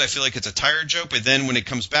 sometimes I feel like it's a tired joke, but then when it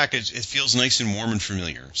comes back, it feels nice and warm and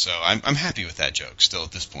familiar. So I'm happy with that joke still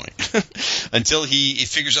at this point. Until he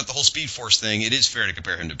figures out the whole Speed Force thing, it is fair to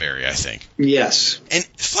compare him to Barry, I think. Yes. And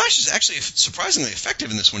Flash is actually surprisingly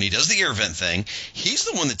effective in this one. He does the air vent thing. He's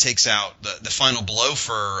the one that takes out the final blow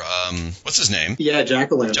for, what's his name? Yeah,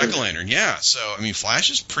 Jack-O-Lantern. Jack-O-Lantern, yeah. So,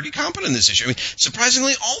 Flash is pretty competent in this issue.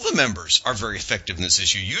 Surprisingly, all the members are very effective in this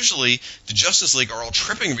issue. Usually, the Justice League are all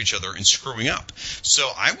tripping of each other and screwing up. So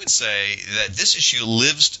I would say that this issue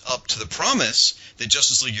lives up to the promise that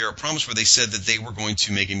Justice League Europe promised, where they said that they were going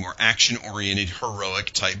to make a more action-oriented,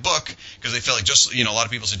 heroic-type book, because they felt like a lot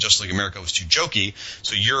of people said Justice League America was too jokey,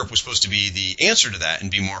 so Europe was supposed to be the answer to that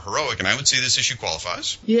and be more heroic, and I would say this issue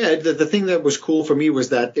qualifies. Yeah, the thing that was cool for me was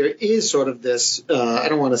that there is sort of this, I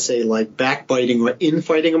don't want to say like backbiting or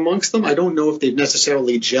infighting amongst them. I don't know if they've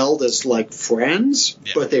necessarily gelled as like friends,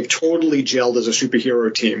 but they've totally gelled as a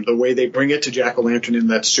superhero team. The way they bring it to Jack-O-Lantern in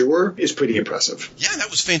that sewer is pretty impressive. Yeah,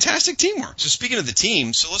 that was fantastic teamwork. So speaking of the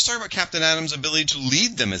team, so let's talk about Captain Atom's ability to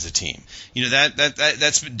lead them as a team. You know,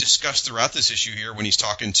 that's been discussed throughout this issue here when he's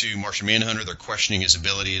talking to Martian Manhunter. They're questioning his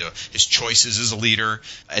ability to his choices as a leader.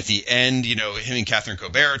 At the end, you know, him and Catherine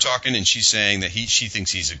Colbert are talking, and she's saying that she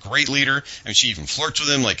thinks he's a great leader, and she even flirts with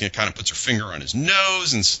him, like it kind of puts her finger on his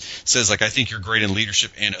nose and says, like, I think you're great in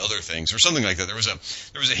leadership and other things, or something like that. There was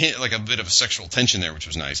a hint, like a bit of a sexual tension there, which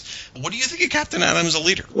was nice. What do you think of Captain Atom as a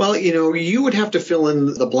leader? Well, you know, you would have to fill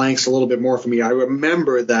in the blanks a little bit more for me. I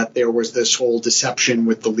remember that there was this whole deception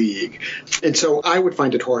with the League, and so I would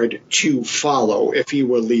find it hard to follow if he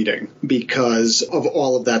were leading because of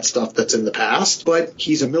all of that stuff that's in the past. But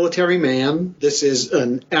he's a military man. This is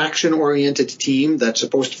an action-oriented team that's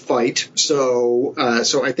supposed to fight. So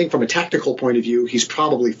I think from a tactical point of view, he's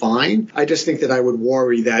probably fine. I just think that I would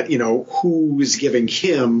worry that, you know, who's giving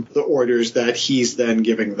him the orders that he's then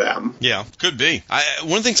giving them. Yeah, could be.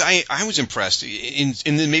 One of the things I was impressed in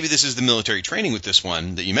maybe this is the military training with this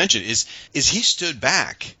one that you mentioned, is he stood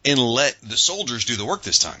back and let the soldiers do the work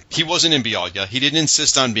this time. He wasn't in Bialya. He didn't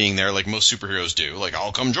insist on being there like most superheroes do, like,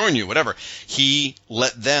 I'll come join you, whatever. He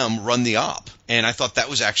let them run the op. And I thought that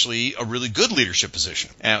was actually a really good leadership position.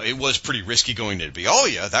 Now, it was pretty risky going to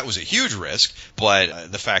Bialya. That was a huge risk. But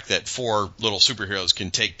the fact that 4 little superheroes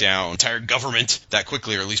can take down entire government that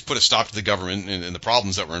quickly, or at least put a stop to the government and the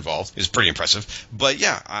problems that were involved, is pretty impressive. But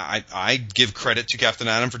yeah, I give credit to Captain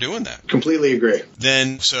Atom for doing that. Completely agree.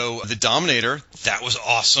 Then, so the Dominator, that was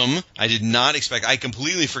awesome. I did not expect, I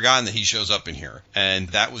completely forgotten that he shows up in here. And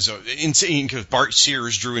that was insane because Bart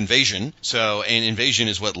Sears drew Invasion. And Invasion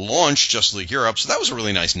is what launched Justice League Europe. So that was a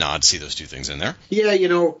really nice nod to see those two things in there. Yeah, you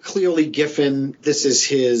know, clearly Giffen, this is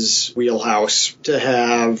his wheelhouse, to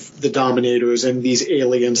have the Dominators and these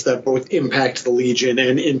aliens that both impact the Legion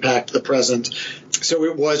and impact the present. So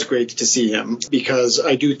it was great to see him, because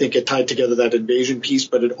I do think it tied together that Invasion piece,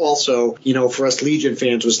 but it also, you know, for us Legion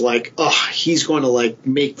fans was like, he's going to like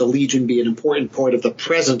make the Legion be an important part of the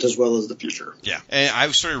present as well as the future. Yeah. And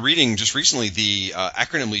I started reading just recently the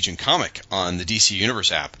Acronym Legion comic on the DC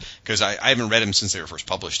Universe app, because I haven't read them since they were first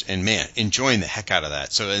published, and man, enjoying the heck out of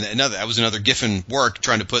that. So that was another Giffen work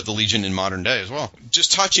trying to put the Legion in modern day as well.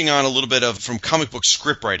 Just touching on a little bit of from comic book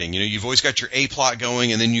script writing, you know, you've always got your A plot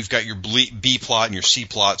going, and then you've got your B plot and your C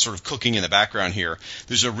plot sort of cooking in the background here.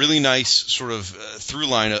 There's a really nice sort of through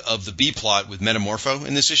line of the B plot with Metamorpho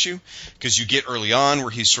in this issue, because you get early on where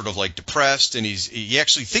he's sort of like depressed, and he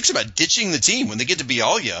actually thinks about ditching the team. When they get to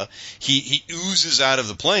Bialya, he oozes out of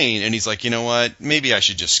the plane, and he's like, you know what, maybe I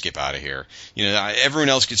should just skip out of here. You know, everyone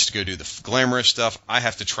else gets to go do the glamorous stuff. I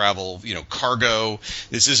have to travel, you know, cargo.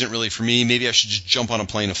 This isn't really for me. Maybe I should just jump on a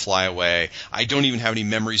plane and fly away. I don't even have any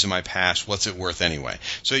memories of my past. What's it worth anyway?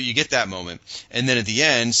 So you get that moment. And then at the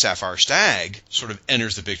end, Sapphire Stagg sort of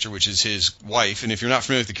enters the picture, which is his wife. And if you're not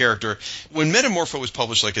familiar with the character, when Metamorpho was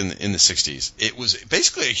published like in the 60s, it was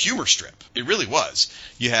basically a humor strip. It really was.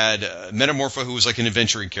 You had Metamorpho, who was like an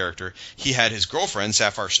adventuring character. He had his girlfriend,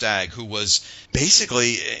 Sapphire Stagg, who was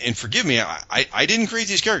basically, and forgive me, I didn't create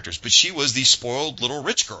these characters, but she was the spoiled little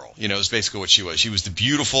rich girl, you know, is basically what she was. She was the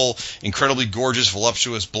beautiful, incredibly gorgeous,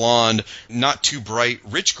 voluptuous, blonde, not too bright,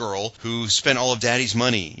 rich girl who spent all of Daddy's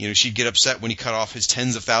money. You know, she'd get upset when he cut off his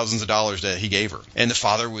tens of thousands of dollars that he gave her. And the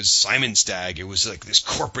father was Simon Stagg. It was like this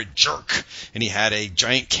corporate jerk, and he had a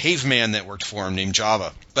giant caveman that worked for him named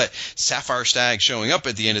Java. But Sapphire Stagg showing up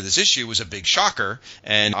at the end of this issue was a big shocker,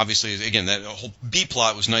 and obviously, again, that whole B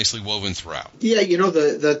plot was nicely woven throughout. Yeah, you know,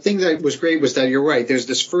 the thing that was great was that you're right. There's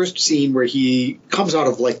this first scene where he comes out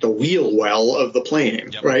of like the wheel well of the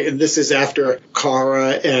plane, right? And this is after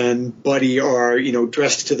Kara and Buddy are, you know,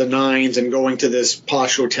 dressed to the nines and going to this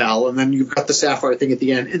posh hotel, and then you've got the Sapphire thing at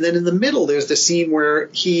the end. And then in the middle, there's the scene where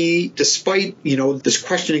he, despite, you know, this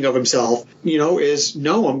questioning of himself, you know, is,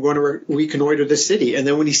 no, I'm going to reconnoiter the city. And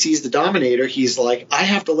then when he sees the Dominator, he's like, I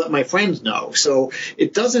have to let my friends know. So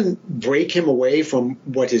it doesn't break him away from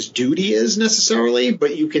what his duty is necessarily,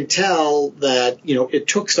 but you can tell tell that, it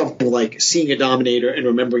took something like seeing a Dominator and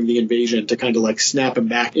remembering the invasion to kind of like snap him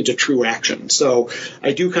back into true action. So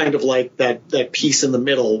I do kind of like that piece in the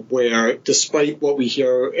middle where, despite what we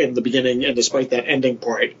hear in the beginning and despite that ending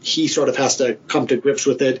part, he sort of has to come to grips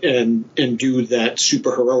with it and do that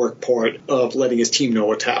super heroic part of letting his team know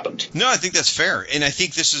what's happened. No, I think that's fair. And I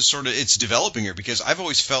think this is sort of, it's developing here, because I've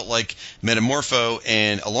always felt like Metamorpho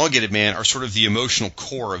and Elongated Man are sort of the emotional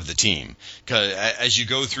core of the team. Because as you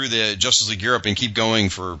go through the Justice League Europe and keep going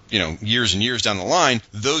for, years and years down the line,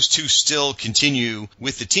 those two still continue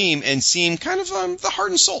with the team and seem kind of the heart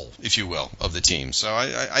and soul, if you will, of the team. So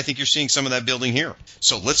I think you're seeing some of that building here.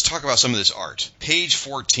 So let's talk about some of this art. Page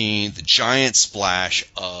 14, the giant splash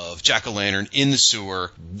of Jack-O-Lantern in the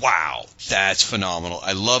sewer. Wow, that's phenomenal.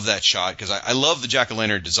 I love that shot, because I love the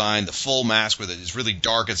Jack-O-Lantern design, the full mask with it is really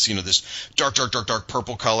dark. It's, this dark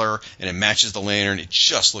purple color, and it matches the lantern. It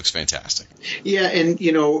just looks fantastic. Yeah, and,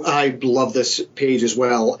 I love this page as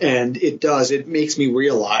well, and it makes me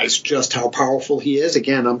realize just how powerful he is.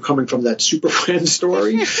 Again, I'm coming from that Super Friends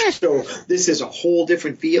story, so this is a whole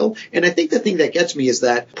different feel. And I think the thing that gets me is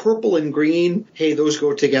that purple and green, hey, those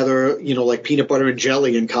go together, like peanut butter and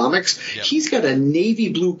jelly in comics. Yep. He's got a navy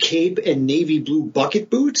blue cape and navy blue bucket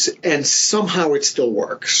boots, and somehow it still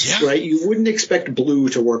works, right? You wouldn't expect blue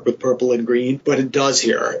to work with purple and green, but it does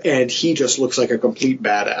here, and he just looks like a complete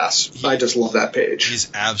badass. I just love that page.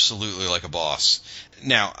 He's absolutely like a boss.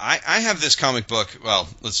 Now, I have this comic book. Well,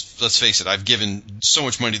 let's face it. I've given so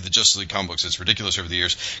much money to the Justice League comic books. It's ridiculous over the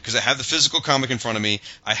years, because I have the physical comic in front of me.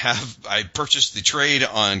 I purchased the trade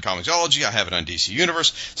on Comixology. I have it on DC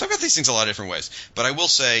Universe. So I've got these things a lot of different ways. But I will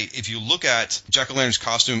say, if you look at Jack-O-Lantern's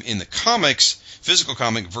costume in the comics, physical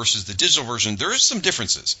comic versus the digital version, there is some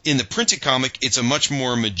differences. In the printed comic, it's a much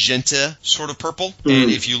more magenta sort of purple, and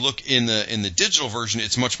if you look in the digital version,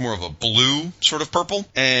 it's much more of a blue sort of purple.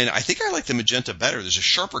 And I think I like the magenta better. There's a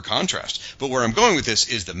sharper contrast. But where I'm going with this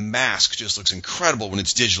is the mask just looks incredible when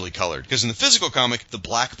it's digitally colored. Because in the physical comic, the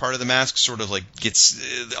black part of the mask sort of like gets,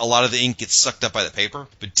 a lot of the ink gets sucked up by the paper.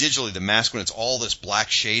 But digitally, the mask, when it's all this black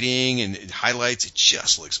shading and it highlights, it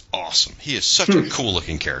just looks awesome. He is such a cool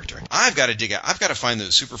looking character. I've got to dig out. I've got to find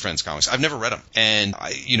those Super Friends comics. I've never read them. And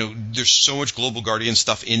there's so much Global Guardian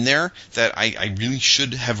stuff in there that I really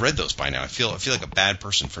should have read those by now. I feel like a bad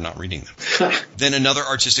person for not reading them. Then another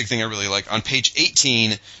artistic thing I really like, on page 18,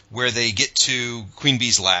 where they get to Queen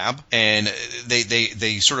Bee's lab, and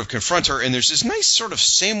they sort of confront her, and there's this nice sort of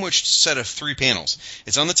sandwiched set of 3 panels.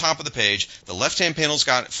 It's on the top of the page. The left-hand panel's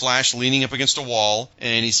got Flash leaning up against a wall,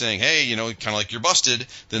 and he's saying, hey, kind of like you're busted.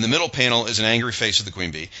 Then the middle panel is an angry face of the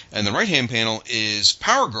Queen Bee. And the right-hand panel is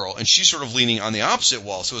Power Girl, and she's sort of leaning on the opposite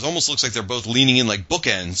wall, so it almost looks like they're both leaning in like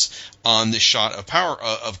bookends on this shot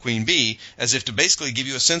of Queen Bee, as if to basically give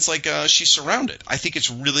you a sense like she's surrounded. I think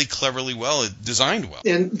it's really cleverly designed well.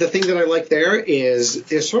 And the thing that I like there is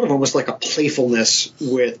there's sort of almost like a playfulness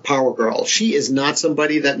with Power Girl. She is not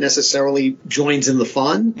somebody that necessarily joins in the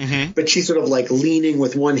fun, but she's sort of like leaning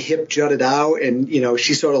with one hip jutted out, and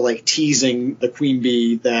she's sort of like teasing the Queen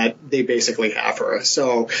Bee that they basically have her.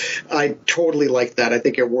 So I totally like that. I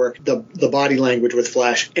think it worked. The body language with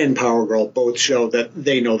Flash and Power Girl both show that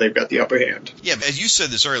they know they've got the upper hand. Yeah, as you said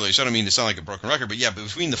this earlier, so I don't mean to sound like a broken record, but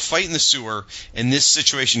between the fight in the sewer and this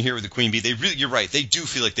situation here with the Queen Bee, you're right, they do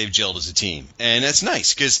feel like they've gelled as a team. And that's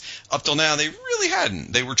nice, because up till now, they really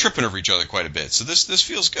hadn't. They were tripping over each other quite a bit. So this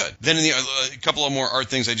feels good. Then a couple of more art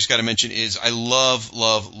things I just got to mention is I love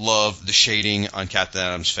the shading on Captain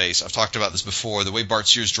Adam's face. I've talked about this before. The way Bart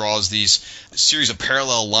Sears draws these series of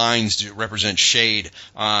parallel lines to represent shade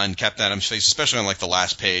on Captain Adam's face, especially on like the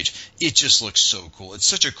last page, it just looks so cool. It's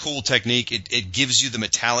such a cool technique. It gives you the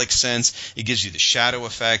metallic sense. It gives you the shadow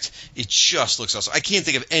effect. It just looks awesome. I can't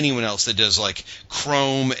think of anyone else that does like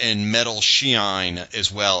chrome and metal shine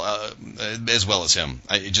as well as him.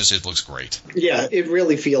 It looks great. Yeah, it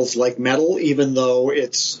really feels like metal, even though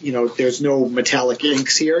it's, there's no metallic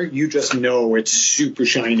inks here. You just know it's super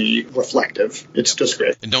shiny, reflective. It's just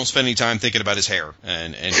great. And don't spend any time thinking about his hair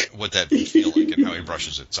and what that would feel like and how he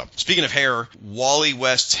brushes it. So, speaking of hair, Wally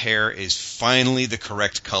West's hair is finally the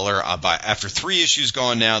correct color. After 3 issues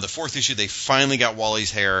gone now, the 4th issue, they finally got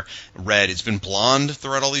Wally's hair red. It's been blonde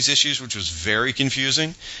throughout all these issues, which was very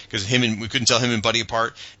confusing because we couldn't tell him and Buddy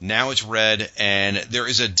apart. Now it's red, and there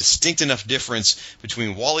is a distinct enough difference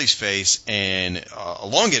between Wally's face and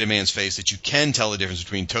Elongated Man's face that you can tell the difference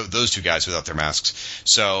between those two guys without their masks.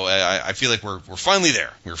 So I feel like we're finally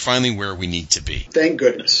there. We're finally where we need to be. Thank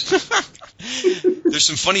goodness. There's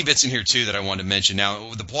some funny bits in here, too, that I wanted to mention.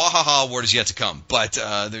 Now, the Bwahaha Award is yet to come, but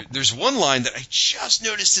there's one line that I just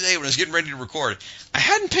noticed today when I was getting ready to record. I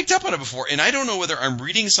hadn't picked up on it before, and I don't know whether I'm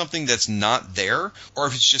reading something that's not there or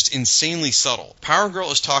if it's just insanely subtle. Power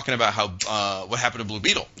Girl is talking about how what happened to Blue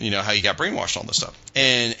Beetle, how he got brainwashed, all this stuff.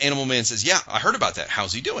 And Animal Man says, yeah, I heard about that.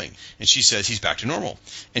 How's he doing? And she says, he's back to normal.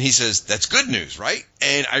 And he says, that's good news, right?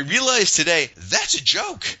 And I realized today, that's a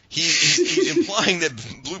joke. He's implying that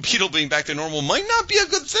Blue Beetle being back to normal might not be a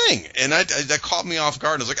good thing. And that caught me off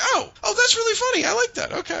guard. I was like, oh, that's really funny. I like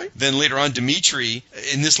that. Okay. Then later on, Dimitri,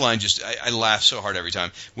 in this line, I laugh so hard every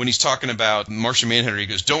time. When he's talking about Martian Manhunter, he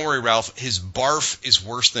goes, don't worry, Ralph, his barf is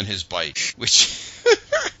worse than his bite, which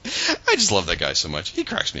I just love that guy so much. He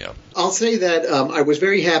cracks me up. I'll say that I was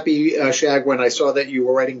very happy, Shag, when I saw that you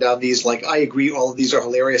were writing down these, I agree, all of these are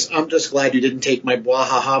hilarious. I'm just glad you didn't take my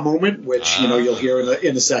bwahaha moment, which, you'll hear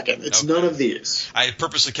in a second. It's none of these. I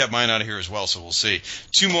purposely kept mine out of here as well, so we'll see.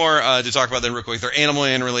 Two more to talk about then real quick. They're Animal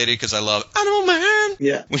Man related because I love Animal Man.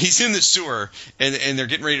 Yeah. When he's in the sewer and they're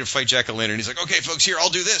getting ready to fight Jack-o'-lantern, he's like, okay, folks, here, I'll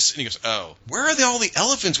do this. And he goes, oh, where are all the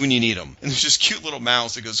elephants when you need them? And there's this cute little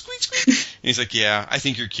mouse that goes, squeak, squeak. And he's like, yeah, I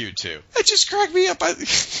think you're cute, too. That just cracked me up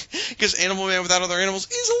because Animal Man without other animals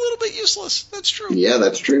is a little bit useless. That's true. Yeah,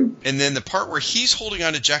 that's true. And then the part where he's holding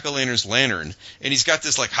on to Jack-o'-lantern's lantern, and he's got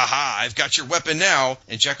this haha, I've got your weapon now,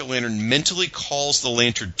 and Jack-o'-lantern mentally calls the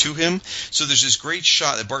lantern to him. So there's this great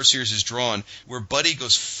shot that Bart Sears has drawn where Buddy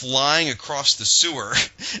goes flying across the sewer.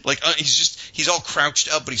 He's all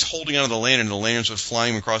crouched up, but he's holding onto the lantern, and the lantern's what's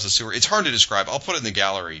flying him across the sewer. It's hard to describe. I'll put it in the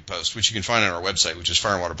gallery post, which you can find on our website, which is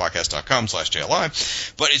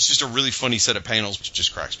fireandwaterpodcast.com/JLI. But it's just a really funny set of panels, which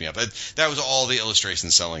just cracks me up. That was all the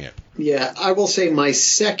illustrations selling it. Yeah, I will say my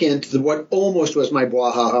second, what almost was my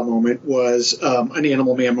bwahaha moment, was an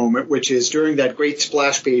Animal Man moment, which is during that great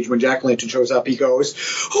splash page when Jack-o'-lantern shows up, he goes,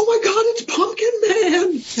 oh my God, it's Pumpkin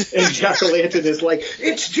Man! And Jack-o'-lantern is like,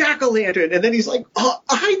 it's Jack-o'-lantern! And then he's like, oh,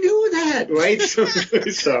 I knew that, right? So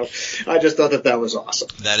I just thought that was awesome.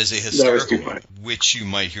 That is a hysterical one, which you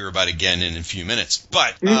might hear about again in a few minutes.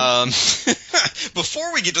 But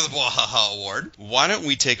before we get to the Bwahaha Award, why don't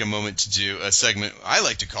we take a moment to do a segment I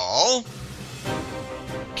like to call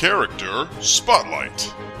Character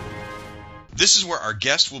Spotlight. This is where our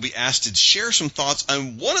guest will be asked to share some thoughts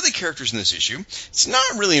on one of the characters in this issue. It's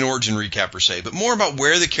not really an origin recap per se, but more about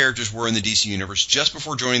where the characters were in the DC universe just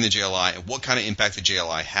before joining the JLI and what kind of impact the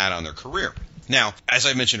JLI had on their career. Now, as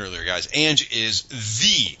I mentioned earlier, guys, Ange is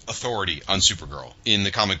the authority on Supergirl in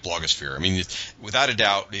the comic blogosphere. I mean, without a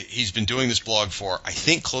doubt, he's been doing this blog for, I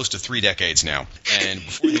think, close to 3 decades now, and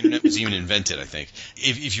before the internet was even invented, I think.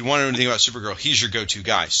 If you want to know anything about Supergirl, he's your go-to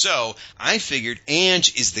guy. So I figured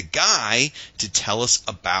Ange is the guy to tell us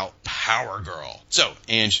about Power Girl. So,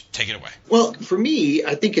 Ange, take it away. Well, for me,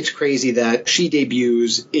 I think it's crazy that she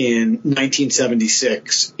debuts in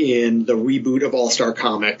 1976 in the reboot of All-Star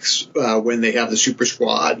Comics when they have the Super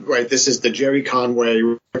Squad, right? This is the Jerry Conway,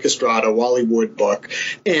 Rick Estrada, Wally Wood book.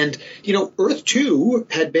 And, Earth 2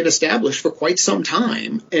 had been established for quite some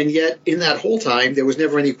time. And yet, in that whole time, there was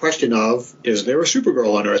never any question of, is there a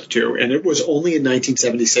Supergirl on Earth 2? And it was only in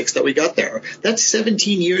 1976 that we got there. That's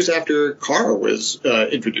 17 years after Kara was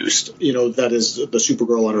introduced, that is the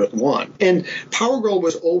Supergirl on Earth 1. And Power Girl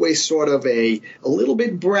was always sort of a little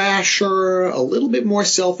bit brasher, a little bit more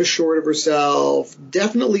self-assured of herself,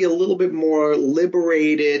 definitely a little bit more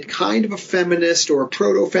liberated, kind of a feminist or a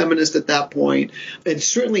proto-feminist at that point, and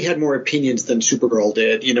certainly had more opinions than Supergirl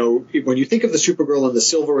did. When you think of the Supergirl in the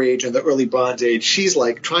Silver Age and the early Bronze Age, she's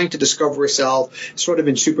like trying to discover herself, sort of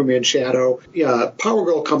in Superman's shadow. Power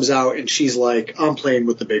Girl comes out and she's like, I'm playing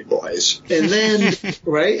with the big boys. And then,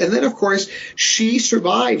 right? And then, of course, she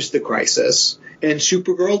survives the crisis. And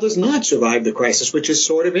Supergirl does not survive the crisis, which is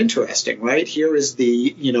sort of interesting, right? Here is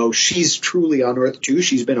she's truly on Earth 2.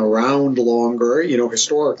 She's been around longer,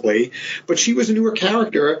 historically, but she was a newer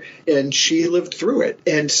character and she lived through it.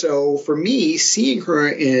 And so for me, seeing her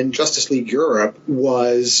in Justice League Europe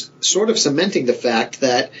was sort of cementing the fact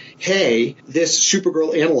that, hey, this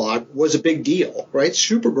Supergirl analog was a big deal, right?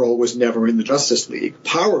 Supergirl was never in the Justice League.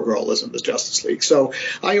 Power Girl is in the Justice League. So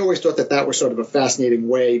I always thought that was sort of a fascinating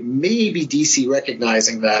way, maybe DC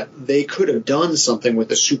recognizing that they could have done something with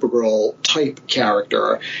a Supergirl type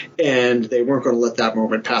character and they weren't going to let that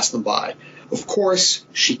moment pass them by. of course,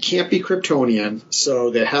 she can't be Kryptonian, so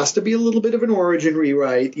there has to be a little bit of an origin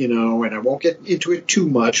rewrite, and I won't get into it too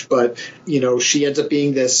much, but, she ends up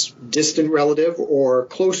being this distant relative or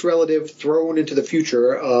close relative thrown into the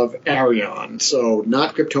future of Arion, so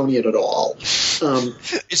not Kryptonian at all.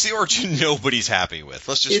 It's the origin nobody's happy with.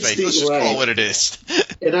 Let's just call it what it is.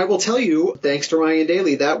 And I will tell you, thanks to Ryan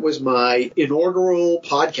Daly, that was my inaugural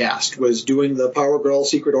podcast, was doing the Power Girl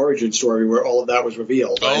Secret Origin story where all of that was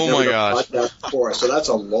revealed. Oh, my gosh. Before, so that's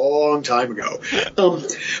a long time ago.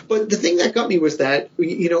 But the thing that got me was that,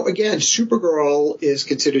 again, Supergirl is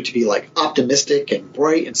considered to be like optimistic and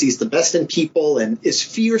bright and sees the best in people and is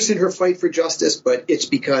fierce in her fight for justice, but it's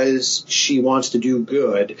because she wants to do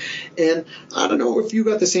good. And I don't know if you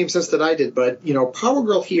got the same sense that I did, but, Power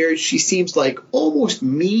Girl here, she seems like almost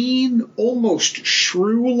mean, almost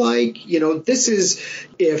shrew-like. This is,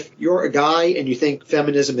 if you're a guy and you think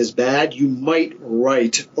feminism is bad, you might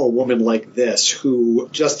write a woman like this who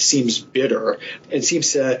just seems bitter and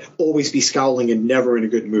seems to always be scowling and never in a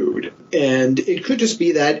good mood. And it could just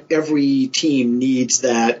be that every team needs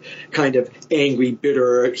that kind of angry,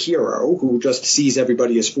 bitter hero who just sees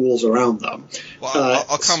everybody as fools around them. Well,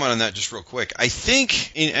 I'll comment on that just real quick. I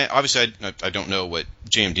think, obviously, I don't know what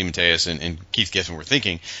J.M. DeMatteis and Keith Giffen were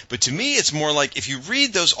thinking, but to me it's more like if you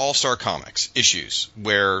read those All-Star Comics issues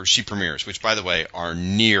where she premieres, which, by the way, are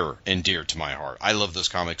near and dear to my heart. I love those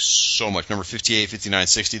comics so much. Number 58, 59,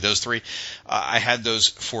 60, those three. I had those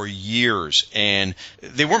for years, and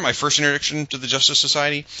they weren't my first introduction to the Justice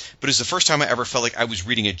Society, but it's the first time I ever felt like I was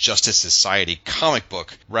reading a Justice Society comic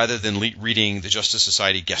book rather than reading the Justice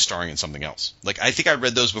Society guest starring in something else. Like, I think I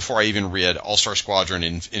read those before I even read All-Star Squadron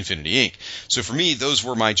and Infinity Inc. So for me, those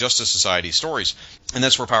were my Justice Society stories, and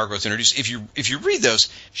that's where Power Girl's introduced. If you read those,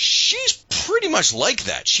 she's pretty much like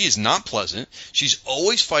that. She is not pleasant. She's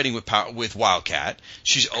always fighting with Wildcat.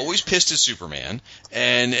 She's always pissed at Superman,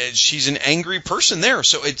 and she's an angry person there.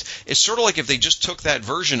 So it's sort of like if they just took that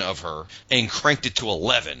version of her and cranked it to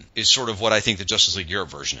 11 is sort of what I think the Justice League Europe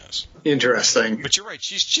version is. Interesting. But you're right.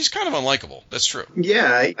 She's kind of unlikable. That's true.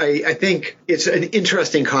 Yeah, I think it's an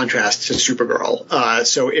interesting contrast to Supergirl.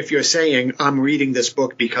 So if you're saying I'm reading this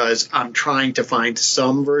book because I'm trying to find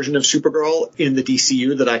some version of Supergirl in the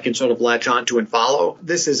DCU that I can sort of latch onto and follow,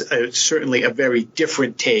 this is certainly a very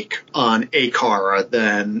different take on Akara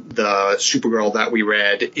than the Supergirl that we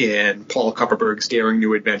read in Paul Kupperberg's Daring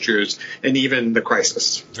New Adventures and even The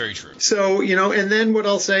Crisis. Very true. So, and then what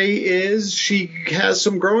I'll say is she has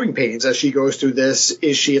some growing pains as she goes through this.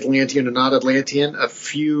 Is she Atlantean or not Atlantean? A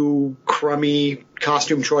few crummy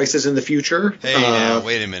costume choices in the future. Hey, now,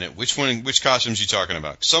 wait a minute. Which costumes are you talking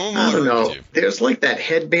about? Some of them I don't know. with you. There's like that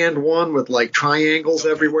headband one with like triangles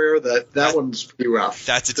everywhere. That one's pretty rough.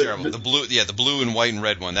 That's terrible. The blue and white and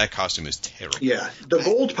red one. That costume is terrible. Yeah, the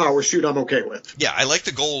gold power suit I'm okay with. Yeah, I like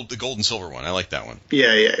the gold and silver one. I like that one.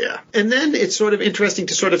 Yeah. And then it's sort of interesting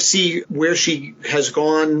to sort of see where she has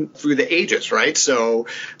gone through the ages, right? So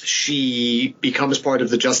she becomes part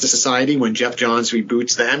of the Justice Society when Jeff Johns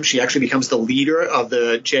reboots them. She actually becomes the leader of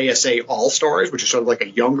the JSA All-Stars, which is sort of like a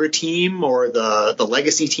younger team or the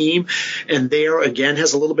legacy team. And there, again,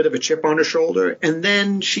 has a little bit of a chip on her shoulder. And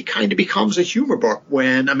then she kind of becomes a humor book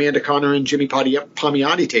when Amanda Conner and Jimmy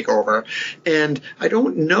Palmiotti take over. And I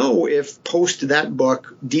don't know if post that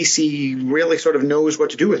book, DC really sort of knows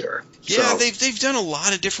what to do with her. Yeah, they've done a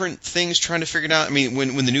lot of different things trying to figure it out. I mean,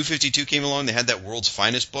 when the New 52 came along, they had that World's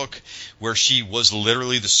Finest book where she was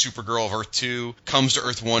literally the Supergirl of Earth 2, comes to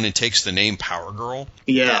Earth 1 and takes the name Power Girl.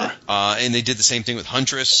 Yeah. And they did the same thing with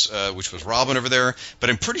Huntress, which was Robin over there. But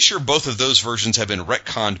I'm pretty sure both of those versions have been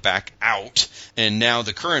retconned back out. And now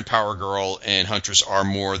the current Power Girl and Huntress are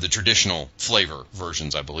more the traditional flavor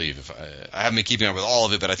versions, I believe. I haven't been keeping up with all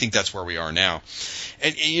of it, but I think that's where we are now.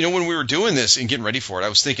 And when we were doing this and getting ready for it, I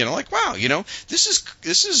was thinking, like, wow,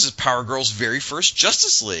 this is Power Girl's very first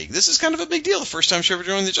Justice League. This is kind of a big deal, the first time she ever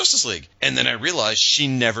joined the Justice League. And then I realized she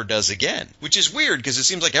never does again, which is weird because it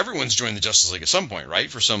seems like everyone's joined the Justice League at some point, right?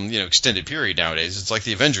 For some, extended period nowadays. It's like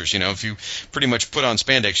the Avengers, if you pretty much put on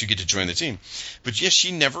spandex, you get to join the team. But yes,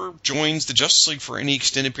 she never joins the Justice League for any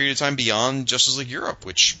extended period of time beyond Justice League Europe,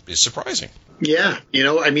 which is surprising. Yeah,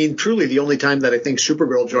 truly the only time that I think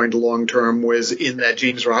Supergirl joined long term was in that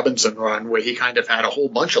James Robinson run where he kind of had a whole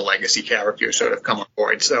bunch of legacy characters sort of come on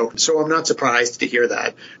board. So I'm not surprised to hear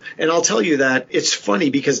that. And I'll tell you that it's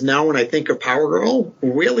funny because now when I think of Power Girl,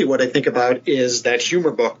 really what I think about is that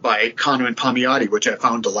humor book by Conner and Palmiotti Amiati, which I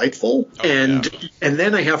found delightful. And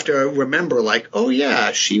then I have to remember, like, oh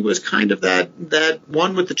yeah, she was kind of that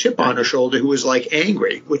one with the chip on her shoulder who was like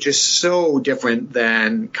angry, which is so different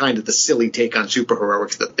than kind of the silly take on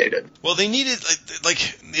superheroics that they did. Well, they needed,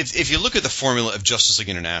 like if you look at the formula of Justice League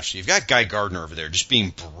International, you've got Guy Gardner over there just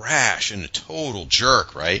being brash and a total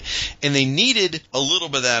jerk, right? And they needed a little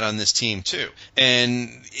bit of that on this team too. And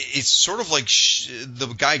it's sort of like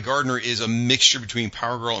the Guy Gardner is a mixture between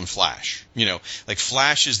Power Girl and Flash. You know, like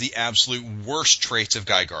Flash is the absolute worst traits of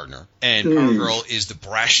Guy Gardner, and Power Girl is the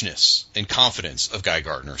brashness and confidence of Guy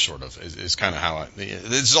Gardner, sort of, is kind of how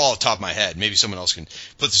this is all off the top of my head. Maybe someone else can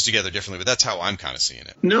put this together differently, but that's how I'm kind of seeing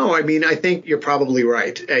it. No, I mean, I think you're probably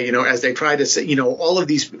right. As they try to say, all of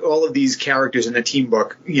these characters in a team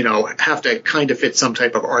book, have to kind of fit some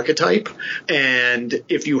type of archetype. And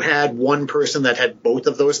if you had one person that had both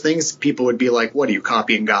of those things, people would be like, what are you,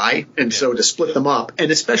 copying Guy? And so to split them up, and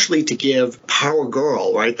especially to give Power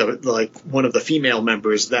Girl, right, like one of the female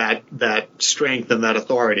members, that strength and that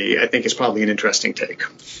authority, I think is probably an interesting take.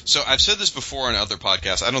 So I've said this before on other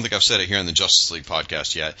podcasts. I don't think I've said it here on the Justice League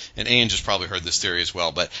podcast yet, and Ange has probably heard this theory as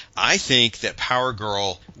well, but I think that Power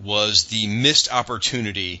Girl was the missed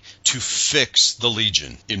opportunity to fix the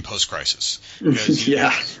Legion in post-crisis. Because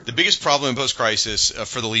the biggest problem in post-crisis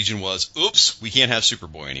for the Legion was, oops, we can't have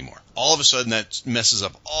Superboy anymore. All of a sudden that messes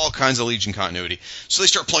up all kinds of Legion continuity, so they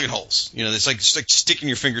start plugging holes. It's like sticking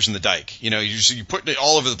your fingers in the dike. You're putting it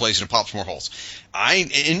all over the place and it pops more holes.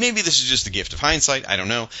 And maybe this is just the gift of hindsight, I don't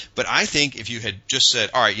know, but I think if you had just said,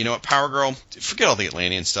 all right, you know what, Power Girl, forget all the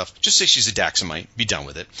Atlantean stuff, just say she's a Daxamite, be done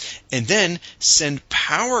with it, and then send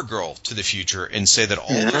Power Girl to the future and say that all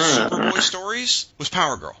those Superboy stories was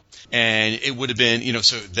Power Girl. And it would have been,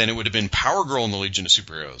 so then it would have been Power Girl in the Legion of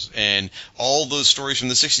Superheroes. And all those stories from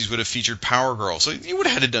the 60s would have featured Power Girl. So you would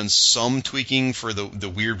have had to done some tweaking for the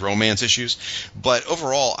weird romance issues. But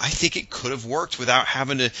overall, I think it could have worked without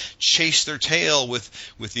having to chase their tail with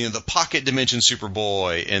the Pocket Dimension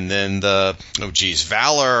Superboy, and then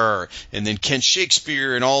Valor, and then Kent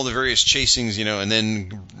Shakespeare, and all the various chasings, and then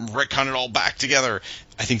retcon it all back together.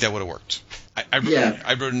 I think that would have worked.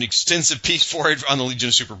 I wrote an extensive piece for it on the Legion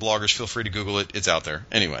of Super Bloggers. Feel free to Google it. It's out there.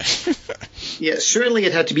 Anyway. Yeah, certainly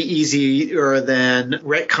it had to be easier than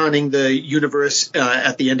retconning the universe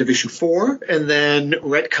at the end of issue 4, and then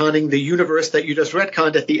retconning the universe that you just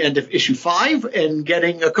retconned at the end of issue 5, and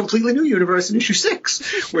getting a completely new universe in issue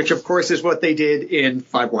 6, which of course is what they did in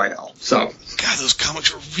 5YL. So, God, those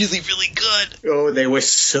comics were really, really good. Oh, they were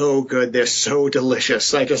so good. They're so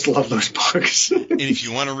delicious. I just love those books. And if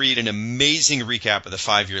you want to read an amazing recap of the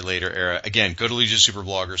 5-year later era, again, go to Legion Super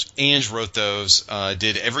Bloggers. Ange wrote those,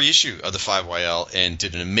 did every issue of the 5YL, and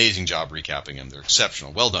did an amazing job recapping them. They're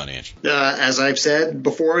exceptional. Well done, Ange. As I've said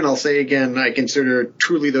before, and I'll say again, I consider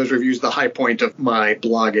truly those reviews the high point of my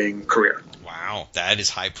blogging career. Wow, that is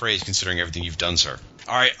high praise considering everything you've done, sir.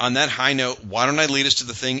 All right, on that high note, why don't I lead us to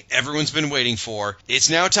the thing everyone's been waiting for? It's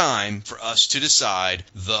now time for us to decide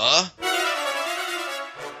the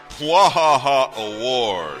Bwahaha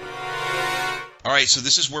Award. All right, so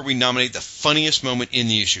this is where we nominate the funniest moment in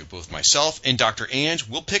the issue. Both myself and Dr. Ange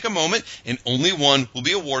will pick a moment, and only one will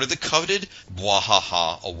be awarded the coveted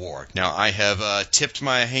Bwahaha Award. Now, I have tipped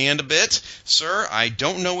my hand a bit. Sir, I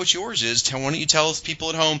don't know what yours is. Why don't you tell people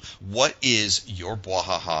at home, what is your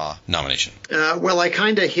Bwahaha nomination? Well, I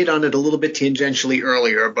kind of hit on it a little bit tangentially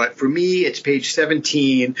earlier, but for me, it's page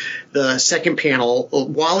 17, the second panel.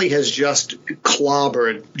 Wally has just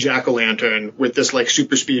clobbered Jack-O-Lantern with this,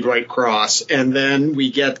 super speed right cross, and then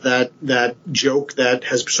we get that joke that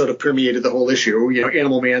has sort of permeated the whole issue.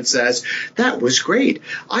 Animal Man says, that was great.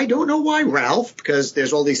 I don't know why Ralph, because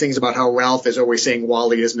there's all these things about how Ralph is always saying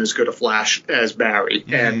Wally isn't as good a Flash as Barry.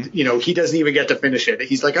 Mm-hmm. And, he doesn't even get to finish it.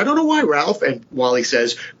 He's like, I don't know why, Ralph. And Wally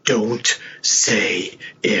says, don't say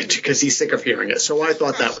it, because he's sick of hearing it. So I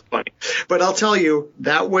thought that was funny. But I'll tell you,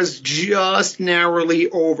 that was just narrowly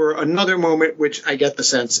over another moment, which I get the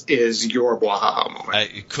sense is your Bwahaha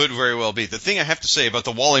moment. It could very well be. The thing I have to say about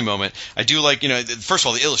the Wally moment, I do like, first of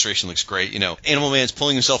all, the illustration looks great. Animal Man's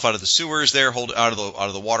pulling himself out of the sewers there, out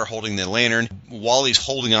of the water, holding the lantern. Wally's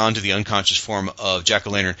holding on to the unconscious form of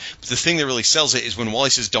Jack-O-Lantern. But the thing that really sells it is when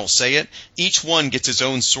Wally says, don't say it, each one gets its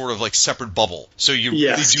own sort of separate bubble. So you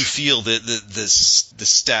really do feel the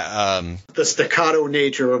staccato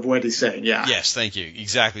nature of what he's saying. Yeah. Yes, thank you.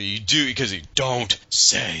 Exactly. You do, because you don't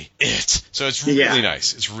say it. So it's really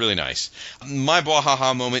nice. It's really nice. My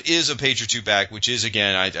Bwahaha moment is a page or two back. feedback, which is,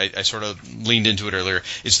 again, I sort of leaned into it earlier.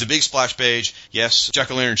 It's the big splash page. Yes,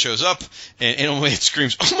 Jack-o'-lantern shows up, and Animal Man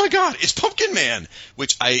screams, "Oh my God, it's Pumpkin Man!"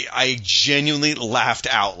 Which I genuinely laughed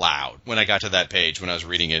out loud when I got to that page when I was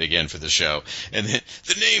reading it again for the show. And then,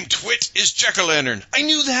 the name Twit is Jack-o'-lantern. I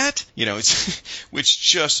knew that! Which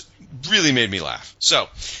just really made me laugh. So,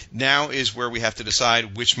 now is where we have to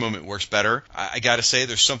decide which moment works better. I gotta say,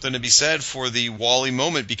 there's something to be said for the Wally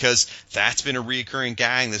moment, because that's been a reoccurring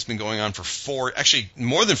gag that's been going on for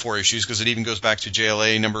more than 4 issues, because it even goes back to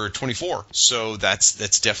JLA number 24. So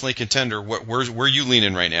that's definitely a contender. Where are you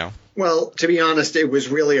leaning right now? Well, to be honest, it was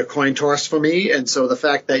really a coin toss for me, and so the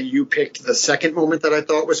fact that you picked the second moment that I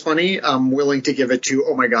thought was funny, I'm willing to give it to,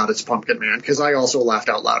 oh my God, it's Pumpkin Man, because I also laughed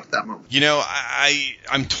out loud at that moment.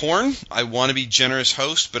 I'm torn. I want to be generous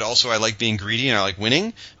host, but also I like being greedy and I like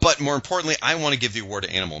winning. But more importantly, I want to give the award to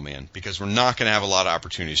Animal Man, because we're not going to have a lot of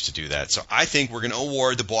opportunities to do that. So I think we're going to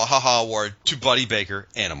award the Bwahaha Award to Buddy Baker,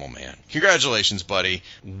 Animal Man. Congratulations, Buddy.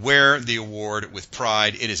 Wear the award with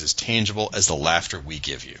pride. It is as tangible as the laughter we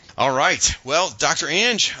give you. All right. Well, Dr.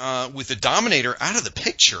 Ange, with the Dominator out of the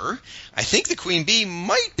picture, I think the Queen Bee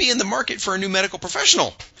might be in the market for a new medical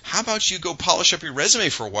professional. How about you go polish up your resume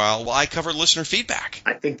for a while I cover listener feedback?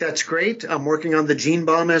 I think that's great. I'm working on the Gene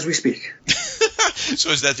Bomb as we speak. So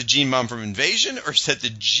is that the Gene Bomb from Invasion, or is that the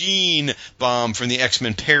Gene Bomb from the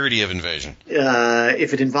X-Men parody of Invasion?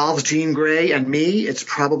 If it involves Jean Grey and me, it's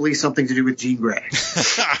probably something to do with Jean Grey.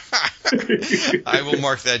 I will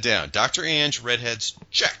mark that down. Dr. Ange, Redheads,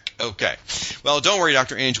 check. Okay. Well, don't worry,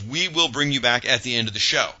 Dr. Ange. We will bring you back at the end of the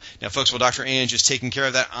show. Now, folks, while Dr. Ange is taking care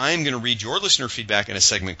of that, I'm going to read your listener feedback in a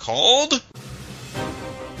segment called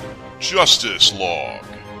Justice Log.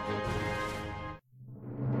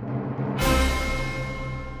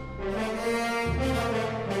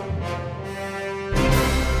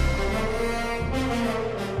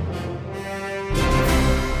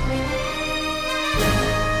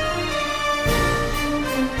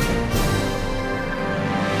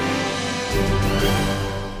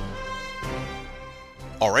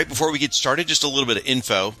 All right, before we get started, just a little bit of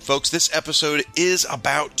info. Folks, this episode is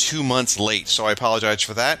about 2 months late, so I apologize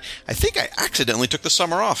for that. I think I accidentally took the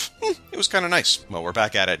summer off. It was kind of nice. Well, we're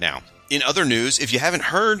back at it now. In other news, if you haven't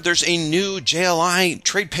heard, there's a new JLI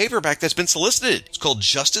trade paperback that's been solicited. It's called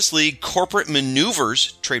Justice League Corporate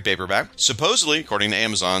Maneuvers trade paperback. Supposedly, according to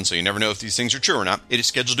Amazon, so you never know if these things are true or not, it is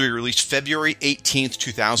scheduled to be released February 18th,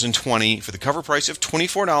 2020 for the cover price of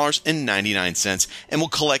 $24.99 and will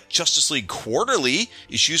collect Justice League Quarterly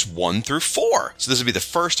issues 1 through 4. So this will be the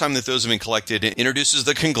first time that those have been collected. It introduces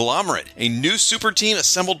the Conglomerate, a new super team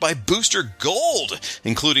assembled by Booster Gold,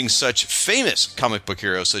 including such famous comic book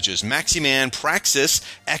heroes such as Maximan, Praxis,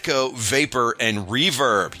 Echo, Vapor, and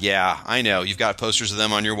Reverb. Yeah, I know, you've got posters of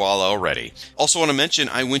them on your wall already. Also want to mention,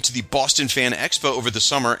 I went to the Boston Fan Expo over the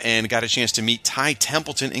summer and got a chance to meet Ty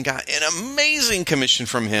Templeton and got an amazing commission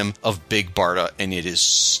from him of Big Barda, and it is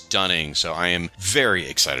stunning. So I am very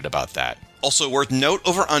excited about that. Also worth note,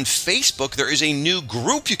 over on Facebook, there is a new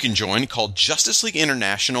group you can join called Justice League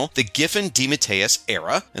International, the Giffen DeMatteis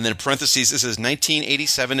Era, and then in parentheses, it says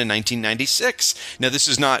 1987 to 1996. Now, this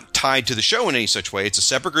is not tied to the show in any such way. It's a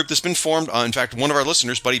separate group that's been formed. In fact, one of our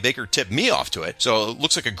listeners, Buddy Baker, tipped me off to it. So it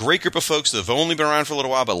looks like a great group of folks that have only been around for a little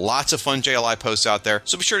while, but lots of fun JLI posts out there.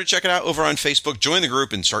 So be sure to check it out over on Facebook, join the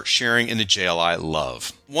group, and start sharing in the JLI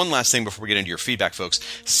love. One last thing before we get into your feedback, folks.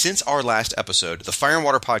 Since our last episode, the Fire and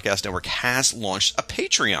Water Podcast Network has launched a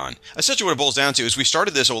Patreon. Essentially what it boils down to is we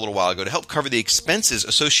started this a little while ago to help cover the expenses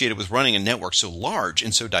associated with running a network so large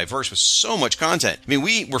and so diverse with so much content. I mean,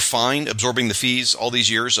 we were fine absorbing the fees all these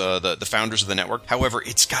years, the founders of the network. However,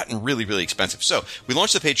 it's gotten really, really expensive. So we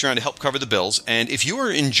launched the Patreon to help cover the bills. And if you are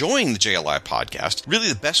enjoying the JLI podcast, really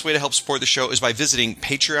the best way to help support the show is by visiting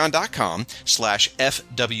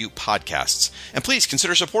patreon.com/FWPodcasts. And please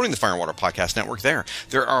consider supporting the Fire and Water Podcast Network there.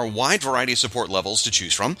 There are a wide variety of support levels to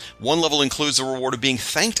choose from. One level includes the reward of being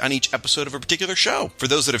thanked on each episode of a particular show. For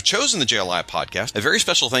those that have chosen the JLI podcast, a very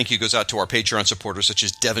special thank you goes out to our Patreon supporters such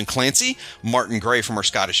as Devin Clancy, Martin Gray from our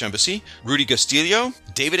Scottish Embassy, Rudy Castillo,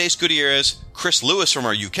 David Ace Gutierrez, Chris Lewis from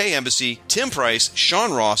our UK Embassy, Tim Price,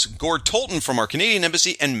 Sean Ross, Gord Tolton from our Canadian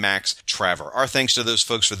Embassy, and Max Traver. Our thanks to those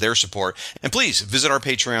folks for their support. And please visit our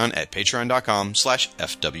Patreon at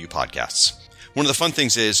patreon.com/FWPodcasts. One of the fun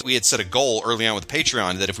things is we had set a goal early on with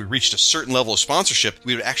Patreon that if we reached a certain level of sponsorship,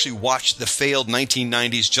 we would actually watch the failed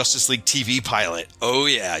 1990s Justice League TV pilot. Oh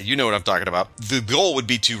yeah, you know what I'm talking about. The goal would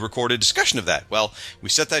be to record a discussion of that. Well, we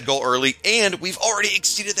set that goal early, and we've already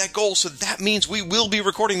exceeded that goal, so that means we will be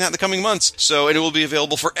recording that in the coming months. And it will be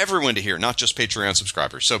available for everyone to hear, not just Patreon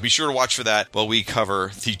subscribers. So be sure to watch for that while we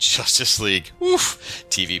cover the Justice League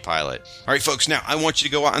TV pilot. All right, folks, now I want you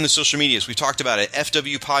to go out on the social medias. We've talked about it.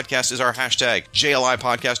 FW Podcast is our hashtag. JLI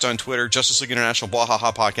Podcast on Twitter. Justice League International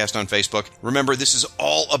Bwahaha Podcast on Facebook. Remember, this is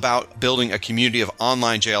all about building a community of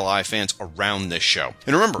online JLI fans around this show.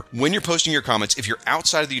 And remember, when you're posting your comments, if you're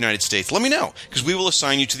outside of the United States, let me know, because we will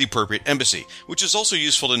assign you to the appropriate embassy, which is also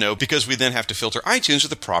useful to know because we then have to filter iTunes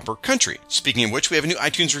with the proper country. Speaking of which, we have a new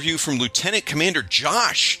iTunes review from Lieutenant Commander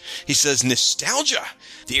Josh. He says, nostalgia.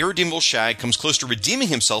 The irredeemable Shag comes close to redeeming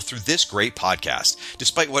himself through this great podcast.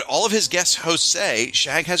 Despite what all of his guest hosts say,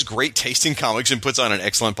 Shag has great taste in comics and puts on an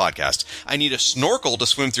excellent podcast. I need a snorkel to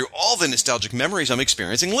swim through all the nostalgic memories I'm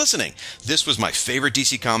experiencing listening. This was my favorite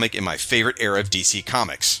DC comic in my favorite era of DC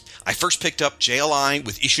Comics. I first picked up JLI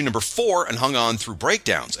with issue number 4 and hung on through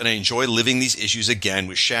breakdowns, and I enjoy living these issues again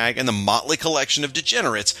with Shag and the motley collection of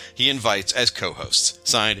degenerates he invites as co-hosts.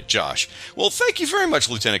 Signed, Josh. Well, thank you very much,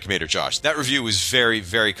 Lieutenant Commander Josh. That review was very,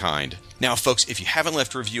 very kind. Now, folks, if you haven't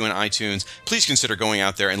left a review in iTunes, please consider going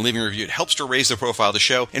out there and leaving a review. It helps to raise the profile of the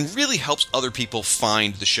show and really helps other people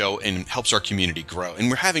find the show and helps our community grow.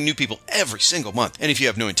 And we're having new people every single month. And if you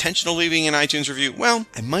have no intention of leaving an iTunes review, well,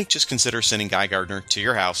 I might just consider sending Guy Gardner to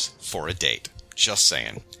your house for a date. Just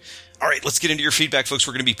saying. All right, let's get into your feedback, folks.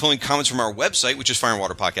 We're going to be pulling comments from our website, which is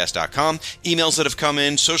fireandwaterpodcast.com, emails that have come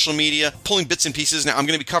in, social media, pulling bits and pieces. Now, I'm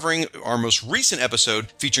going to be covering our most recent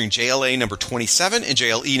episode featuring JLA number 27 and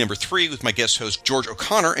JLE number 3 with my guest hosts George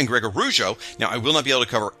O'Connor and Greg Arujo. Now, I will not be able to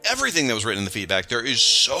cover everything that was written in the feedback. There is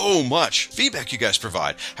so much feedback you guys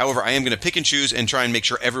provide. However, I am going to pick and choose and try and make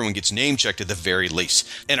sure everyone gets name checked at the very least.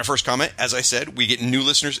 And our first comment, as I said, we get new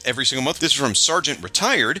listeners every single month. This is from Sergeant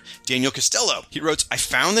Retired, Daniel Costello. He wrote, I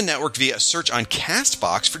found the network via a search on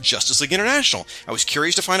CastBox for Justice League International. I was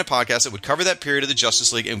curious to find a podcast that would cover that period of the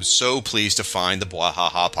Justice League and was so pleased to find the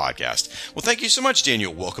Bwahaha podcast. Well, thank you so much,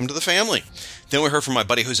 Daniel. Welcome to the family. Then we heard from my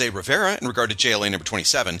buddy Jose Rivera in regard to JLA number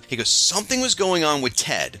 27. He goes, something was going on with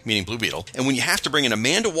Ted, meaning Blue Beetle, and when you have to bring in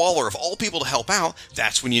Amanda Waller of all people to help out,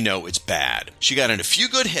 that's when you know it's bad. She got in a few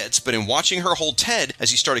good hits, but in watching her hold Ted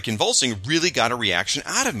as he started convulsing really got a reaction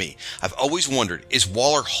out of me. I've always wondered, is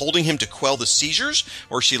Waller holding him to quell the seizures,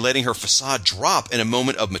 or is she letting her facade drop in a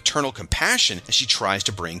moment of maternal compassion as she tries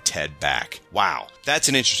to bring Ted back? Wow. That's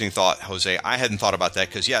an interesting thought, Jose. I hadn't thought about that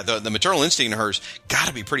because, yeah, the maternal instinct in hers got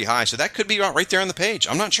to be pretty high, so that could be right there on the page.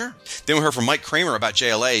 I'm not sure. Then we heard from Mike Kramer about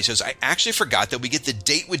JLA. He says, I actually forgot that we get the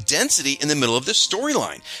date with Density in the middle of this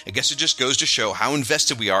storyline. I guess it just goes to show how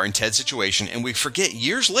invested we are in Ted's situation, and we forget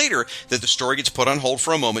years later that the story gets put on hold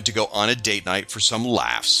for a moment to go on a date night for some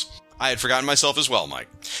laughs. I had forgotten myself as well, Mike.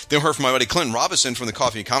 Then we heard from my buddy Clinton Robinson from the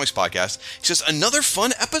Coffee and Comics podcast. He says, another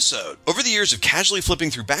fun episode. Over the years of casually flipping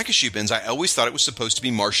through back-issue bins, I always thought it was supposed to be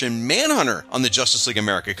Martian Manhunter on the Justice League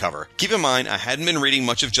America cover. Keep in mind, I hadn't been reading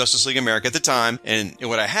much of Justice League America at the time, and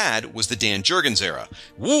what I had was the Dan Jurgens era.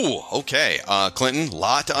 Woo, okay. Clinton,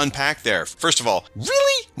 lot to unpack there. First of all,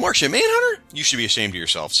 really? Martian Manhunter? You should be ashamed of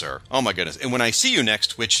yourself, sir. Oh my goodness. And when I see you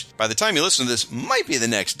next, which by the time you listen to this might be the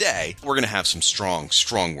next day, we're going to have some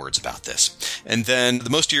strong words about this. And then the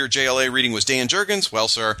most of your JLA reading was Dan Jurgens. Well,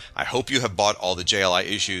 sir, I hope you have bought all the JLI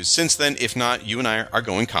issues since then. If not, you and I are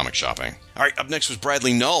going comic shopping. All right, up next was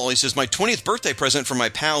Bradley Null. He says, my 20th birthday present from my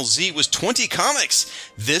pal Z was 20 comics.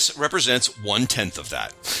 This represents 1/10 of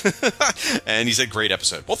that. And he said, great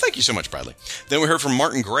episode. Well, thank you so much, Bradley. Then we heard from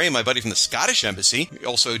Martin Gray, my buddy from the Scottish Embassy. He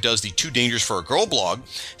also does the Too Dangerous for a Girl blog.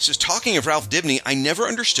 He says, talking of Ralph Dibny, I never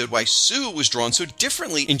understood why Sue was drawn so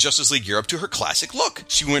differently in Justice League Europe to her classic look.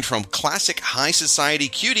 She went from classic high society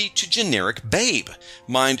cutie to generic babe.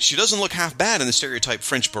 Mind, she doesn't look half bad in the stereotype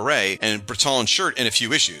French beret and Breton shirt in a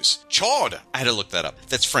few issues. Chawd! I had to look that up.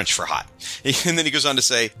 That's French for hot. And then he goes on to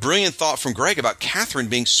say, brilliant thought from Greg about Catherine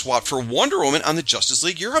being swapped for Wonder Woman on the Justice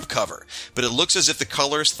League Europe cover. But it looks as if the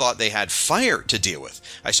colors thought they had fire to deal with.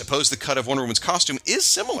 I suppose the cut of Wonder Woman's costume is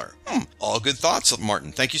similar. All good thoughts,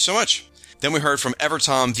 Martin. Thank you so much. Then we heard from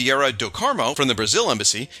Everton Vieira do Carmo from the Brazil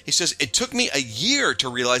embassy. He says, it took me a year to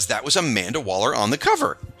realize that was Amanda Waller on the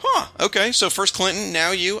cover. Huh, okay, so first Clinton,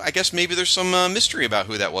 now you. I guess maybe there's some mystery about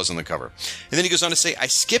who that was on the cover. And then he goes on to say, I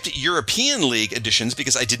skipped European League editions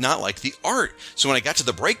because I did not like the art. So when I got to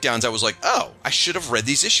the breakdowns, I was like, oh, I should have read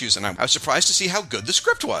these issues, and I was surprised to see how good the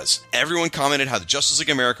script was. Everyone commented how the Justice League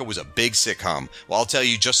America was a big sitcom. Well, I'll tell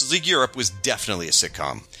you, Justice League Europe was definitely a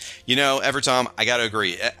sitcom. You know, Everton, I got to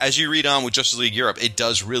agree. As you read on with Justice League Europe, it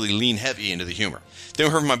does really lean heavy into the humor. Then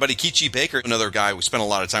we heard from my buddy Kichi Baker, another guy we spent a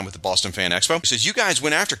lot of time with the Boston Fan Expo. He says, you guys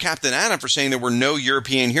went after Captain Atom for saying there were no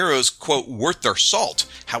European heroes, quote, worth their salt.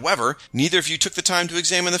 However, neither of you took the time to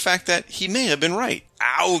examine the fact that he may have been right.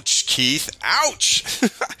 Ouch, Keith. Ouch.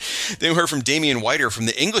 Then we heard from Damian Whiter from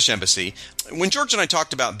the English Embassy. When George and I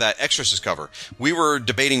talked about that Exorcist cover, we were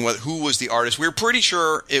debating who was the artist. We were pretty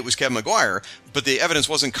sure it was Kevin Maguire, but the evidence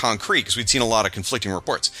wasn't concrete because we'd seen a lot of conflicting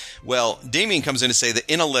reports. Well, Damian comes in to say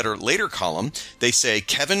that in a letter later column, they say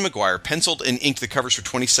Kevin Maguire penciled and inked the covers for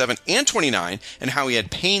 27 and 29, and how he had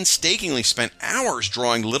painstakingly spent hours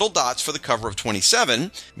drawing little dots for the cover of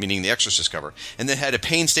 27, meaning the Exorcist cover, and then had to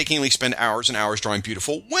painstakingly spend hours and hours drawing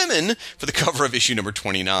beautiful women for the cover of issue number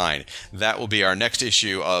 29. That will be our next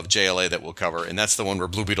issue of JLA that we'll cover, and that's the one where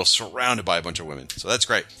Blue Beetle's surrounded by a bunch of women. So that's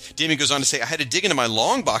great. Damian goes on to say, I had to dig into my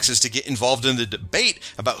long boxes to get involved in the debate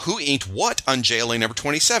about who inked what on JLA number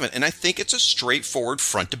 27, and I think it's a straightforward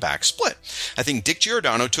front-to-back split. I think Dick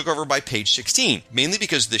Giordano took over by page 16, mainly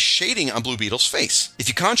because of the shading on Blue Beetle's face. If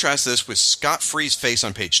you contrast this with Scott Free's face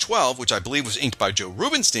on page 12, which I believe was inked by Joe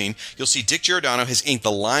Rubinstein, you'll see Dick Giordano has inked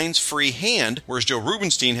the lines-free hand, whereas Joe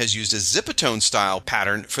Rubinstein has used a Zipatone-style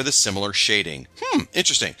pattern for the similar shading.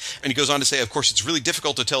 Interesting. And he goes on to say, of course, it's really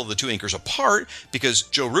difficult to tell the two inkers apart because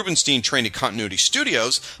Joe Rubinstein trained at Continuity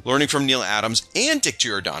Studios, learning from Neil Adams and Dick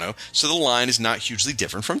Giordano, so the line is not hugely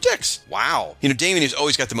different from Dick's. Wow. You know, Damien has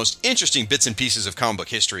always got the most interesting bits and pieces of comic book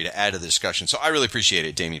history to add to the discussion, so I really appreciate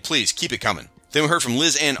it, Damien. Please, keep it coming. Then we heard from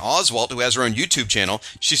Liz Ann Oswalt, who has her own YouTube channel.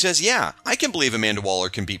 She says, yeah, I can believe Amanda Waller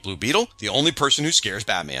can beat Blue Beetle, the only person who scares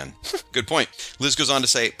Batman. Good point. Liz goes on to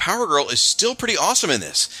say, Power Girl is still pretty awesome in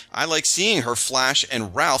this. I like seeing her, Flash,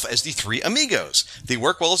 and Ralph as the three amigos. They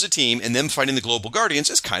work well as a team, and them fighting the Global Guardians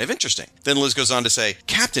is kind of interesting. Then Liz goes on to say,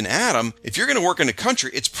 Captain Atom, if you're going to work in a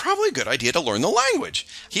country, it's probably a good idea to learn the language.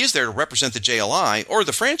 He is there to represent the JLI, or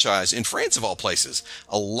the franchise, in France of all places.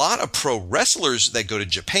 A lot of pro wrestlers that go to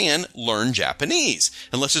Japan learn Japanese,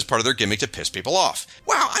 unless it's part of their gimmick to piss people off.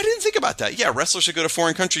 Wow, I didn't think about that. Yeah, wrestlers should go to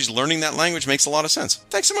foreign countries. Learning that language makes a lot of sense.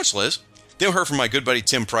 Thanks so much, Liz. Then we heard from my good buddy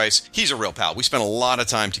Tim Price. He's a real pal. We spent a lot of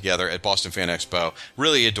time together at Boston Fan Expo.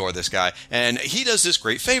 Really adore this guy. And he does this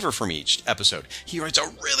great favor for me each episode. He writes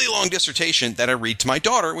a really long dissertation that I read to my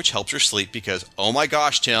daughter, which helps her sleep because, oh my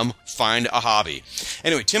gosh, Tim, find a hobby.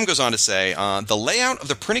 Anyway, Tim goes on to say, the layout of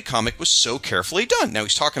the printed comic was so carefully done. Now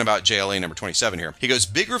he's talking about JLA number 27 here. He goes,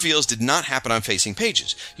 big reveals did not happen on facing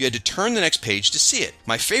pages. You had to turn the next page to see it.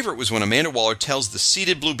 My favorite was when Amanda Waller tells the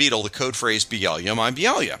seated Blue Beetle the code phrase, Bialya, my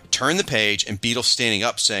Bialya. Turn the page, and Beetle standing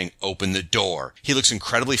up saying, open the door. He looks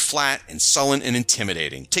incredibly flat and sullen and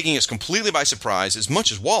intimidating, taking us completely by surprise as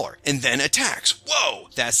much as Waller, and then attacks. Whoa!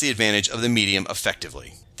 That's the advantage of the medium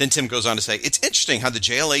effectively. Then Tim goes on to say, it's interesting how the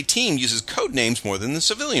JLA team uses code names more than the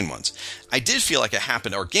civilian ones. I did feel like it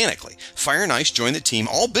happened organically. Fire and Ice joined the team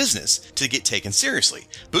all business to get taken seriously.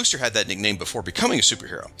 Booster had that nickname before becoming a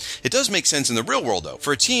superhero. It does make sense in the real world, though.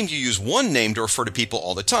 For a team, you use one name to refer to people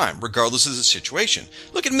all the time, regardless of the situation.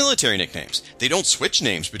 Look at military nicknames. They don't switch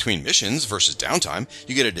names between missions versus downtime.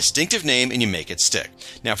 You get a distinctive name and you make it stick.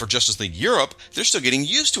 Now, for Justice League Europe, they're still getting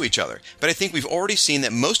used to each other, but I think we've already seen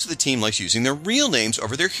that most of the team likes using their real names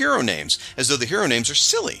over their hero names, as though the hero names are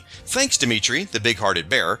silly. Thanks, Dimitri, the big-hearted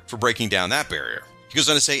bear, for breaking down that barrier. He goes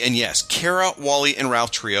on to say, and yes, Kara, Wally, and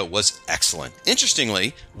Ralph trio was excellent.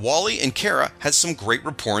 Interestingly, Wally and Kara had some great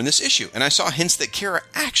rapport in this issue, and I saw hints that Kara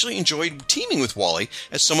actually enjoyed teaming with Wally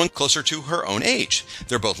as someone closer to her own age.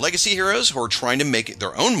 They're both legacy heroes who are trying to make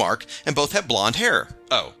their own mark, and both have blonde hair.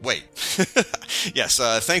 Oh, wait. Yes,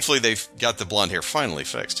 thankfully they've got the blonde hair finally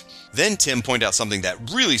fixed. Then Tim pointed out something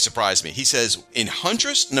that really surprised me. He says, in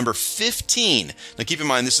Huntress number 15, now keep in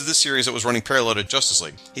mind this is the series that was running parallel to Justice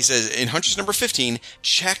League. He says, in Huntress number 15,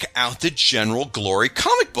 check out the General Glory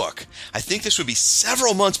comic book. I think this would be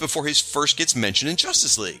several months before his first gets mentioned in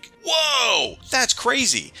Justice League. Whoa! That's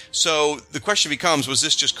crazy. So the question becomes, was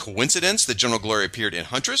this just coincidence that General Glory appeared in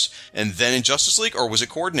Huntress and then in Justice League, or was it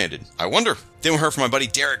coordinated? I wonder. Then we heard from my buddy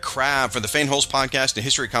Derek Crabb from the Fanholes podcast and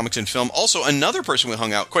History of Comics and Film, also another person we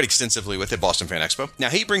hung out quite extensively with at Boston Fan Expo. Now,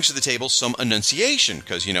 he brings to the table some enunciation,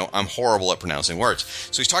 because, I'm horrible at pronouncing words.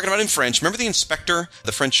 So he's talking about in French. Remember the inspector,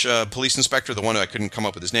 the French police inspector, the one who I couldn't come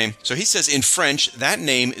up with his name? So he says in French, that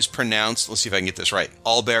name is pronounced, let's see if I can get this right,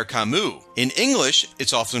 Albert Camus. In English,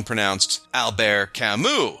 it's often pronounced Albert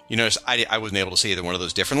Camus. You notice I wasn't able to say either one of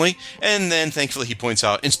those differently. And then, thankfully, he points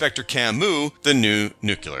out Inspector Camus, the new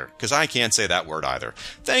nuclear, because I can't say that word either.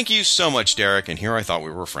 Thank you so much, Derek, and here I thought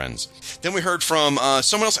we were friends. Then we heard from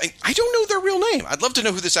someone else. I don't know their real name. I'd love to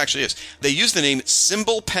know who this actually is. They use the name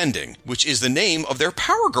Symbol Pending, which is the name of their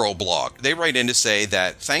Power Girl blog. They write in to say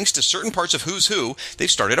that thanks to certain parts of Who's Who, they've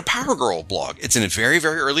started a Power Girl blog. It's in very,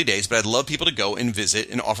 very early days, but I'd love people to go and visit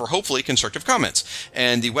and offer, hopefully, constructive comments.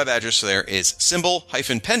 And the web address there is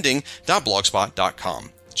symbol-pending.blogspot.com.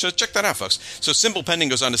 So check that out, folks. So Symbol Pending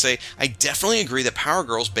goes on to say, I definitely agree that Power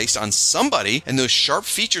Girl's based on somebody, and those sharp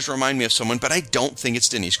features remind me of someone, but I don't think it's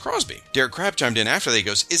Denise Crosby. Derek Crabb chimed in after that. He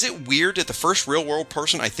goes, is it weird that the first real-world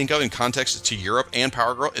person I think of in context to Europe and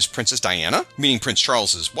Power Girl is Princess Diana? Meaning Prince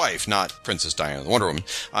Charles's wife, not Princess Diana, the Wonder Woman.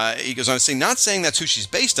 He goes on to say, not saying that's who she's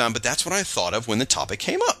based on, but that's what I thought of when the topic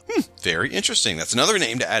came up. Very interesting. That's another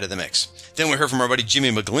name to add to the mix. Then we heard from our buddy Jimmy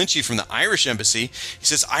McGlinchey from the Irish Embassy. He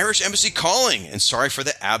says, Irish Embassy calling, and sorry for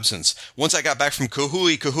the absence. Once I got back from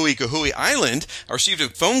Kahui Island, I received a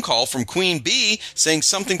phone call from Queen Bee saying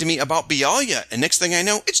something to me about Bialya, and next thing I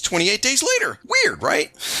know, it's 28 days later. Weird,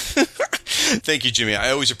 right? Thank you, Jimmy.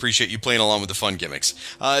 I always appreciate you playing along with the fun gimmicks.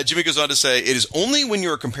 Jimmy goes on to say, it is only when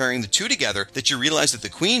you are comparing the two together that you realize that the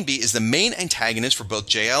Queen Bee is the main antagonist for both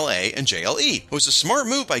JLA and JLE. It was a smart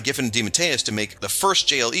move by Giffen and DeMatteis to make the first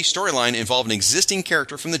JLE storyline involve an existing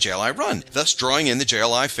character from the JLI run, thus drawing in the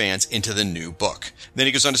JLI fans into the new book. Then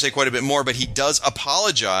he goes on to say quite a bit more, but he does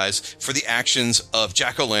apologize for the actions of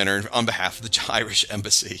Jack-O-Lantern on behalf of the Irish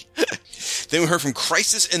Embassy. Then we heard from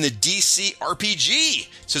Crisis in the DC RPG.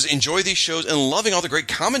 It says, enjoy these shows and loving all the great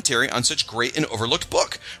commentary on such great and overlooked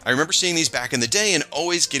book. I remember seeing these back in the day and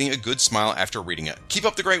always getting a good smile after reading it. Keep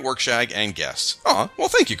up the great work, Shag, and guests. Aw, well,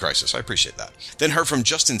 thank you, Crisis. I appreciate that. Then heard from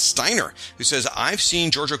Justin Steiner, who says, I've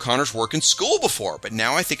seen George O'Connor's work in school before, but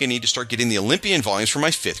now I think I need to start getting the Olympian volumes for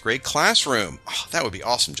my 5th grade classroom. Oh, that would be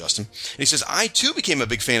awesome, Justin. And he says, I too became a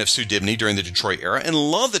big fan of Sue Dibney during the Detroit era and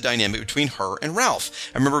love the dynamic between her and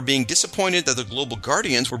Ralph. I remember being disappointed that the Global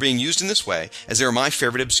Guardians were being used in this way, as they were my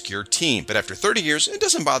favorite obscure team, but after 30 years, it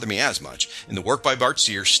doesn't bother me as much, and the work by Bart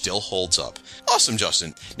Sears still holds up. Awesome,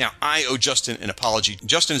 Justin. Now, I owe Justin an apology.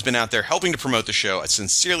 Justin has been out there helping to promote the show. I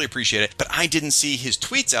sincerely appreciate it, but I didn't see his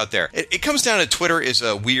tweets out there. It comes down to Twitter is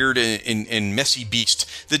a weird and messy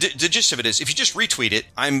beast. The gist of it is, if you just retweet it,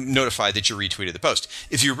 I'm notified that you retweeted the post.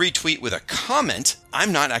 If you retweet with a comment,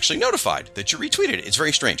 I'm not actually notified that you retweeted it. It's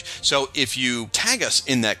very strange. So if you tag us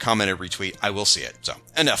in that comment or retweet, I will see it. So,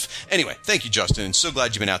 enough. Anyway, thank you, Justin, and so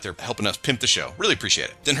glad you've been out there helping us pimp the show. Really appreciate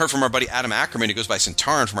it. Then heard from our buddy Adam Ackerman, who goes by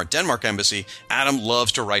Centauran from our Denmark embassy. Adam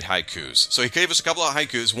loves to write haikus. So he gave us a couple of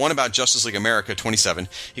haikus, one about Justice League America 27.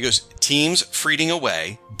 He goes, teams freeing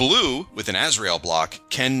away, blue with an Azrael block,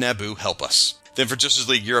 can Naboo help us? Then for Justice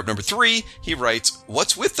League Europe number 3, he writes,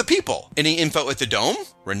 what's with the people? Any info at the Dome?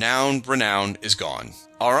 Renown is gone.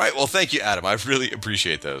 All right, well, thank you, Adam. I really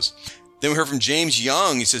appreciate those. Then we heard from James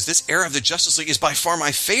Young. He says, this era of the Justice League is by far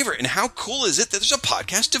my favorite, and how cool is it that there's a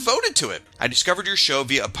podcast devoted to it? I discovered your show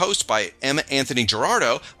via a post by M. Anthony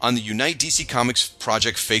Gerardo on the Unite DC Comics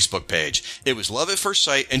Project Facebook page. It was love at first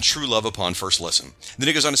sight and true love upon first listen. Then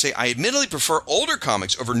he goes on to say, I admittedly prefer older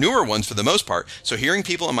comics over newer ones for the most part, so hearing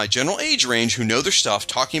people in my general age range who know their stuff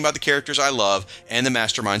talking about the characters I love and the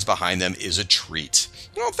masterminds behind them is a treat.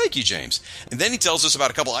 Well, thank you, James. And then he tells us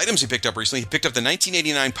about a couple items he picked up recently. He picked up the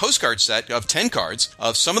 1989 postcard set of 10 cards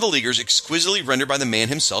of some of the Leaguers exquisitely rendered by the man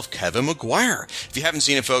himself, Kevin Maguire. If you haven't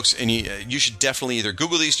seen it, folks, and you should definitely either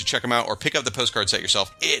Google these to check them out or pick up the postcard set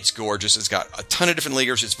yourself. It's gorgeous. It's got a ton of different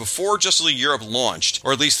Leaguers. It's before Justice League Europe launched,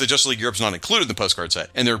 or at least the Justice League Europe's not included in the postcard set,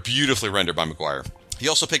 and they're beautifully rendered by Maguire. He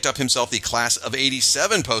also picked up himself the Class of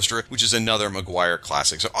 87 poster, which is another Maguire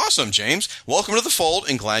classic. So awesome, James. Welcome to the fold,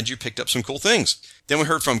 and glad you picked up some cool things. Then we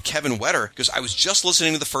heard from Kevin Wetter, because I was just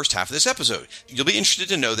listening to the first half of this episode. You'll be interested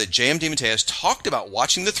to know that J.M. DeMatteis talked about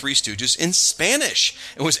watching the Three Stooges in Spanish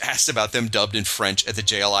and was asked about them dubbed in French at the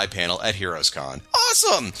JLI panel at HeroesCon.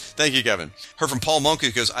 Awesome! Thank you, Kevin. Heard from Paul Monk,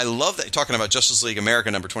 who goes, I love that, talking about Justice League America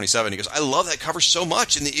number 27, he goes, I love that cover so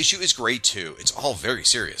much, and the issue is great too. It's all very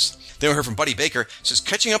serious. Then we heard from Buddy Baker, says,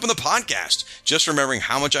 catching up on the podcast, just remembering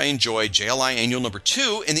how much I enjoyed JLI Annual number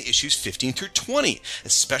 2 and the issues 15 through 20,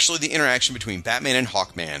 especially the interaction between Batman and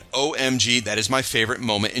Hawkman. OMG, that is my favorite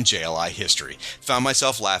moment in JLI history. Found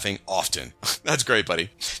myself laughing often. That's great, buddy.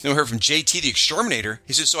 Then we heard from JT the Exterminator.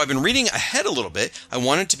 He says, so I've been reading ahead a little bit. I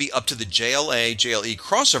wanted to be up to the JLA-JLE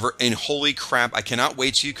crossover, and holy crap, I cannot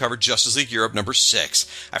wait till you cover Justice League Europe number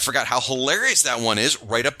 6. I forgot how hilarious that one is,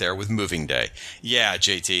 right up there with Moving Day. Yeah,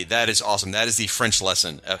 JT, that is awesome. That is the French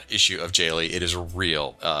lesson issue of JLE. It is a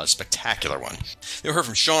real spectacular one. Then we heard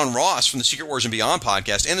from Sean Ross from the Secret Wars and Beyond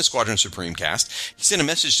podcast and the Squadron Supreme cast. He sent a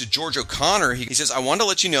message to George O'Connor. He says, I wanted to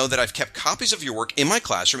let you know that I've kept copies of your work in my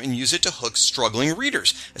classroom and use it to hook struggling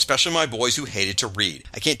readers, especially my boys who hated to read.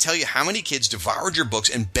 I can't tell you how many kids devoured your books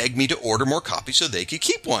and begged me to order more copies so they could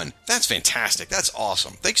keep one. That's fantastic. That's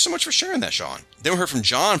awesome. Thanks so much for sharing that, Sean. Then we heard from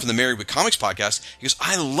John from the Married with Comics podcast. He goes,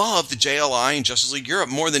 I love the JLI and Justice League Europe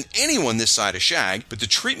more than anyone this side of Shag, but the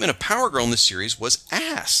treatment of Power Girl in this series was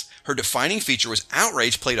ass. Her defining feature was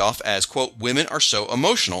outrage played off as, quote, women are so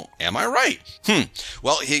emotional. Am I right?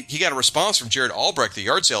 Well, he got a response from Jared Albrecht, the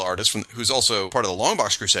yard sale artist, who's also part of the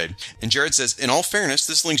Longbox Crusade. And Jared says, in all fairness,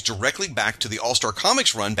 this links directly back to the All-Star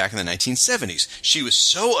Comics run back in the 1970s. She was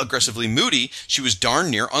so aggressively moody, she was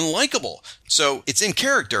darn near unlikable. So it's in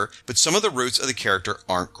character, but some of the roots of the character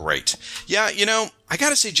aren't great. Yeah, you know, I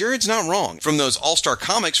gotta say, Jared's not wrong. From those All-Star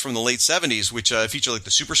comics from the late 70s, which feature like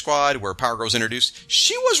the Super Squad, where Power Girl was introduced,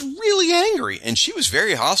 she was really angry, and she was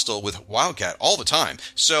very hostile with Wildcat all the time.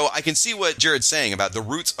 So I can see what Jared's saying about the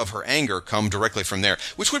roots of her anger come directly from there,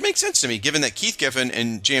 which would make sense to me, given that Keith Giffen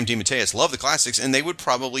and J.M. DeMatteis love the classics, and they would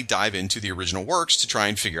probably dive into the original works to try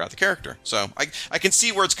and figure out the character. So I can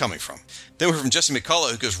see where it's coming from. Then we're from Jesse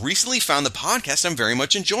McCullough, who goes, recently found the podcast. I'm very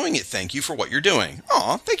much enjoying it. Thank you for what you're doing.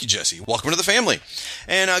 Aw, thank you, Jesse. Welcome to the family.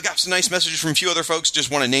 And got some nice messages from a few other folks. Just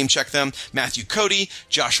want to name check them. Matthew Cody,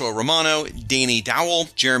 Joshua Romano, Danny Dowell,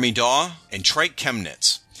 Jeremy Daw, and Trike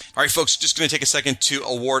Chemnitz. All right, folks, just going to take a second to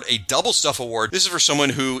award a Double Stuff Award. This is for someone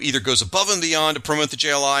who either goes above and beyond to promote the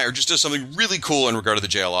JLI or just does something really cool in regard to the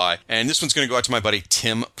JLI. And this one's going to go out to my buddy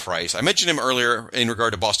Tim Price. I mentioned him earlier in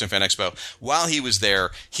regard to Boston Fan Expo. While he was there,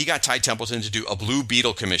 he got Ty Templeton to do a Blue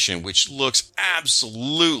Beetle commission, which looks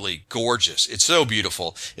absolutely gorgeous. It's so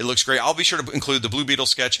beautiful. It looks great. I'll be sure to include the Blue Beetle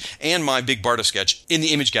sketch and my Big Barda sketch in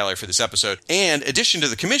the image gallery for this episode. And in addition to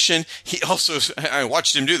the commission, he also, I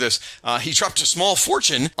watched him do this, he dropped a small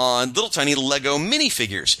fortune on little tiny Lego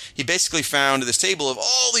minifigures. He basically found this table of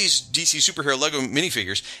all these DC superhero Lego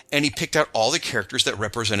minifigures, and he picked out all the characters that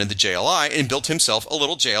represented the JLI and built himself a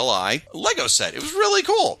little JLI Lego set. It was really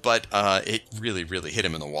cool, but it really, really hit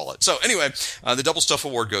him in the wallet. So anyway, the Double Stuff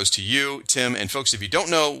Award goes to you, Tim, and folks, if you don't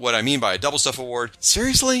know what I mean by a Double Stuff Award,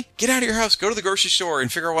 seriously, get out of your house, go to the grocery store,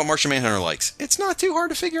 and figure out what Martian Manhunter likes. It's not too hard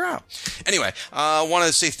to figure out. Anyway, I want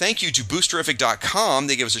to say thank you to Boosterific.com.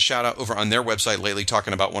 They gave us a shout out over on their website lately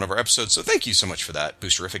talking about one of our episodes, so thank you so much for that,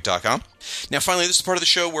 Boosterific.com. Now, finally, this is part of the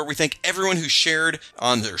show where we thank everyone who shared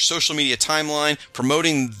on their social media timeline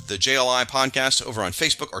promoting the JLI podcast over on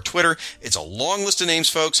Facebook or Twitter. It's a long list of names,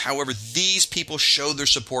 folks. However, these people showed their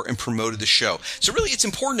support and promoted the show. So really, it's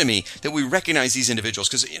important to me that we recognize these individuals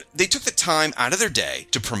because they took the time out of their day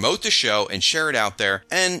to promote the show and share it out there.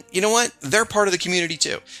 And you know what? They're part of the community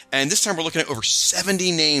too. And this time we're looking at over 70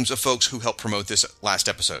 names of folks who helped promote this last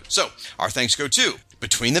episode. So our thanks go to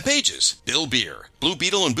Between the Pages, Bill Beer, Blue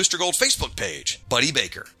Beetle and Booster Gold Facebook page, Buddy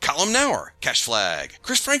Baker, Colum Nauer, Cash Flag,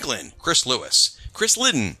 Chris Franklin, Chris Lewis, Chris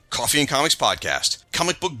Liddon, Coffee and Comics Podcast,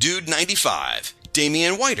 Comic Book Dude 95,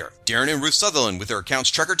 Damian Whiter, Darren and Ruth Sutherland with their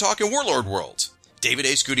accounts Trekker Talk and Warlord World, David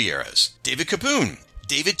Ace Gutierrez, David Capoon,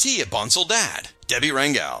 David T. at Bonsal Dad, Debbie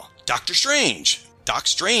Rangel, Dr. Strange, Doc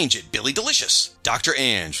Strange at Billy Delicious, Dr.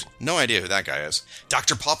 Ange, no idea who that guy is,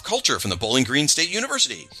 Dr. Pop Culture from the Bowling Green State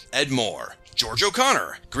University, Ed Moore, George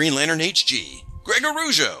O'Connor, Green Lantern HG, Greg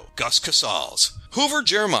Arujo, Gus Casals, Hoover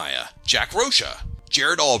Jeremiah, Jack Rocha,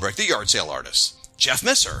 Jared Albrecht, the yard sale artist, Jeff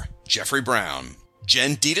Messer, Jeffrey Brown,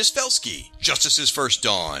 Jen Ditas-Felsky, Justice's First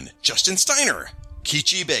Dawn, Justin Steiner,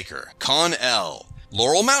 Kichi Baker, Con L,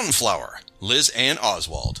 Laurel Mountainflower, Liz Ann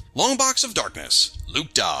Oswald, Longbox of Darkness,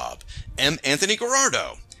 Luke Dobb, M. Anthony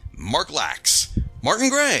Gerardo, Mark Lax, Martin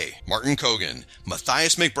Gray, Martin Cogan,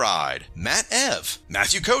 Matthias McBride, Matt Ev,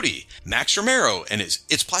 Matthew Cody, Max Romero and his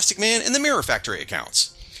It's Plastic Man and the Mirror Factory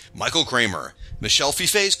accounts, Michael Kramer, Michelle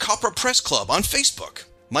Fife's Copra Press Club on Facebook,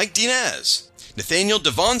 Mike Dinez, Nathaniel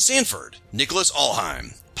Devon Sanford, Nicholas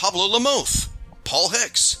Alheim, Pablo Lamoth, Paul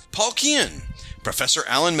Hicks, Paul Kean, Professor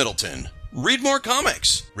Alan Middleton, Read More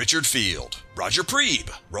Comics, Richard Field, Roger Preeb,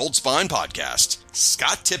 Rolled Spine Podcast,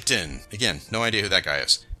 Scott Tipton, again, no idea who that guy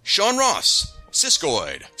is, Sean Ross,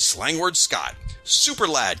 Siskoid, Slangword Scott, Super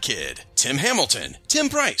Lad Kid, Tim Hamilton, Tim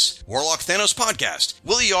Price, Warlock Thanos Podcast,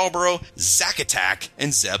 Willie Yarborough, Zack Attack,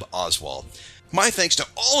 and Zeb Oswald. My thanks to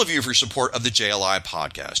all of you for your support of the JLI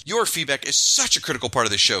podcast. Your feedback is such a critical part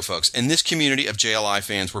of this show, folks, and this community of JLI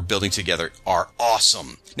fans we're building together are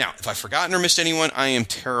awesome. Now, if I've forgotten or missed anyone, I am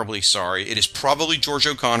terribly sorry. It is probably George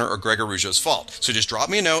O'Connor or Gregor Rougeau's fault. So just drop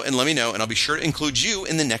me a note and let me know, and I'll be sure to include you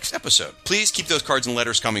in the next episode. Please keep those cards and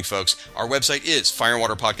letters coming, folks. Our website is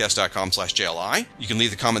fireandwaterpodcast.com/JLI. You can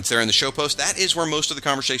leave the comments there in the show post. That is where most of the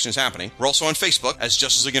conversation is happening. We're also on Facebook as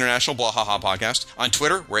Justice League International Blahaha Podcast. On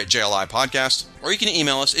Twitter, we're at JLI Podcast. Or you can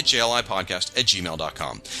email us at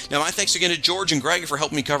jlipodcast@gmail.com. Now, my thanks again to George and Greg for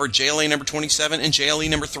helping me cover JLA number 27 and JLE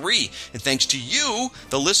number 3. And thanks to you,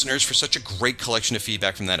 the listeners, for such a great collection of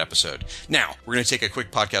feedback from that episode. Now, we're going to take a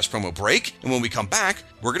quick podcast promo break, and when we come back,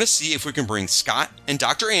 we're going to see if we can bring Scott and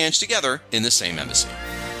Dr. Ange together in the same embassy.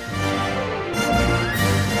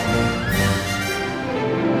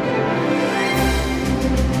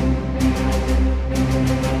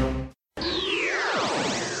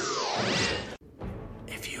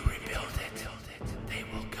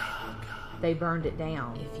 They burned it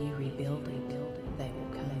down. If you rebuild it, they will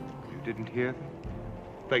come. You didn't hear them?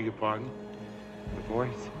 Beg your pardon? The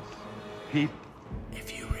voices? People?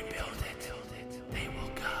 If you rebuild it, they will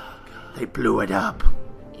come. They blew it up.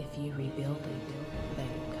 If you rebuild it, they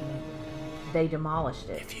will come. They demolished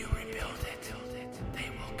it. If you rebuild it, they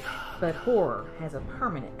will come. But horror has a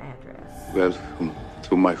permanent address. Welcome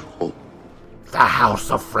to my home. The House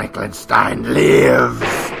of Frankenstein lives!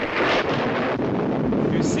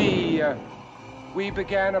 You see, we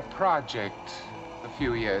began a project a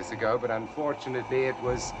few years ago, but unfortunately it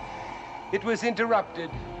was interrupted,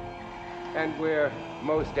 and we're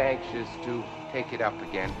most anxious to take it up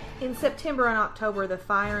again. In September and October, the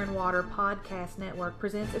Fire and Water Podcast Network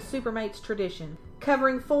presents a Supermates tradition,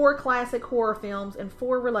 covering 4 classic horror films and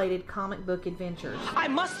 4 related comic book adventures. I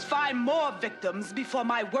must find more victims before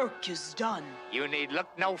my work is done. You need look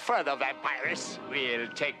no further, Vampirus. We'll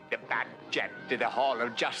take the Batjet to the Hall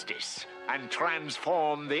of Justice and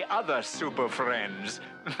transform the other Super Friends.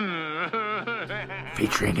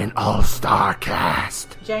 Featuring an all-star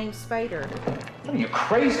cast. James Spader. Are you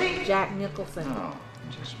crazy? Jack Nicholson. Oh,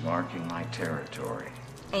 just marking my territory.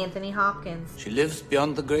 Anthony Hopkins. She lives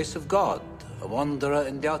beyond the grace of God, a wanderer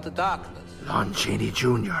in the outer darkness. Lon Chaney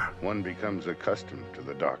Jr. One becomes accustomed to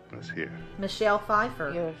the darkness here. Michelle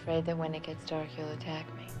Pfeiffer. You're afraid that when it gets dark, you'll attack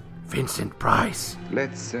me. Vincent Price.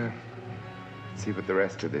 Let's see what the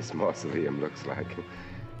rest of this mausoleum looks like.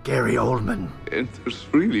 Gary Oldman. Enter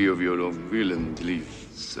freely of your own will and leave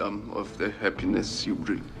some of the happiness you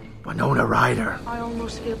bring. Winona Ryder. I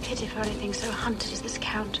almost feel pity for anything so hunted as this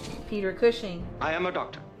count. Peter Cushing. I am a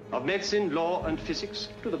doctor of medicine, law, and physics.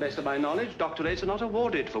 To the best of my knowledge, doctorates are not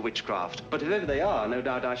awarded for witchcraft. But if ever they are, no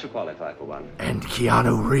doubt I shall qualify for one. And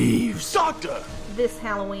Keanu Reeves. Doctor! This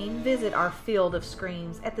Halloween, visit our Field of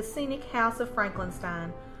Screams at the scenic House of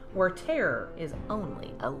Frankenstein, where terror is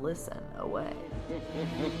only a listen away.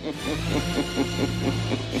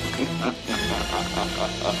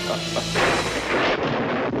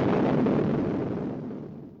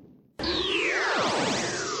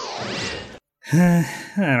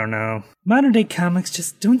 I don't know. Modern day comics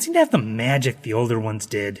just don't seem to have the magic the older ones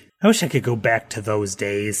did. I wish I could go back to those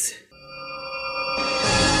days.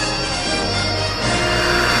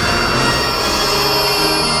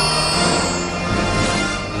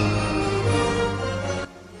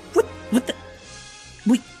 What the?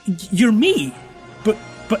 Wait, you're me. But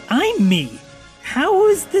I'm me. How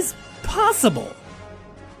is this possible?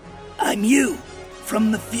 I'm you,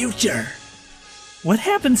 from the future. What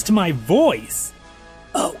happens to my voice?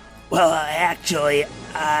 Oh, well, actually,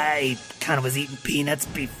 I kind of was eating peanuts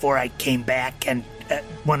before I came back, and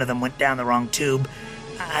one of them went down the wrong tube.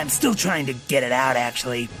 I'm still trying to get it out,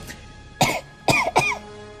 actually.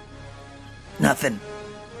 Nothing.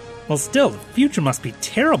 Well, still, the future must be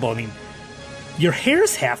terrible. I mean, your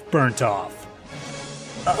hair's half burnt off.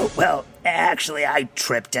 Oh, well, actually, I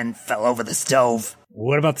tripped and fell over the stove.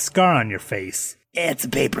 What about the scar on your face? It's a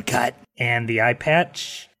paper cut. And the eye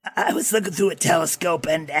patch? I was looking through a telescope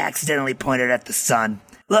and accidentally pointed at the sun.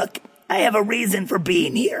 Look, I have a reason for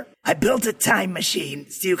being here. I built a time machine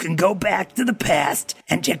so you can go back to the past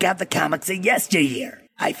and check out the comics of yesteryear.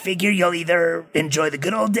 I figure you'll either enjoy the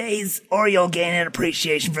good old days or you'll gain an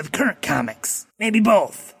appreciation for the current comics. Maybe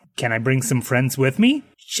both. Can I bring some friends with me?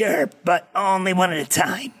 Sure, but only one at a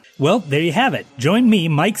time. Well, there you have it. Join me,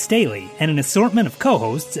 Mike Staley, and an assortment of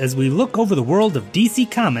co-hosts as we look over the world of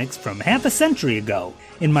DC Comics from half a century ago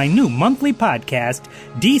in my new monthly podcast,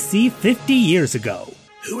 DC 50 Years Ago.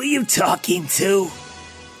 Who are you talking to?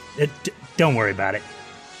 Don't worry about it.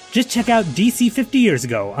 Just check out DC 50 Years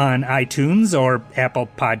Ago on iTunes or Apple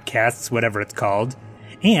Podcasts, whatever it's called,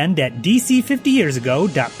 and at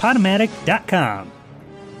dc50yearsago.podomatic.com.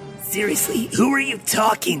 Seriously, who are you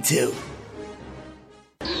talking to?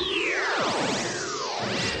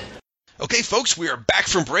 Okay, folks, we are back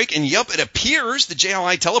from break, and yup, it appears the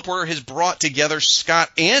JLI Teleporter has brought together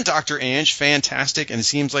Scott and Dr. Ange. Fantastic, and it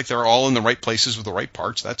seems like they're all in the right places with the right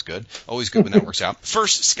parts. That's good. Always good when that works out.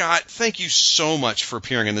 First, Scott, thank you so much for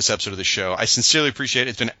appearing in this episode of the show. I sincerely appreciate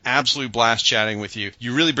it. It's been an absolute blast chatting with you.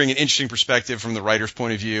 You really bring an interesting perspective from the writer's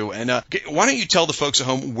point of view, and why don't you tell the folks at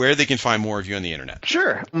home where they can find more of you on the internet?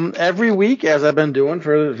 Sure. Every week, as I've been doing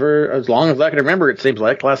for as long as I can remember, it seems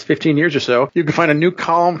like, the last 15 years or so, you can find a new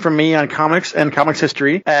column from me on comics and comics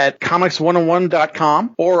history at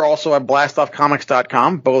comics101.com or also at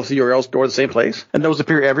blastoffcomics.com. Both URLs go to the same place. And those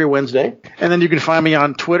appear every Wednesday. And then you can find me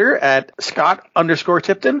on Twitter at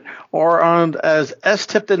Scott_Tipton or on as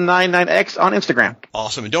STipton99X on Instagram.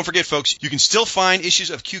 Awesome. And don't forget, folks, you can still find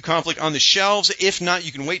issues of Q Conflict on the shelves. If not,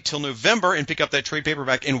 you can wait till November and pick up that trade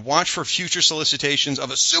paperback and watch for future solicitations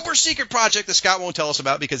of a super secret project that Scott won't tell us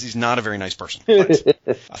about because he's not a very nice person. But,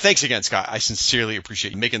 thanks again, Scott. I sincerely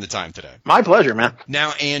appreciate you making the time today. My pleasure, man.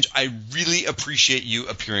 Now, Ange, I really appreciate you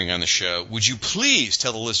appearing on the show. Would you please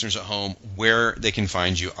tell the listeners at home where they can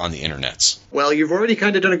find you on the internets? Well, you've already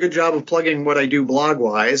kind of done a good job of plugging what I do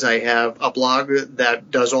blog-wise. I have a blog that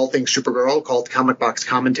does all things Supergirl called Comic Box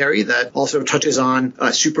Commentary that also touches on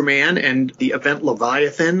Superman, and the event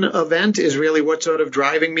Leviathan event is really what's sort of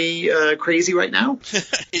driving me crazy right now.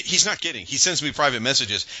 He's not kidding. He sends me private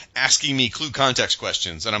messages asking me clue context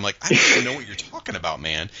questions, and I'm like, I don't even know what you're talking about,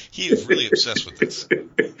 man. He is really obsessed with this.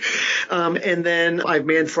 And then I've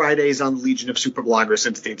manned Fridays on the Legion of Super Bloggers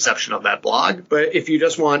since the inception of that blog. But if you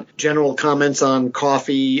just want general comments on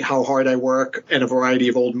coffee, how hard I work, and a variety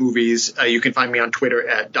of old movies, you can find me on Twitter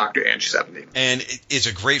at Dr. Ange70. And it's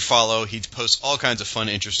a great follow. He posts all kinds of fun,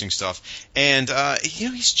 interesting stuff. And,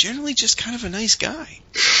 he's generally just kind of a nice guy.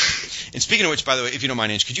 And speaking of which, by the way, if you don't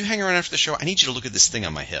mind, Ange, could you hang around after the show? I need you to look at this thing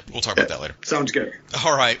on my hip. We'll talk about that later. Sounds good.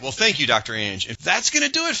 All right. Well, thank you, Dr. Ange. And that's going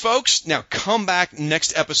to do it, folks. Now, come back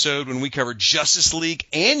next episode when we cover Justice League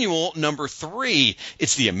Annual number 3.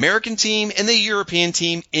 It's the American team and the European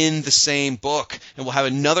team in the same book. And we'll have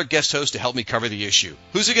another guest host to help me cover the issue.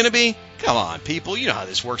 Who's it going to be? Come on, people. You know how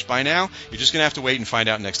this works by now. You're just going to have to wait and find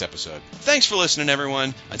out next episode. Thanks for listening,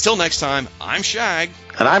 everyone. Until next time, I'm Shag.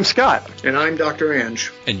 And I'm Scott. And I'm Dr. Ange.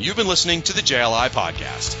 And you've been listening to the JLI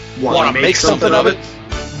Podcast. Want to make something of it?